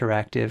very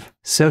interactive,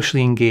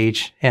 socially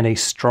engaged, and a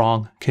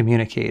strong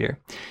communicator.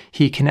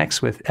 He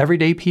connects with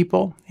everyday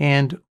people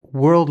and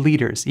world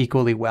leaders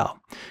equally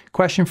well.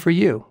 Question for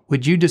you,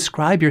 would you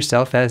describe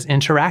yourself as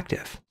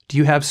interactive? Do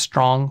you have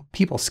strong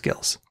people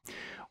skills?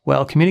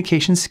 Well,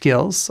 communication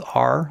skills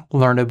are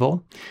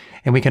learnable,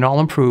 and we can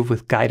all improve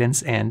with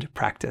guidance and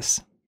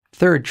practice.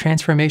 Third,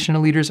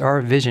 transformational leaders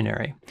are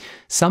visionary.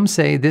 Some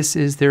say this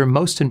is their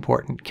most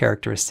important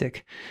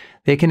characteristic.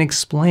 They can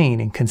explain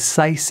in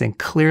concise and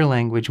clear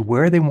language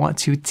where they want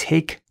to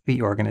take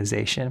the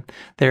organization.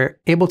 They're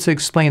able to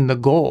explain the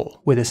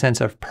goal with a sense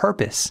of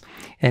purpose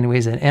in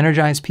ways that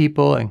energize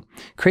people and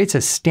creates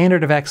a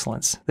standard of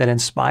excellence that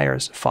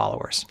inspires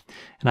followers.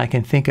 And I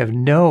can think of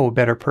no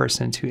better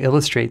person to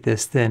illustrate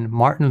this than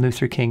Martin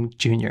Luther King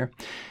Jr.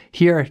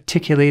 He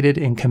articulated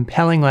in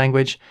compelling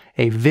language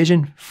a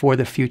vision for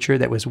the future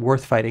that was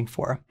worth fighting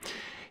for.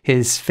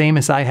 His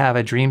famous I Have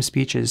a Dream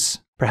speech is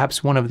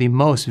perhaps one of the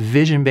most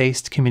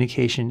vision-based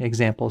communication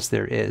examples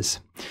there is.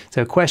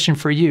 So a question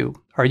for you,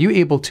 are you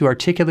able to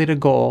articulate a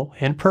goal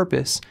and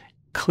purpose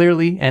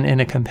clearly and in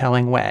a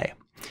compelling way?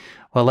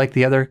 Well, like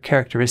the other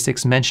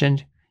characteristics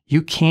mentioned,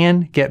 you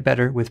can get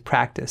better with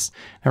practice.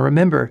 Now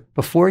remember,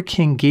 before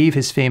King gave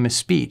his famous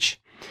speech,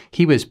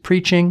 he was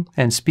preaching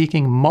and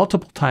speaking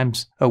multiple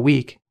times a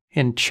week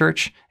in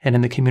church and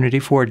in the community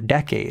for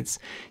decades.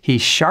 He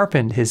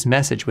sharpened his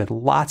message with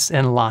lots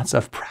and lots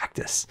of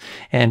practice.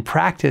 And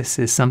practice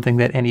is something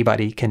that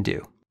anybody can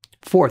do.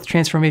 Fourth,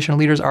 transformational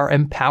leaders are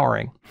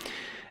empowering.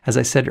 As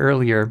I said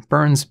earlier,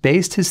 Burns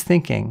based his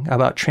thinking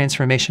about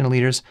transformational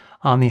leaders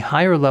on the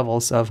higher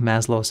levels of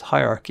Maslow's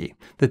hierarchy.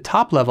 The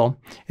top level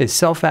is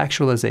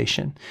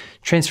self-actualization.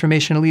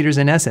 Transformational leaders,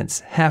 in essence,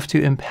 have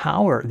to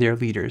empower their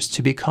leaders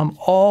to become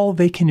all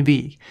they can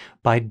be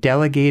by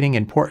delegating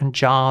important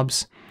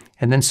jobs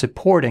and then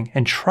supporting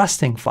and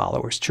trusting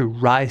followers to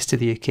rise to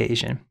the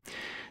occasion.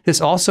 This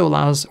also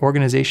allows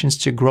organizations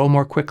to grow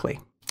more quickly.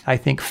 I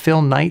think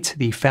Phil Knight,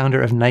 the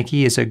founder of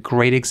Nike, is a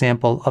great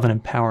example of an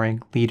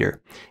empowering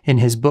leader. In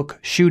his book,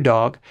 Shoe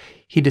Dog,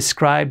 he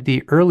described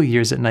the early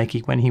years at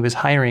Nike when he was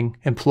hiring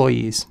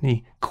employees.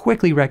 He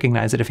quickly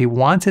recognized that if he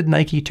wanted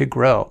Nike to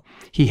grow,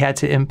 he had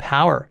to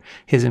empower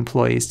his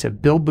employees to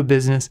build the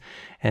business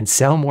and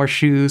sell more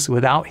shoes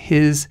without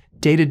his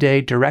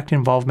day-to-day direct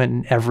involvement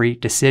in every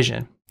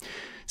decision.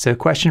 So,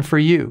 question for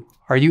you,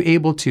 are you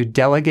able to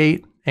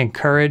delegate,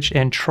 encourage,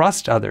 and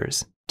trust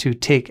others to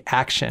take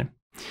action?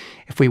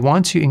 If we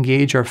want to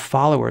engage our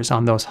followers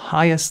on those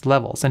highest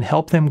levels and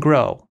help them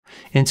grow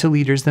into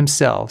leaders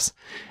themselves,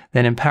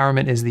 then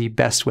empowerment is the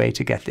best way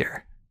to get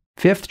there.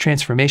 Fifth,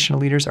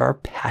 transformational leaders are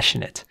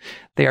passionate.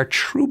 They are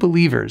true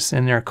believers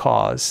in their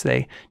cause.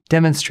 They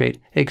demonstrate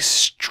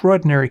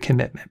extraordinary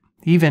commitment,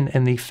 even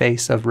in the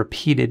face of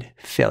repeated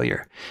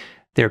failure.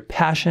 Their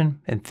passion,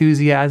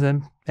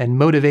 enthusiasm, and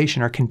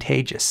motivation are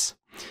contagious.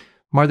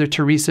 Mother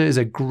Teresa is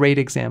a great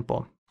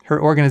example.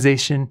 Her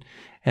organization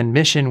and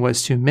mission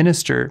was to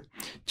minister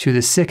to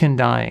the sick and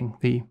dying,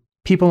 the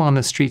people on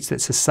the streets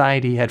that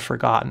society had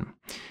forgotten.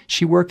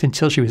 She worked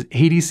until she was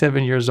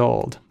 87 years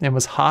old and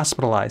was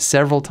hospitalized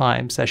several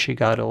times as she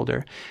got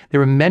older.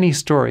 There were many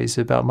stories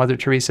about Mother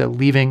Teresa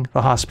leaving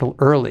the hospital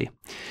early.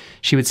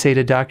 She would say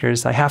to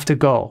doctors, "I have to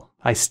go.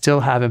 I still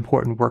have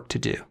important work to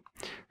do."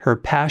 Her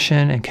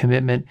passion and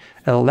commitment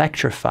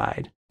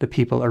electrified the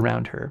people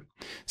around her.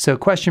 So,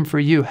 question for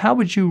you, how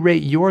would you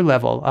rate your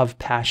level of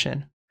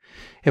passion?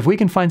 If we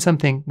can find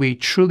something we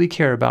truly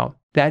care about,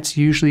 that's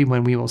usually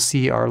when we will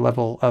see our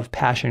level of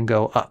passion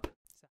go up.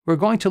 We're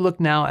going to look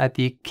now at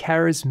the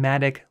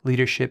charismatic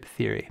leadership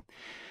theory.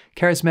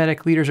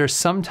 Charismatic leaders are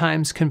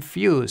sometimes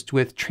confused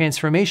with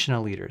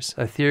transformational leaders,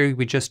 a theory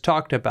we just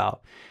talked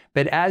about.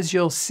 But as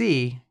you'll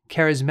see,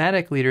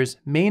 charismatic leaders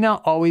may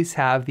not always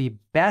have the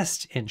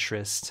best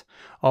interest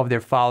of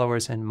their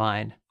followers in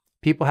mind.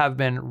 People have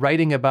been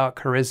writing about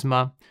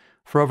charisma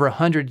for over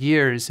 100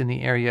 years in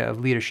the area of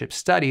leadership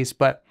studies,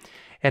 but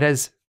it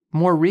has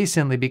more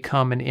recently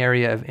become an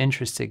area of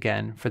interest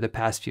again for the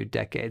past few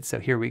decades. So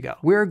here we go.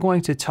 We're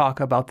going to talk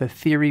about the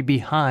theory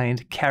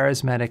behind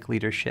charismatic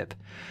leadership.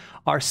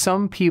 Are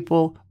some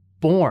people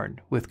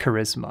born with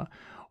charisma,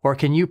 or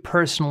can you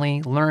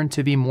personally learn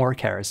to be more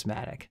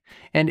charismatic?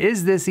 And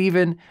is this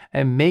even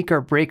a make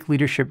or break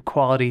leadership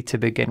quality to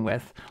begin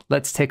with?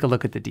 Let's take a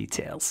look at the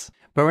details.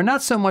 But we're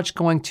not so much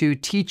going to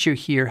teach you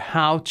here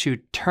how to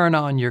turn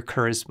on your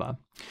charisma.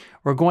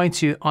 We're going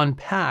to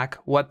unpack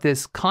what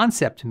this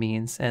concept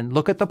means and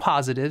look at the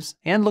positives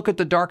and look at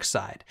the dark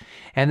side.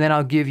 And then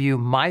I'll give you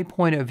my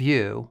point of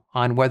view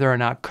on whether or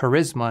not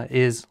charisma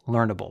is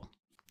learnable.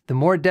 The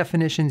more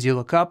definitions you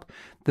look up,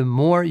 the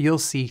more you'll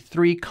see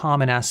three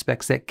common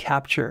aspects that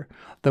capture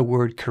the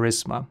word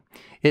charisma.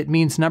 It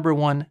means, number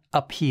one,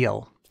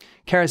 appeal.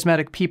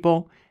 Charismatic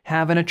people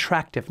have an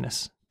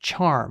attractiveness,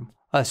 charm,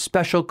 a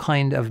special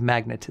kind of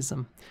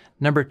magnetism.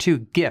 Number two,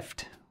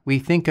 gift. We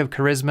think of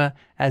charisma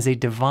as a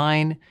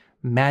divine,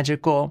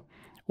 magical,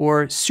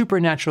 or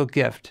supernatural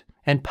gift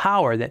and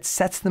power that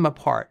sets them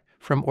apart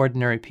from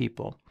ordinary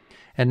people.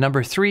 And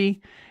number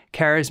three,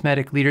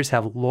 charismatic leaders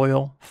have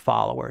loyal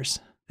followers.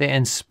 They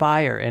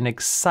inspire and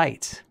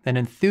excite an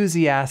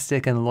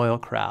enthusiastic and loyal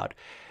crowd.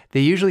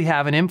 They usually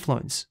have an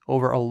influence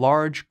over a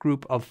large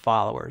group of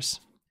followers.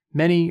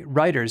 Many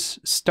writers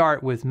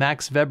start with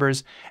Max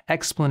Weber's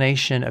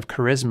explanation of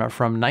charisma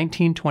from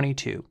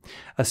 1922,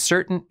 a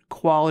certain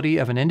quality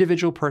of an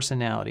individual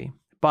personality,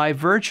 by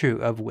virtue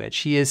of which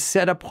he is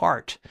set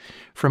apart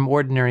from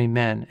ordinary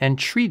men and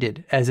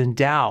treated as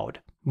endowed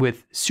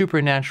with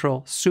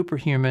supernatural,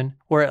 superhuman,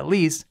 or at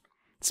least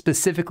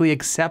specifically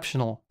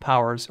exceptional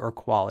powers or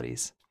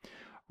qualities.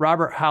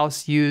 Robert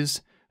House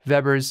used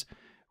Weber's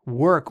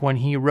work when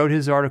he wrote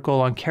his article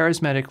on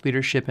charismatic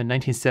leadership in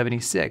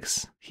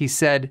 1976. He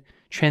said,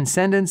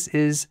 "Transcendence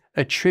is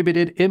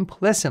attributed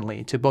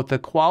implicitly to both the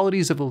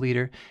qualities of a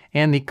leader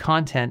and the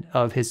content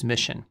of his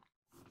mission."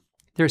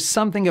 There's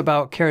something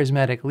about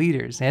charismatic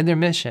leaders and their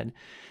mission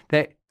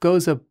that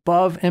goes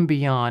above and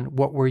beyond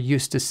what we're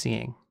used to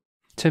seeing.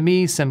 To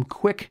me, some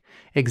quick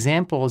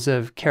examples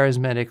of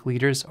charismatic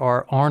leaders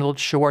are Arnold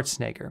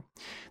Schwarzenegger,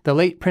 the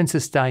late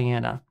Princess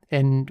Diana,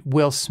 and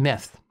Will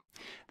Smith.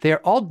 They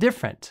are all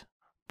different,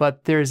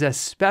 but there's a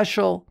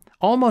special,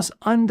 almost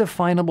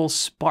undefinable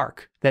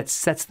spark that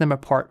sets them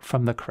apart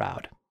from the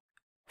crowd.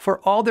 For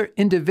all their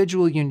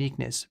individual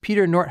uniqueness,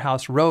 Peter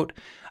Nordhaus wrote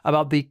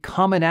about the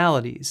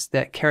commonalities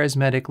that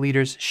charismatic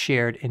leaders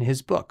shared in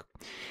his book.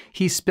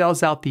 He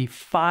spells out the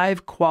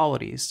 5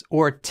 qualities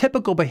or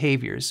typical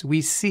behaviors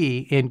we see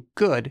in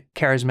good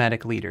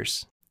charismatic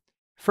leaders.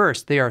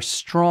 First, they are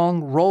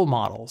strong role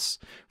models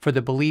for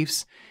the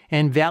beliefs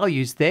and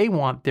values they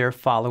want their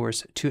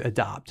followers to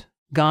adopt.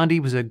 Gandhi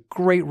was a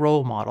great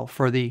role model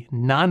for the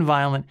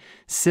nonviolent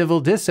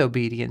civil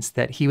disobedience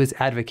that he was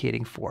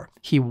advocating for.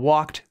 He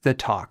walked the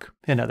talk,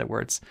 in other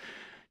words.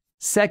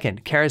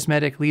 Second,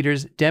 charismatic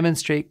leaders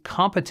demonstrate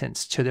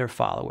competence to their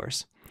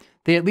followers.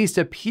 They at least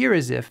appear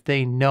as if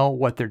they know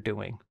what they're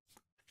doing.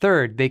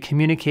 Third, they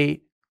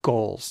communicate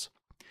goals.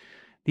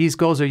 These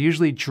goals are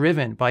usually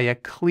driven by a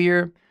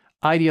clear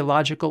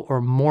ideological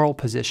or moral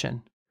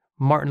position.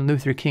 Martin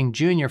Luther King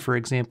Jr., for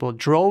example,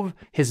 drove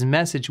his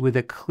message with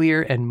a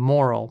clear and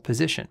moral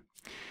position.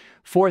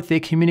 Fourth, they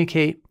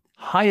communicate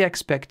high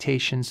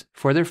expectations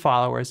for their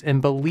followers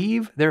and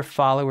believe their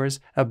followers'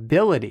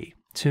 ability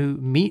to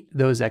meet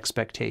those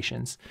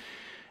expectations.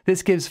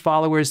 This gives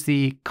followers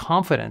the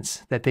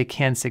confidence that they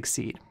can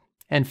succeed.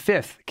 And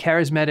fifth,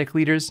 charismatic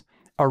leaders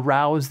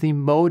arouse the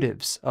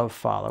motives of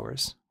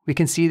followers. We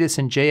can see this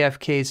in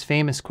JFK's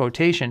famous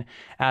quotation,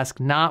 "Ask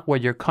not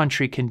what your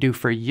country can do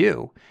for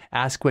you,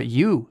 ask what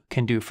you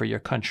can do for your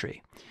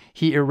country."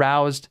 He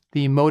aroused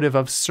the motive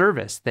of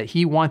service that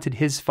he wanted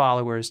his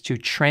followers to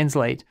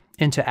translate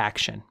into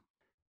action.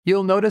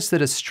 You'll notice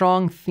that a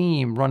strong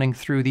theme running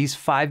through these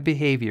 5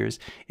 behaviors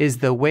is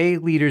the way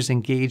leaders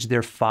engage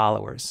their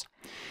followers.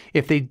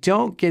 If they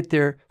don't get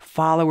their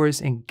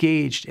followers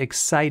engaged,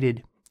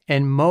 excited,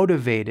 and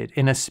motivated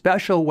in a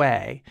special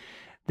way,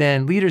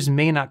 then leaders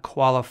may not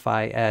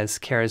qualify as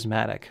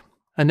charismatic.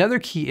 Another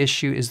key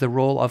issue is the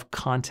role of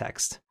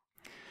context.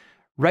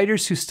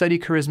 Writers who study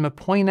charisma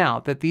point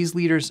out that these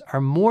leaders are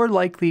more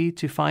likely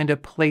to find a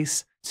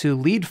place to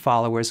lead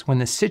followers when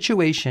the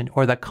situation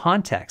or the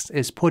context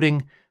is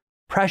putting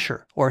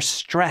pressure or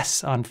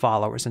stress on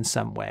followers in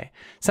some way.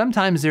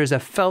 Sometimes there's a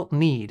felt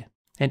need,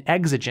 an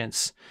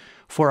exigence,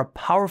 for a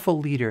powerful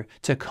leader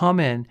to come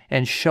in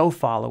and show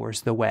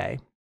followers the way.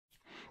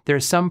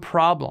 There's some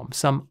problem,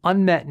 some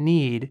unmet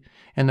need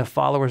in the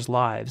followers'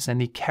 lives, and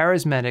the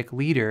charismatic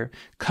leader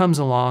comes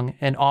along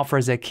and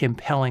offers a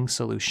compelling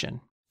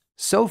solution.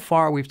 So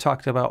far, we've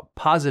talked about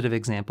positive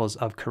examples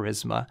of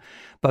charisma,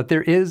 but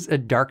there is a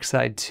dark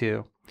side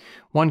too.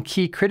 One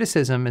key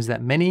criticism is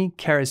that many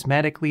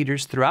charismatic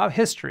leaders throughout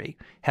history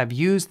have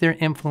used their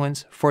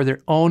influence for their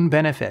own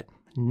benefit,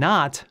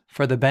 not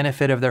for the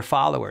benefit of their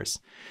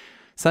followers.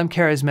 Some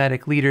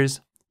charismatic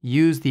leaders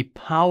use the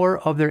power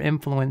of their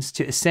influence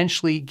to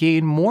essentially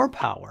gain more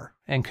power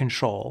and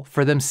control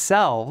for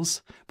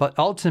themselves, but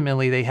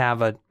ultimately they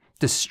have a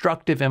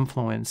destructive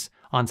influence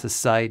on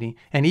society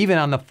and even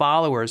on the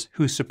followers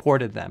who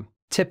supported them.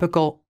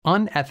 Typical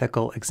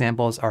unethical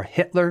examples are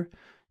Hitler,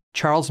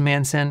 Charles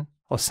Manson,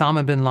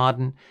 Osama bin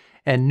Laden,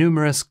 and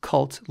numerous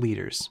cult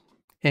leaders.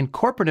 In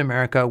corporate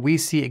America, we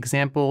see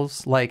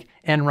examples like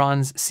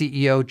Enron's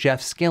CEO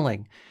Jeff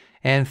Skilling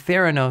and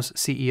Theranos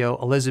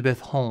CEO Elizabeth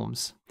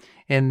Holmes.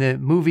 In the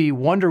movie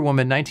Wonder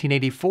Woman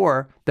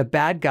 1984, the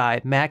bad guy,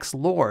 Max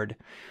Lord,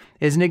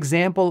 is an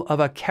example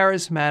of a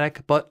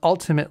charismatic but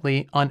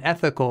ultimately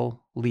unethical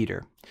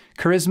leader.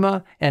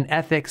 Charisma and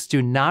ethics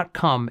do not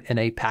come in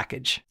a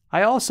package.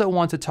 I also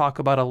want to talk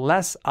about a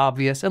less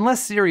obvious and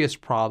less serious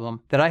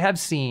problem that I have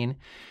seen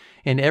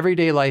in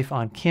everyday life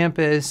on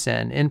campus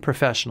and in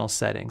professional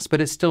settings,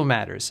 but it still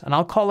matters. And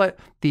I'll call it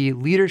the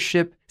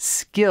leadership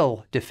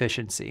skill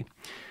deficiency.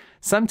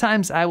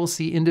 Sometimes I will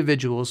see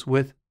individuals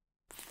with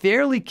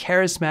fairly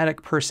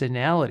charismatic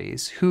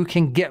personalities who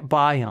can get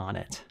by on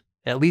it,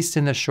 at least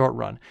in the short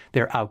run.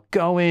 They're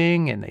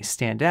outgoing and they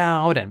stand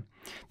out and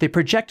they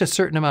project a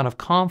certain amount of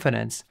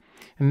confidence.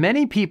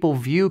 Many people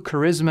view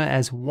charisma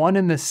as one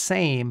and the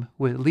same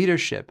with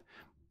leadership,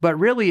 but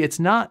really it's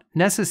not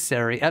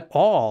necessary at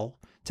all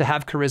to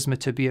have charisma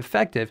to be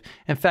effective.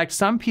 In fact,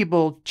 some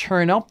people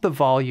turn up the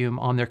volume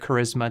on their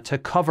charisma to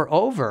cover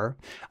over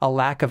a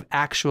lack of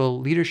actual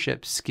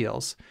leadership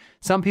skills.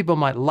 Some people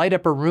might light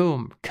up a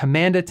room,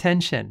 command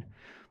attention,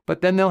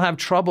 but then they'll have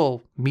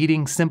trouble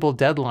meeting simple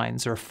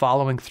deadlines or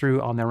following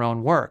through on their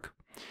own work.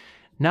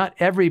 Not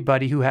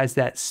everybody who has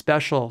that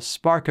special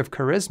spark of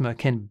charisma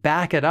can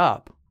back it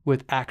up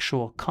with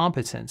actual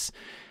competence.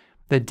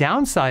 The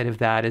downside of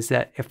that is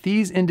that if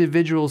these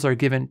individuals are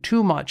given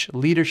too much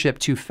leadership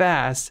too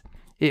fast,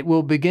 it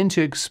will begin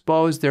to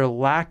expose their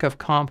lack of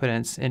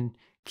competence in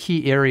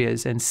key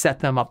areas and set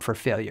them up for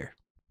failure.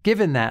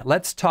 Given that,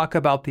 let's talk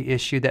about the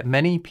issue that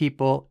many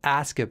people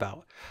ask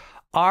about.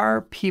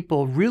 Are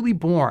people really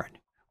born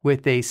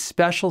with a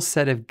special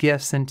set of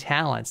gifts and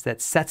talents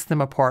that sets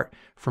them apart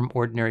from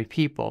ordinary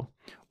people?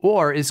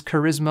 Or is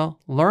charisma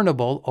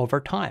learnable over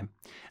time?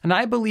 And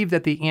I believe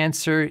that the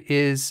answer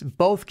is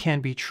both can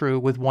be true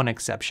with one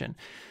exception.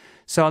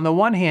 So on the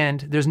one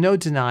hand, there's no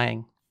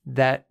denying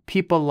that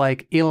people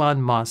like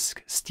Elon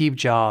Musk, Steve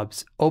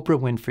Jobs, Oprah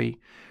Winfrey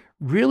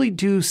really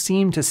do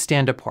seem to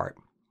stand apart.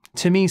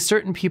 To me,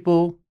 certain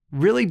people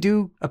really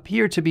do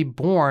appear to be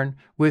born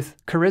with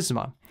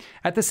charisma.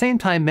 At the same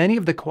time, many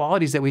of the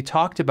qualities that we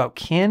talked about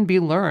can be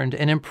learned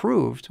and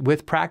improved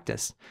with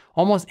practice.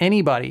 Almost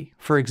anybody,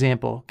 for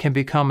example, can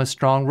become a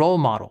strong role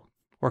model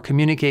or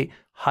communicate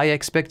high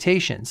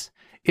expectations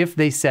if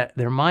they set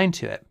their mind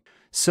to it.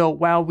 So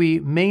while we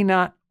may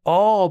not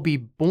all be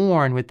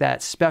born with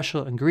that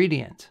special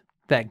ingredient,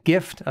 that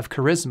gift of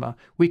charisma,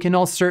 we can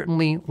all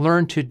certainly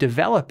learn to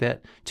develop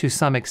it to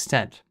some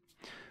extent.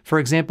 For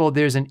example,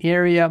 there's an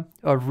area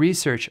of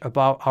research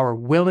about our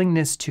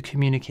willingness to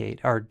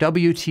communicate, our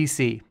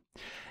WTC,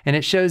 and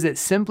it shows that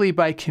simply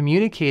by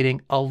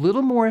communicating a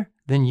little more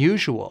than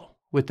usual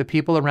with the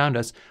people around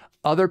us,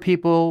 Other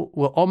people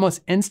will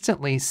almost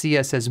instantly see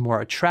us as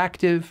more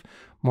attractive,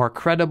 more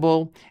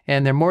credible,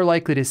 and they're more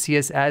likely to see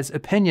us as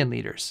opinion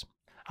leaders.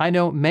 I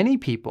know many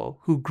people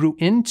who grew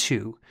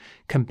into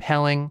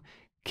compelling,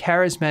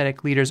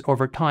 charismatic leaders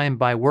over time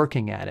by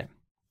working at it.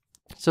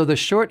 So the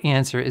short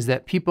answer is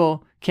that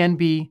people can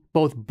be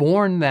both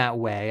born that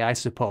way, I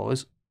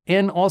suppose,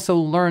 and also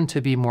learn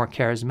to be more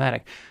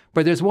charismatic.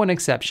 But there's one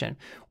exception,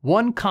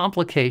 one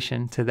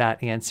complication to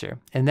that answer,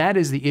 and that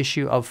is the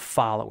issue of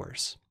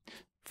followers.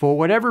 For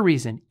whatever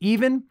reason,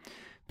 even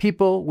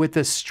people with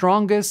the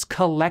strongest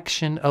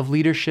collection of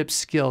leadership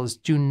skills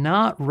do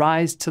not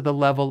rise to the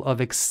level of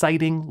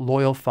exciting,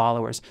 loyal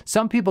followers.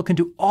 Some people can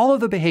do all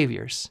of the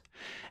behaviors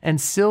and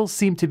still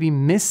seem to be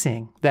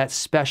missing that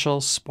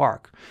special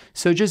spark.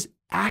 So just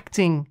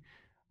acting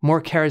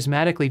more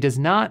charismatically does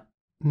not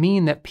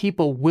mean that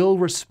people will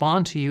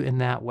respond to you in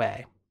that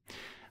way.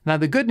 Now,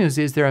 the good news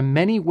is there are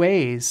many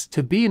ways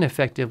to be an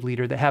effective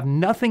leader that have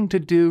nothing to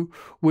do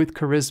with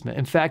charisma.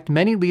 In fact,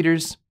 many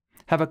leaders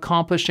have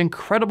accomplished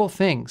incredible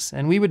things,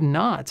 and we would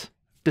not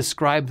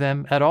describe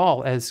them at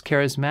all as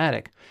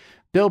charismatic.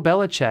 Bill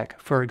Belichick,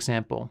 for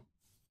example,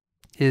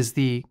 is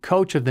the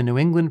coach of the New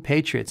England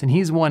Patriots, and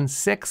he's won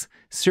 6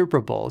 Super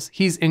Bowls.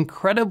 He's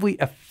incredibly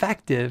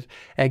effective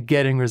at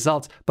getting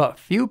results, but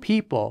few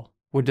people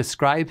would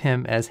describe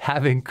him as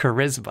having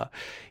charisma.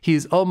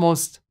 He's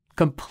almost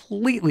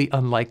completely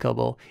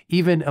unlikable,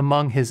 even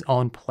among his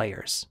own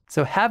players.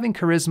 So having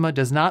charisma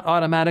does not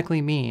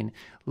automatically mean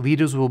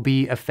leaders will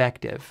be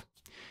effective.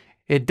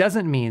 It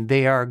doesn't mean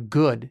they are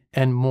good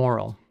and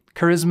moral.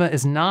 Charisma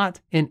is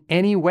not in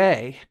any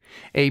way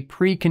a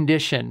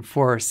precondition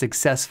for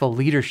successful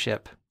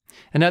leadership.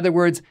 In other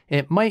words,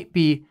 it might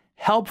be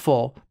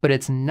helpful, but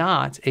it's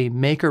not a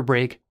make or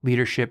break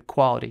leadership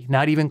quality,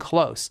 not even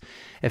close.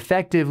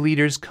 Effective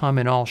leaders come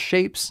in all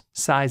shapes,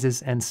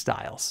 sizes, and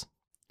styles.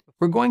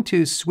 We're going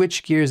to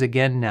switch gears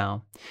again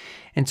now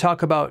and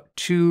talk about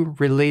 2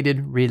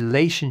 related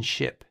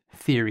relationship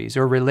theories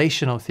or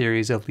relational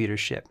theories of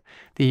leadership,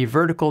 the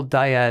vertical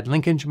dyad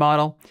linkage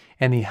model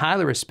and the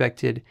highly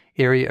respected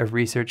area of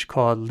research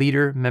called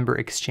leader-member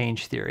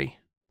exchange theory.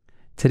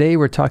 Today,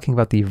 we're talking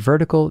about the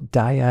vertical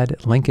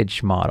dyad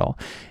linkage model,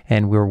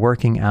 and we're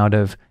working out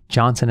of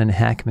Johnson and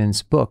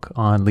Hackman's book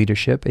on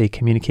leadership, A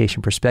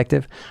Communication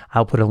Perspective.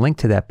 I'll put a link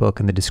to that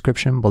book in the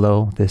description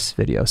below this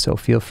video, so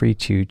feel free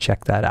to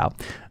check that out.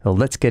 So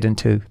let's get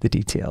into the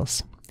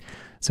details.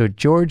 So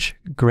George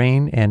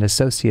Grain and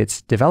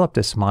Associates developed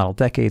this model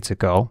decades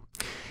ago.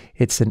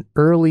 It's an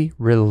early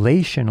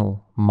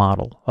relational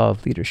model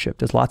of leadership.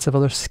 There's lots of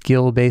other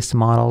skill-based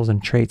models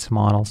and traits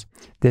models.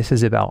 This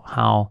is about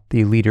how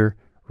the leader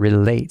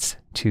relates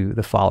to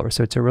the follower.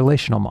 So it's a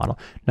relational model.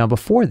 Now,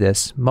 before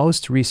this,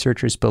 most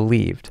researchers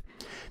believed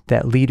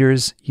that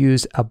leaders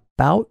used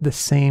about the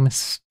same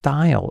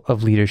style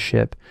of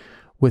leadership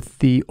with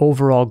the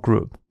overall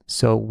group.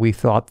 So we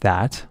thought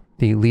that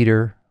the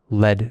leader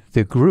led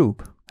the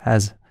group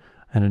as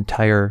an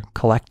entire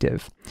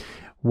collective.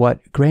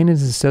 What Grain and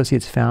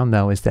Associates found,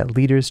 though, is that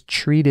leaders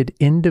treated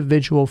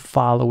individual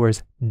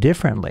followers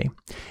differently,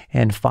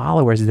 and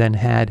followers then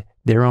had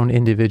their own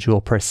individual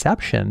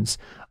perceptions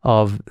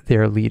of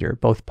their leader,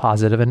 both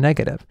positive and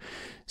negative.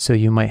 So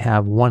you might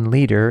have one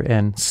leader,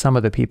 and some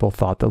of the people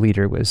thought the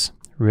leader was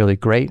really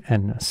great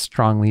and a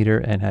strong leader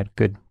and had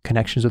good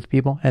connections with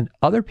people, and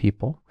other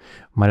people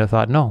might have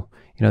thought, no,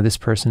 this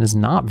person is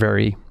not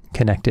very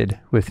connected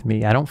with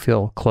me. I don't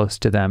feel close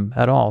to them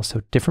at all.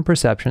 So different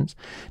perceptions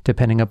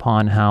depending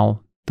upon how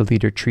the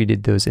leader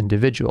treated those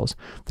individuals.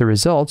 The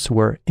results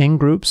were in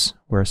groups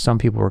where some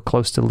people were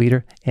close to the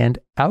leader and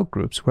out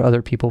groups where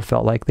other people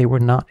felt like they were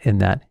not in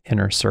that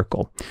inner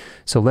circle.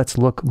 So let's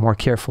look more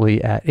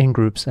carefully at in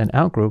groups and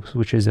out groups,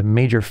 which is a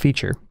major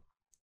feature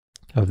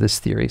of this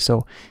theory.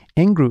 So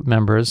in group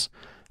members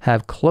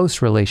have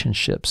close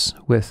relationships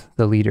with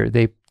the leader.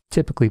 They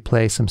typically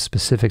play some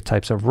specific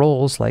types of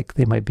roles, like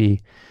they might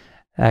be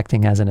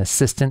acting as an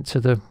assistant to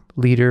the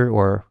leader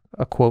or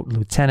a quote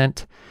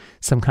lieutenant,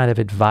 some kind of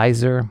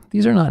advisor.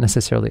 These are not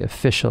necessarily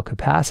official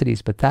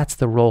capacities, but that's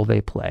the role they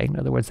play. In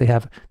other words, they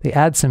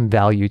add some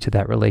value to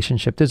that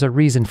relationship. There's a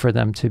reason for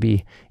them to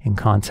be in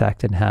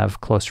contact and have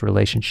close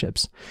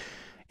relationships.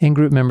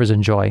 In-group members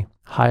enjoy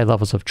high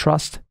levels of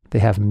trust. They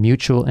have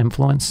mutual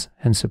influence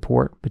and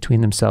support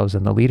between themselves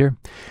and the leader.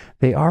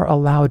 They are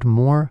allowed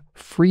more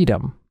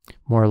freedom,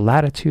 more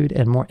latitude,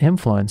 and more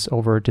influence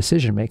over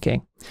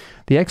decision-making.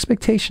 The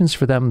expectations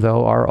for them,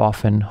 though, are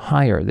often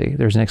higher.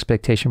 There's an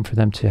expectation for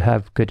them to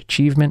have good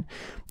achievement,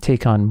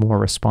 take on more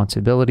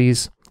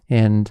responsibilities,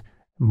 and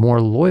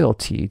more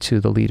loyalty to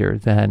the leader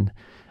than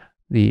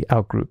the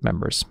out-group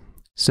members.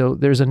 So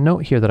there's a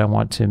note here that I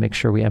want to make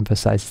sure we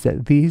emphasize,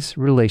 that these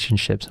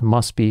relationships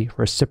must be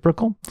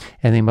reciprocal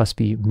and they must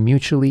be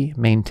mutually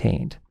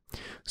maintained.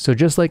 So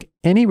just like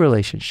any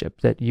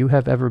relationship that you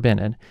have ever been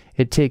in,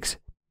 it takes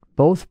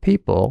both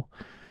people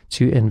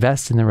to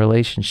invest in the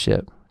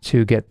relationship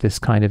to get this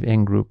kind of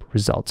in-group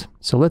result.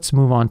 So let's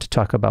move on to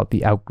talk about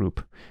the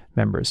out-group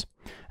members.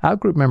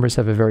 Out-group members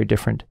have a very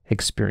different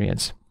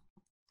experience.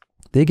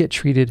 they get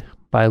treated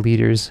by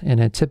leaders in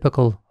a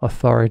typical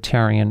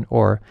authoritarian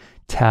or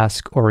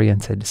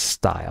task-oriented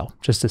style,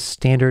 just a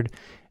standard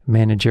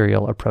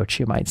managerial approach,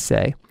 you might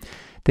say.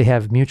 They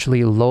have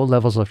mutually low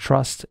levels of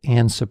trust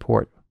and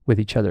support with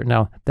each other.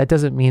 Now, that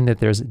doesn't mean that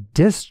there's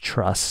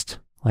distrust,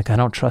 like I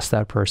don't trust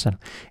that person.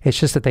 It's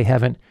just that they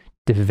haven't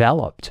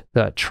developed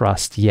the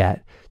trust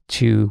yet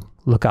to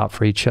look out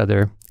for each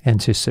other and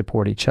to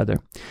support each other.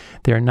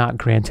 They're not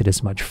granted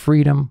as much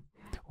freedom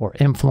or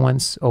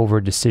influence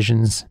over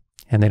decisions,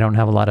 and they don't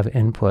have a lot of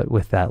input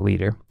with that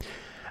leader.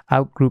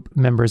 Outgroup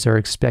members are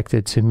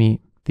expected to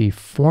meet the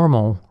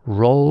formal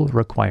role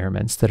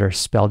requirements that are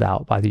spelled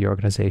out by the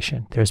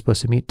organization. They're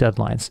supposed to meet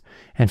deadlines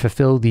and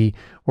fulfill the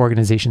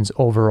organization's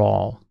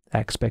overall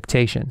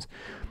expectations.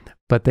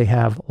 But they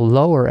have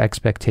lower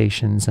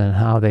expectations on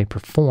how they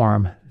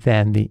perform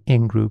than the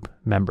in-group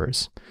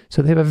members.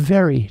 So they have a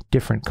very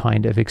different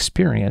kind of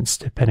experience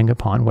depending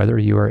upon whether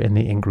you are in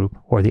the in-group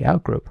or the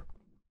out-group.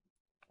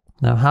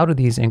 Now, how do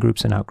these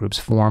in-groups and out-groups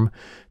form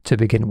to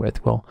begin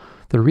with? Well,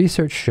 the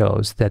research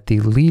shows that the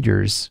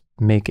leaders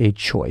make a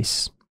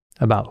choice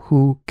about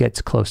who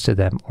gets close to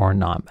them or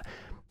not.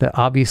 That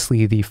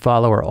obviously the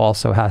follower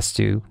also has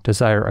to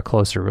desire a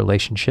closer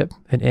relationship,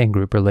 an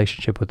in-group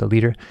relationship with the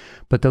leader,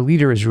 but the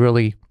leader is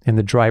really in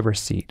the driver's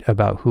seat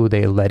about who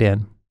they let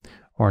in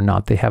or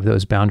not. They have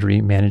those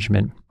boundary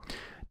management,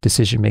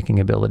 decision-making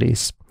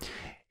abilities.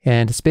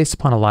 And it's based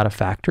upon a lot of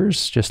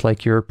factors, just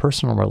like your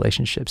personal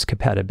relationships,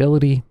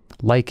 compatibility,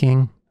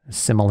 liking,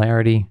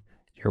 similarity,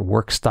 your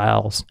work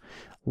styles.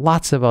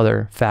 Lots of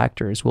other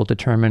factors will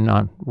determine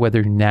on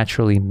whether you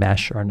naturally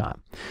mesh or not.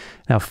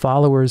 Now,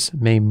 followers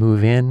may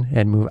move in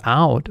and move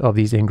out of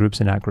these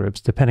in-groups and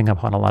out-groups, depending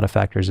upon a lot of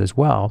factors as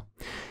well,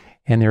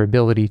 and their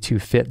ability to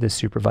fit the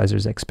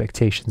supervisor's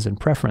expectations and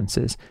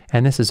preferences.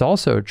 And this is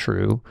also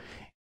true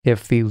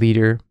if the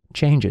leader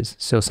changes.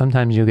 So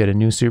sometimes you'll get a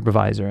new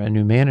supervisor, a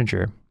new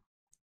manager,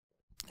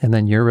 and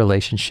then your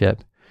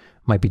relationship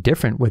might be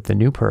different with the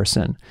new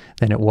person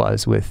than it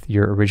was with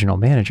your original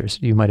managers.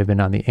 You might have been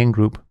on the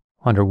in-group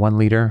under one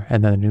leader,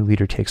 and then a new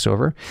leader takes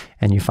over,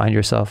 and you find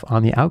yourself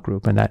on the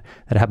out-group, and that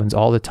happens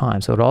all the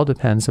time. So it all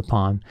depends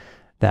upon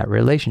that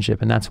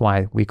relationship, and that's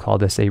why we call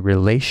this a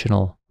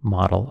relational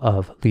model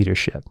of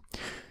leadership.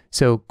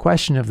 So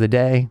question of the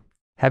day,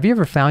 have you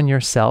ever found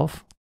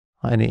yourself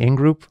in an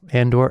in-group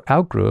and or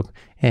out-group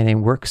in a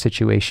work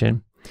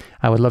situation?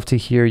 I would love to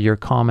hear your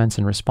comments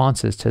and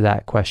responses to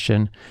that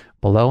question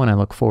below, and I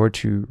look forward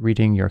to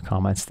reading your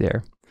comments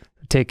there.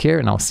 Take care,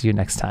 and I'll see you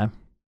next time.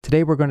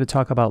 Today, we're going to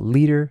talk about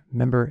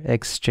leader-member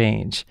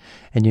exchange.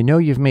 And you know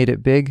you've made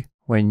it big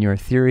when your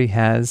theory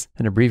has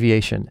an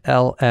abbreviation,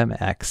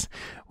 LMX.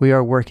 We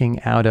are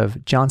working out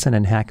of Johnson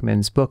and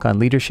Hackman's book on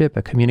leadership,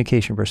 A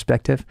Communication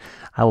Perspective.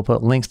 I will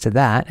put links to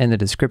that in the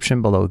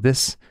description below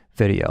this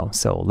video.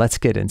 So let's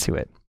get into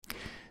it.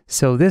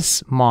 So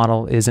this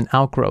model is an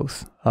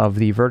outgrowth of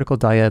the vertical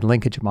dyad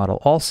linkage model,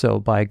 also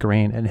by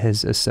Grain and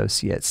his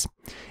associates.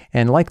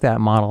 And like that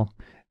model,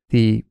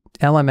 the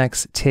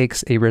LMX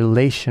takes a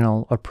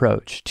relational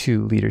approach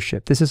to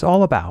leadership. This is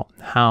all about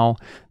how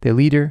the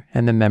leader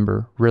and the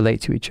member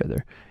relate to each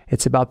other.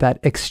 It's about that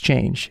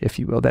exchange, if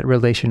you will, that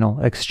relational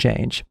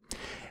exchange.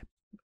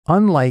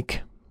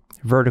 Unlike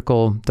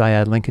vertical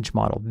dyad linkage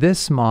model,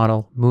 this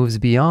model moves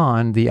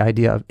beyond the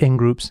idea of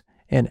in-groups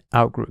and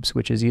out-groups,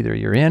 which is either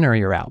you're in or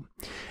you're out.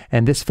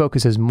 And this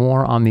focuses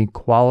more on the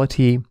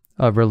quality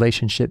of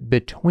relationship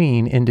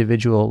between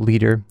individual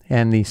leader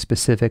and the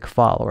specific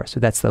follower. So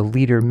that's the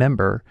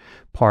leader-member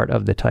part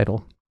of the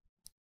title.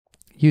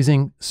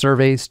 Using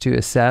surveys to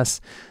assess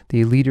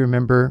the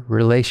leader-member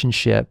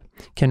relationship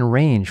can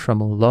range from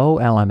low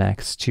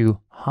LMX to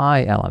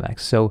high LMX.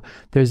 So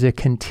there's a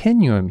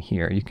continuum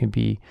here. You can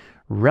be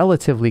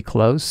relatively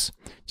close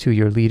to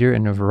your leader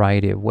in a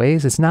variety of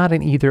ways. It's not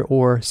an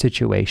either-or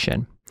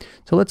situation.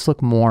 So let's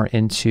look more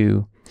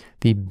into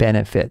the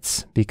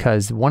benefits,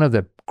 because one of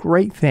the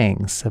great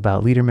things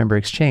about leader-member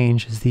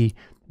exchange is the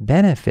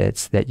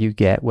benefits that you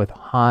get with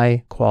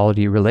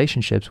high-quality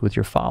relationships with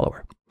your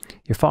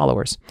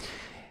followers.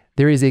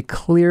 There is a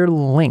clear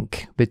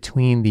link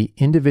between the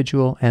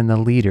individual and the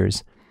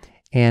leaders,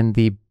 and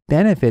the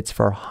benefits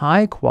for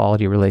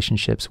high-quality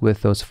relationships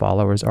with those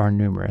followers are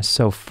numerous.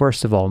 So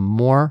first of all,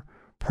 more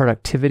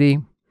productivity,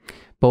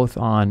 both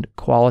on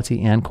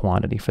quality and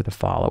quantity for the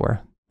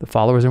follower. The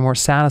followers are more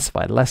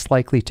satisfied, less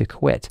likely to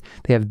quit.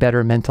 They have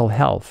better mental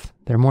health.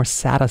 They're more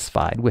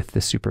satisfied with the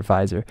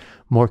supervisor,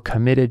 more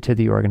committed to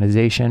the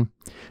organization,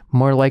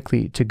 more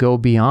likely to go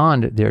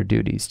beyond their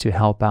duties to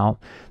help out.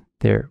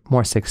 They're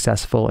more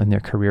successful in their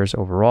careers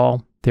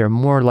overall. They're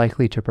more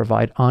likely to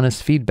provide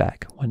honest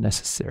feedback when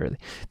necessary.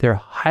 They're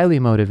highly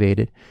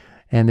motivated,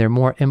 and they're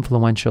more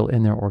influential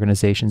in their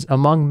organizations,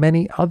 among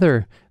many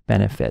other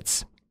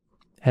benefits.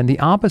 And the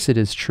opposite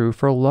is true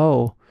for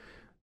low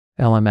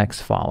LMX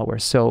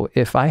followers. So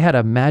if I had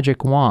a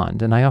magic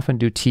wand, and I often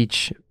do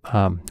teach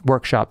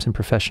workshops in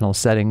professional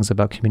settings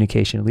about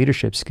communication and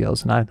leadership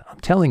skills, and I'm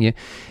telling you,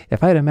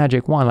 if I had a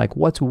magic wand, like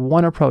what's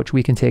one approach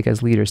we can take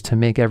as leaders to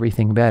make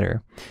everything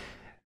better?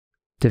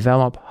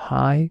 develop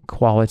high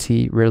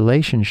quality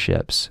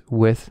relationships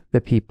with the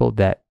people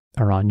that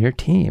are on your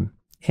team.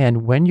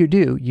 And when you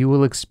do, you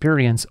will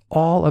experience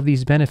all of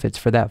these benefits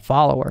for that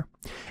follower.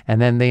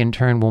 And then they in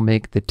turn will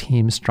make the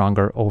team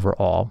stronger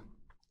overall.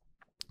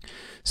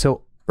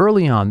 So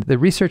early on, the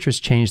researchers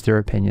changed their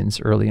opinions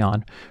early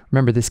on.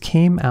 Remember, this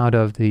came out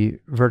of the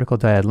vertical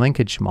dyad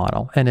linkage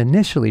model. And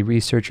initially,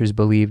 researchers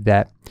believed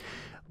that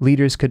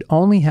leaders could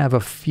only have a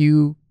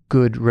few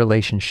good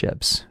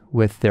relationships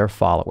with their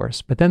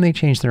followers. But then they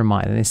changed their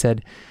mind and they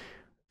said,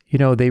 you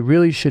know, they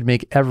really should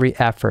make every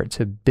effort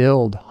to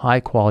build high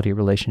quality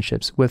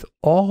relationships with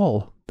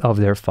all of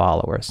their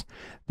followers.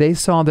 They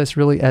saw this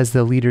really as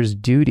the leader's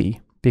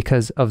duty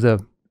because of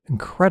the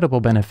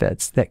incredible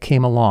benefits that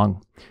came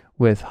along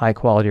with high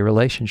quality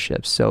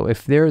relationships. So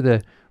if they're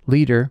the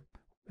leader,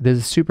 they're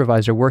the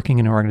supervisor working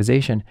in an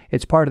organization,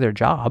 it's part of their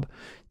job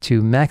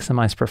to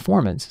maximize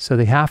performance. So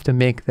they have to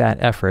make that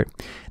effort.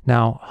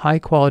 Now, high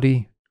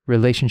quality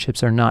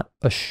relationships are not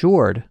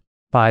assured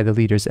by the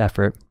leader's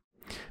effort,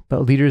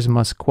 but leaders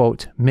must,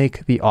 quote,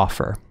 make the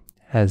offer,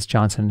 as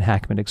Johnson and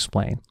Hackman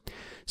explain.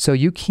 So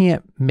you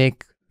can't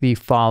make the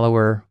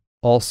follower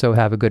also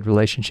have a good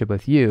relationship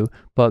with you,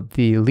 but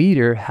the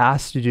leader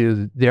has to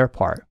do their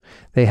part.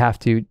 They have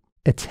to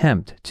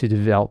attempt to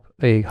develop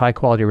a high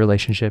quality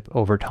relationship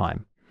over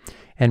time.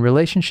 And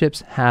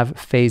relationships have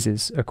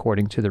phases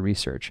according to the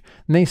research.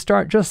 And they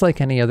start just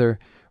like any other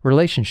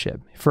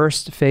relationship.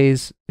 First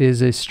phase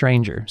is a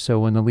stranger. So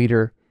when the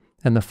leader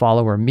and the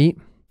follower meet,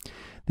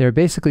 they're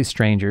basically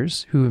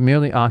strangers who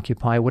merely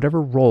occupy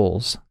whatever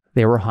roles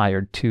they were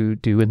hired to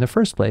do in the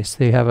first place.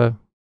 They have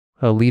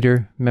a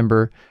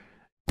leader-member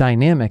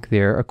dynamic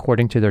there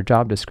according to their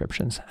job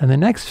descriptions. And the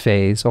next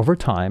phase over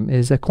time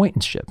is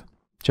acquaintanceship,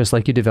 just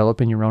like you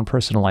develop in your own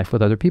personal life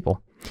with other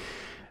people.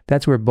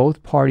 That's where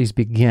both parties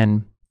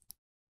begin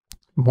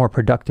more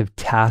productive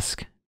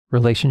task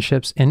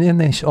relationships, and then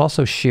they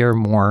also share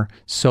more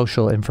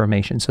social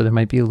information. So there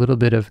might be a little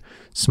bit of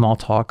small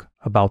talk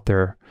about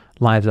their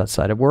lives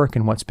outside of work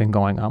and what's been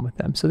going on with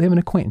them. So they have an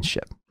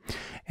acquaintanceship.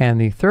 And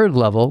the third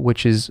level,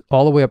 which is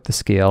all the way up the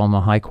scale on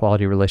the high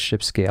quality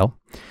relationship scale,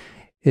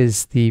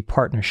 is the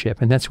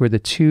partnership. And that's where the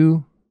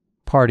two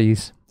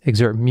parties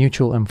exert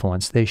mutual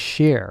influence. They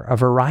share a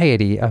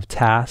variety of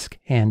task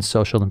and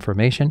social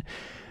information.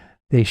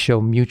 They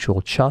show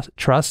mutual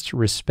trust,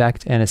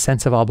 respect, and a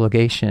sense of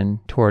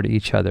obligation toward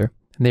each other.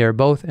 And they are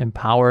both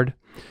empowered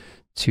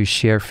to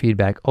share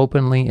feedback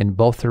openly in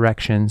both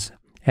directions,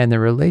 and the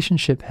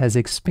relationship has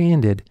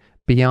expanded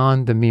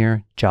beyond the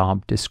mere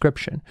job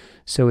description.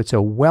 So it's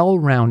a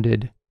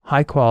well-rounded,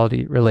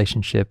 high-quality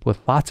relationship with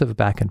lots of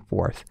back and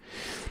forth.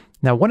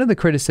 Now, one of the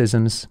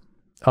criticisms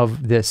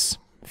of this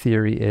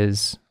theory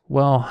is,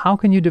 well, how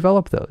can you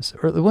develop those?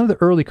 One of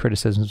the early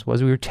criticisms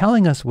was we were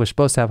telling us we're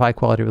supposed to have high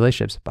quality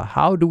relationships, but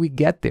how do we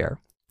get there?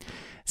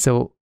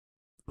 So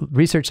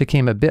research that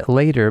came a bit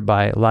later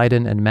by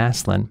Lyon and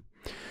Maslin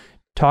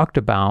talked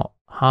about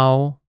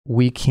how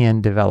we can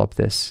develop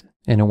this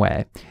in a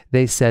way.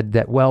 They said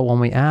that, well, when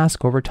we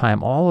ask over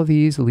time, all of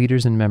these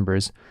leaders and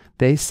members,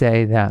 they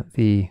say that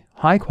the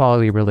high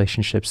quality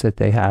relationships that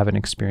they have and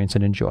experience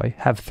and enjoy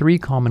have three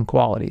common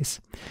qualities: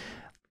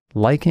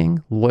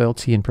 liking,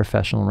 loyalty, and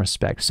professional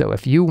respect. So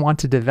if you want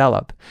to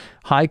develop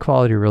high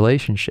quality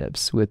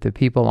relationships with the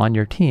people on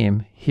your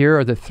team, here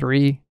are the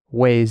three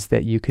ways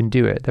that you can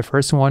do it. The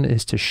first one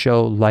is to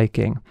show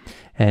liking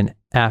and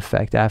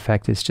affect.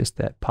 Affect is just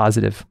that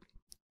positive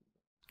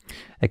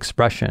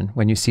expression.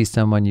 When you see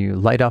someone, you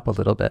light up a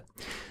little bit.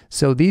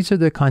 So these are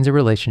the kinds of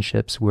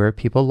relationships where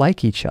people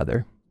like each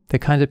other. The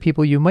kinds of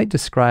people you might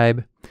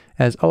describe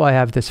as, oh, I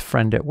have this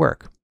friend at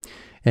work.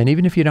 And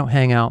even if you don't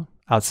hang out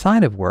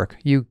outside of work,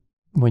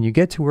 when you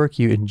get to work,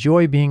 you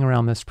enjoy being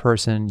around this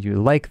person, you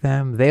like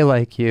them, they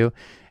like you,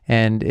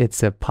 and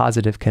it's a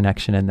positive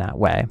connection in that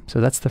way. So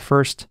that's the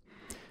first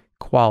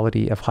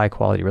quality of high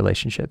quality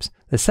relationships.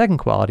 The second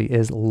quality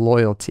is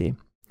loyalty.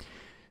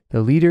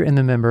 The leader and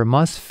the member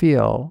must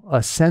feel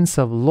a sense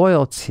of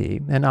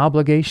loyalty and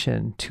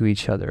obligation to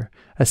each other,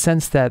 a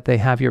sense that they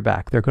have your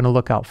back, they're going to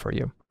look out for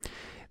you.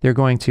 They're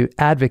going to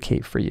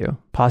advocate for you,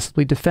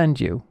 possibly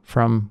defend you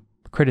from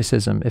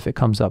criticism if it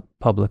comes up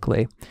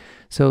publicly.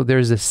 So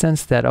there's a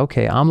sense that,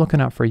 okay, I'm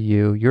looking out for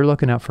you, you're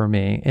looking out for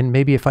me, and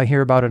maybe if I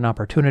hear about an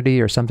opportunity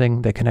or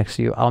something that connects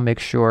you, I'll make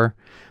sure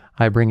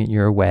I bring it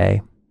your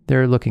way.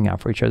 They're looking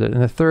out for each other.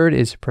 And the third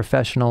is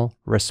professional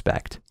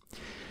respect.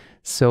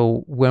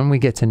 So when we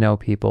get to know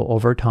people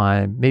over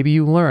time, maybe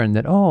you learn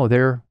that, oh,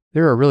 they're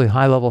a really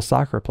high-level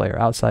soccer player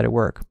outside of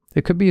work.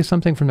 It could be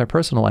something from their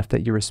personal life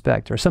that you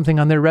respect, or something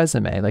on their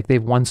resume, like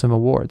they've won some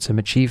awards, some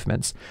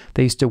achievements.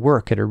 They used to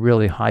work at a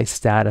really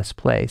high-status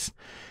place.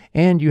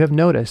 And you have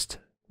noticed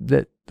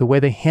that the way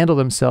they handle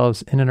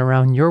themselves in and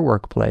around your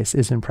workplace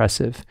is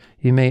impressive.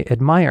 You may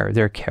admire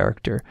their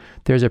character.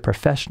 There's a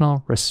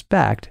professional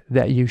respect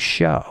that you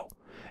show.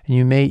 And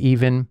you may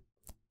even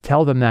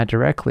tell them that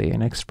directly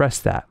and express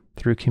that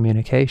through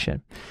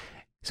communication.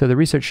 So the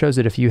research shows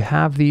that if you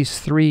have these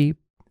three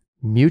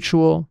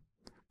mutual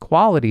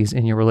qualities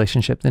in your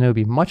relationship, then it would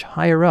be much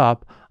higher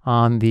up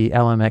on the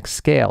LMX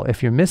scale.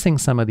 If you're missing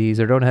some of these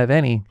or don't have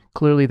any,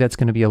 clearly that's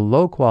going to be a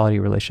low quality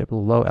relationship, a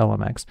low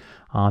LMX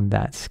on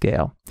that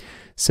scale.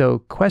 So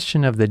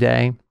question of the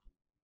day,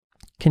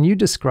 can you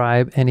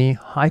describe any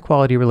high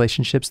quality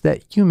relationships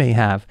that you may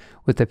have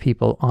with the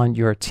people on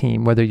your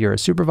team, whether you're a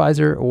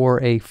supervisor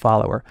or a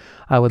follower?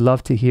 I would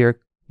love to hear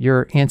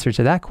your answer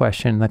to that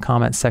question in the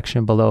comment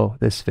section below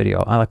this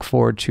video. I look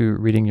forward to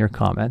reading your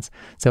comments.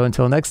 So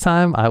until next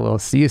time, I will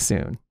see you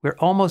soon. We're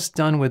almost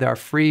done with our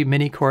free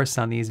mini course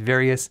on these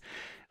various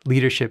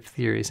leadership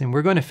theories, and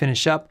we're going to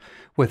finish up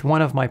with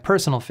one of my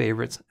personal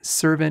favorites,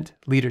 servant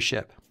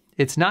leadership.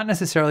 It's not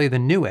necessarily the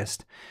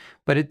newest,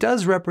 but it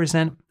does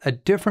represent a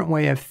different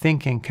way of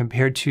thinking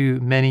compared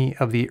to many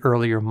of the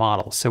earlier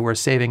models, so we're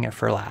saving it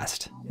for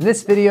last. In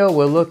this video,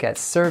 we'll look at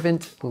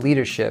servant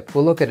leadership.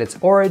 We'll look at its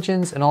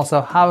origins and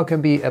also how it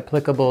can be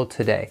applicable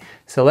today.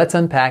 So let's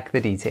unpack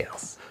the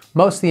details.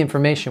 Most of the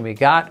information we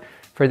got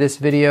for this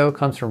video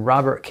comes from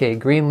Robert K.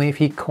 Greenleaf.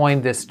 He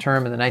coined this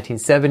term in the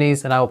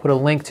 1970s, and I will put a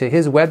link to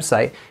his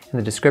website in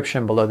the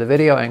description below the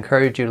video. I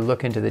encourage you to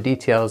look into the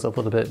details a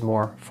little bit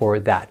more for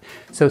that.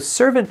 So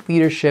servant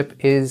leadership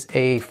is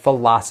a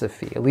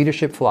philosophy, a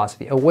leadership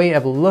philosophy, a way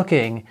of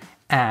looking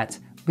at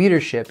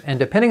leadership. And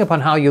depending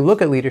upon how you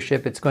look at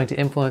leadership, it's going to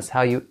influence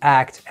how you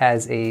act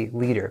as a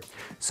leader.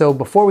 So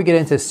before we get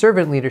into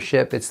servant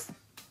leadership,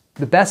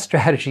 the best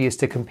strategy is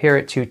to compare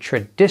it to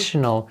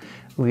traditional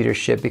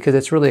leadership, because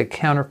it's really a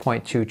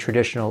counterpoint to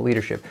traditional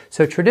leadership.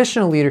 So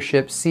traditional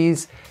leadership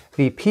sees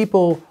the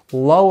people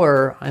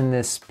lower in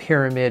this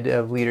pyramid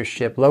of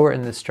leadership, lower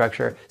in this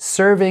structure,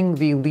 serving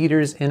the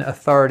leaders in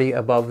authority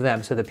above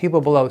them. So the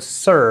people below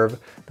serve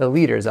the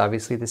leaders.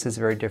 Obviously, this is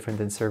very different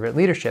than servant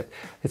leadership.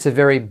 It's a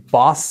very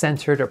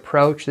boss-centered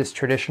approach, this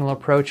traditional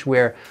approach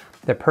where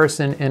the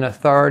person in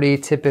authority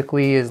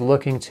typically is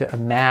looking to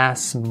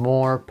amass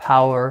more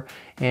power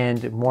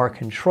and more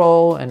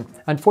control. And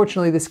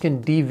unfortunately, this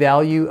can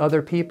devalue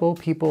other people.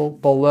 People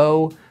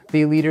below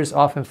the leaders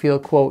often feel,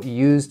 quote,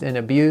 used and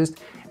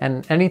abused.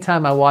 And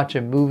anytime I watch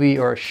a movie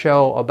or a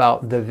show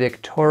about the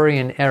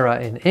Victorian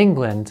era in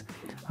England,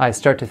 I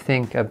start to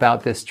think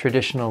about this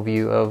traditional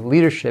view of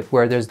leadership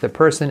where there's the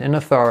person in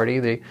authority,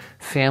 the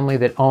family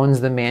that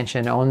owns the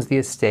mansion, owns the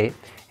estate,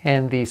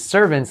 and the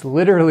servants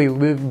literally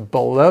live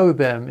below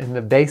them in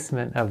the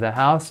basement of the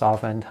house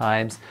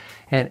oftentimes.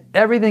 And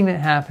everything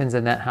that happens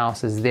in that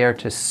house is there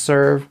to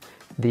serve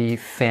the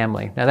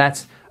family. Now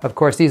that's, of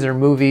course, these are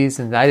movies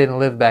and I didn't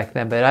live back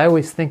then, but I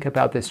always think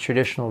about this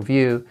traditional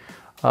view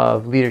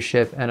of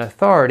leadership and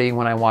authority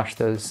when I watch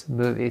those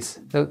movies.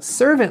 So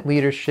servant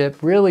leadership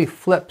really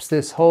flips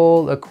this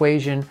whole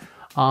equation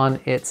on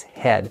its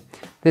head.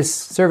 This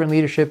servant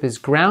leadership is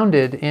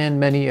grounded in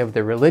many of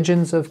the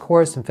religions, of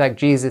course. In fact,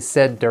 Jesus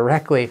said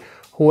directly,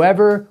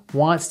 whoever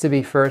wants to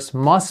be first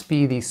must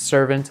be the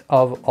servant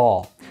of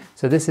all.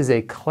 So this is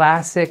a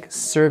classic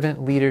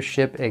servant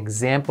leadership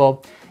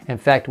example. In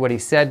fact, what he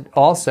said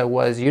also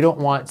was, you don't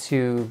want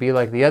to be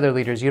like the other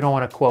leaders. You don't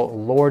want to, quote,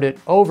 lord it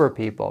over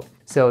people.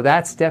 So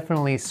that's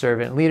definitely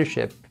servant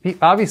leadership.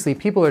 Obviously,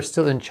 people are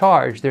still in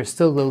charge. They're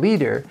still the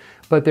leader,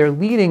 but they're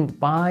leading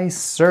by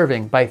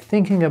serving, by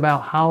thinking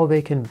about how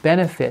they can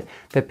benefit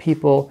the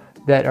people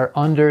that are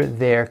under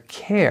their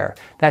care.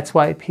 That's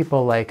why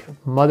people like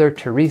Mother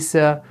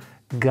Teresa,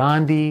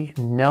 Gandhi,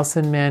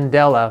 Nelson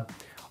Mandela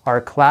are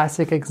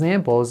classic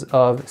examples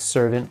of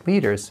servant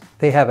leaders.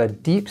 They have a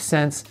deep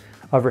sense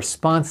of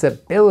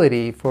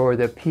responsibility for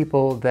the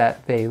people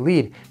that they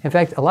lead. In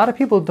fact, a lot of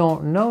people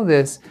don't know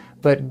this,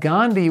 but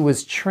Gandhi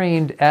was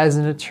trained as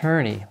an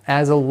attorney,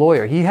 as a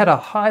lawyer. He had a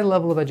high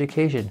level of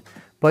education,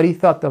 but he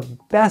thought the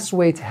best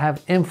way to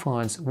have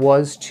influence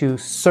was to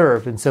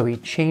serve. And so he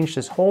changed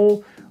his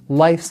whole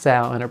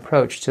lifestyle and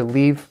approach to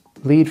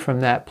lead from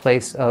that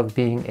place of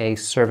being a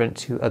servant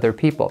to other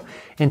people.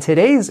 In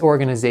today's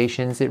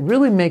organizations, it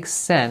really makes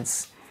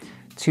sense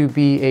to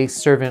be a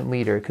servant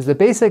leader, because the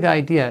basic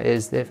idea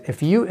is that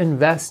if you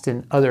invest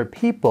in other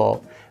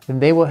people, then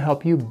they will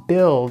help you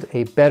build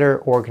a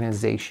better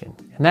organization.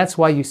 And that's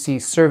why you see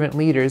servant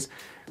leaders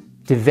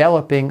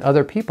developing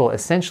other people,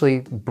 essentially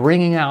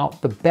bringing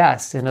out the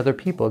best in other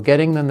people,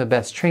 getting them the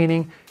best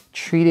training,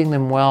 treating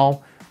them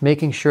well,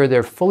 making sure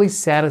they're fully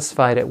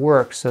satisfied at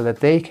work so that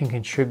they can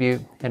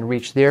contribute and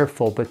reach their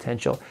full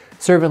potential.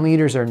 Servant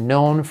leaders are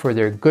known for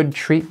their good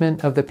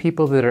treatment of the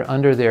people that are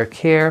under their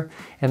care,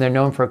 and they're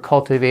known for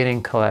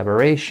cultivating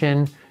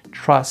collaboration,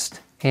 trust,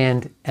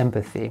 and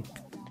empathy.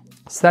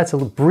 So that's a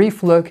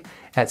brief look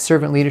at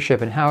servant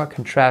leadership and how it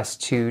contrasts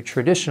to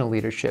traditional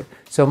leadership.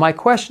 So my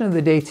question of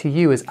the day to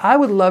you is, I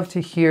would love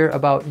to hear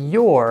about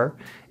your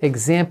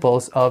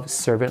examples of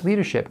servant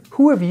leadership.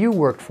 Who have you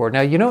worked for?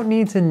 Now, you don't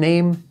need to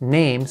name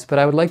names, but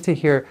I would like to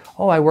hear,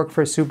 oh, I worked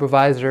for a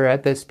supervisor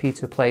at this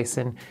pizza place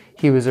and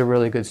he was a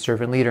really good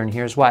servant leader and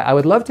here's why. I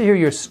would love to hear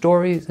your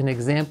stories and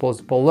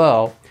examples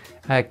below.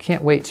 I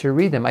can't wait to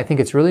read them. I think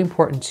it's really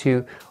important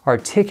to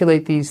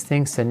articulate these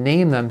things, to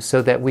name them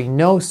so that we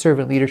know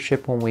servant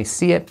leadership when we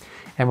see it,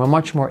 and we're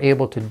much more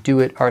able to do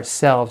it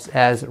ourselves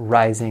as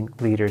rising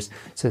leaders.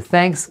 So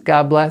thanks,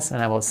 God bless,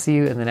 and I will see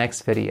you in the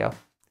next video.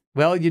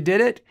 Well, you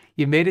did it.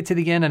 You made it to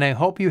the end, and I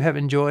hope you have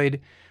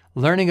enjoyed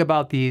learning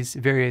about these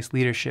various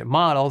leadership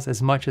models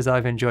as much as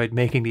I've enjoyed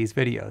making these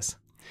videos.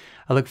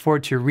 I look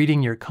forward to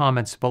reading your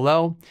comments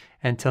below.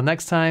 Until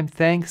next time,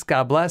 thanks,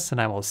 God bless,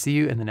 and I will see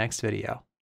you in the next video.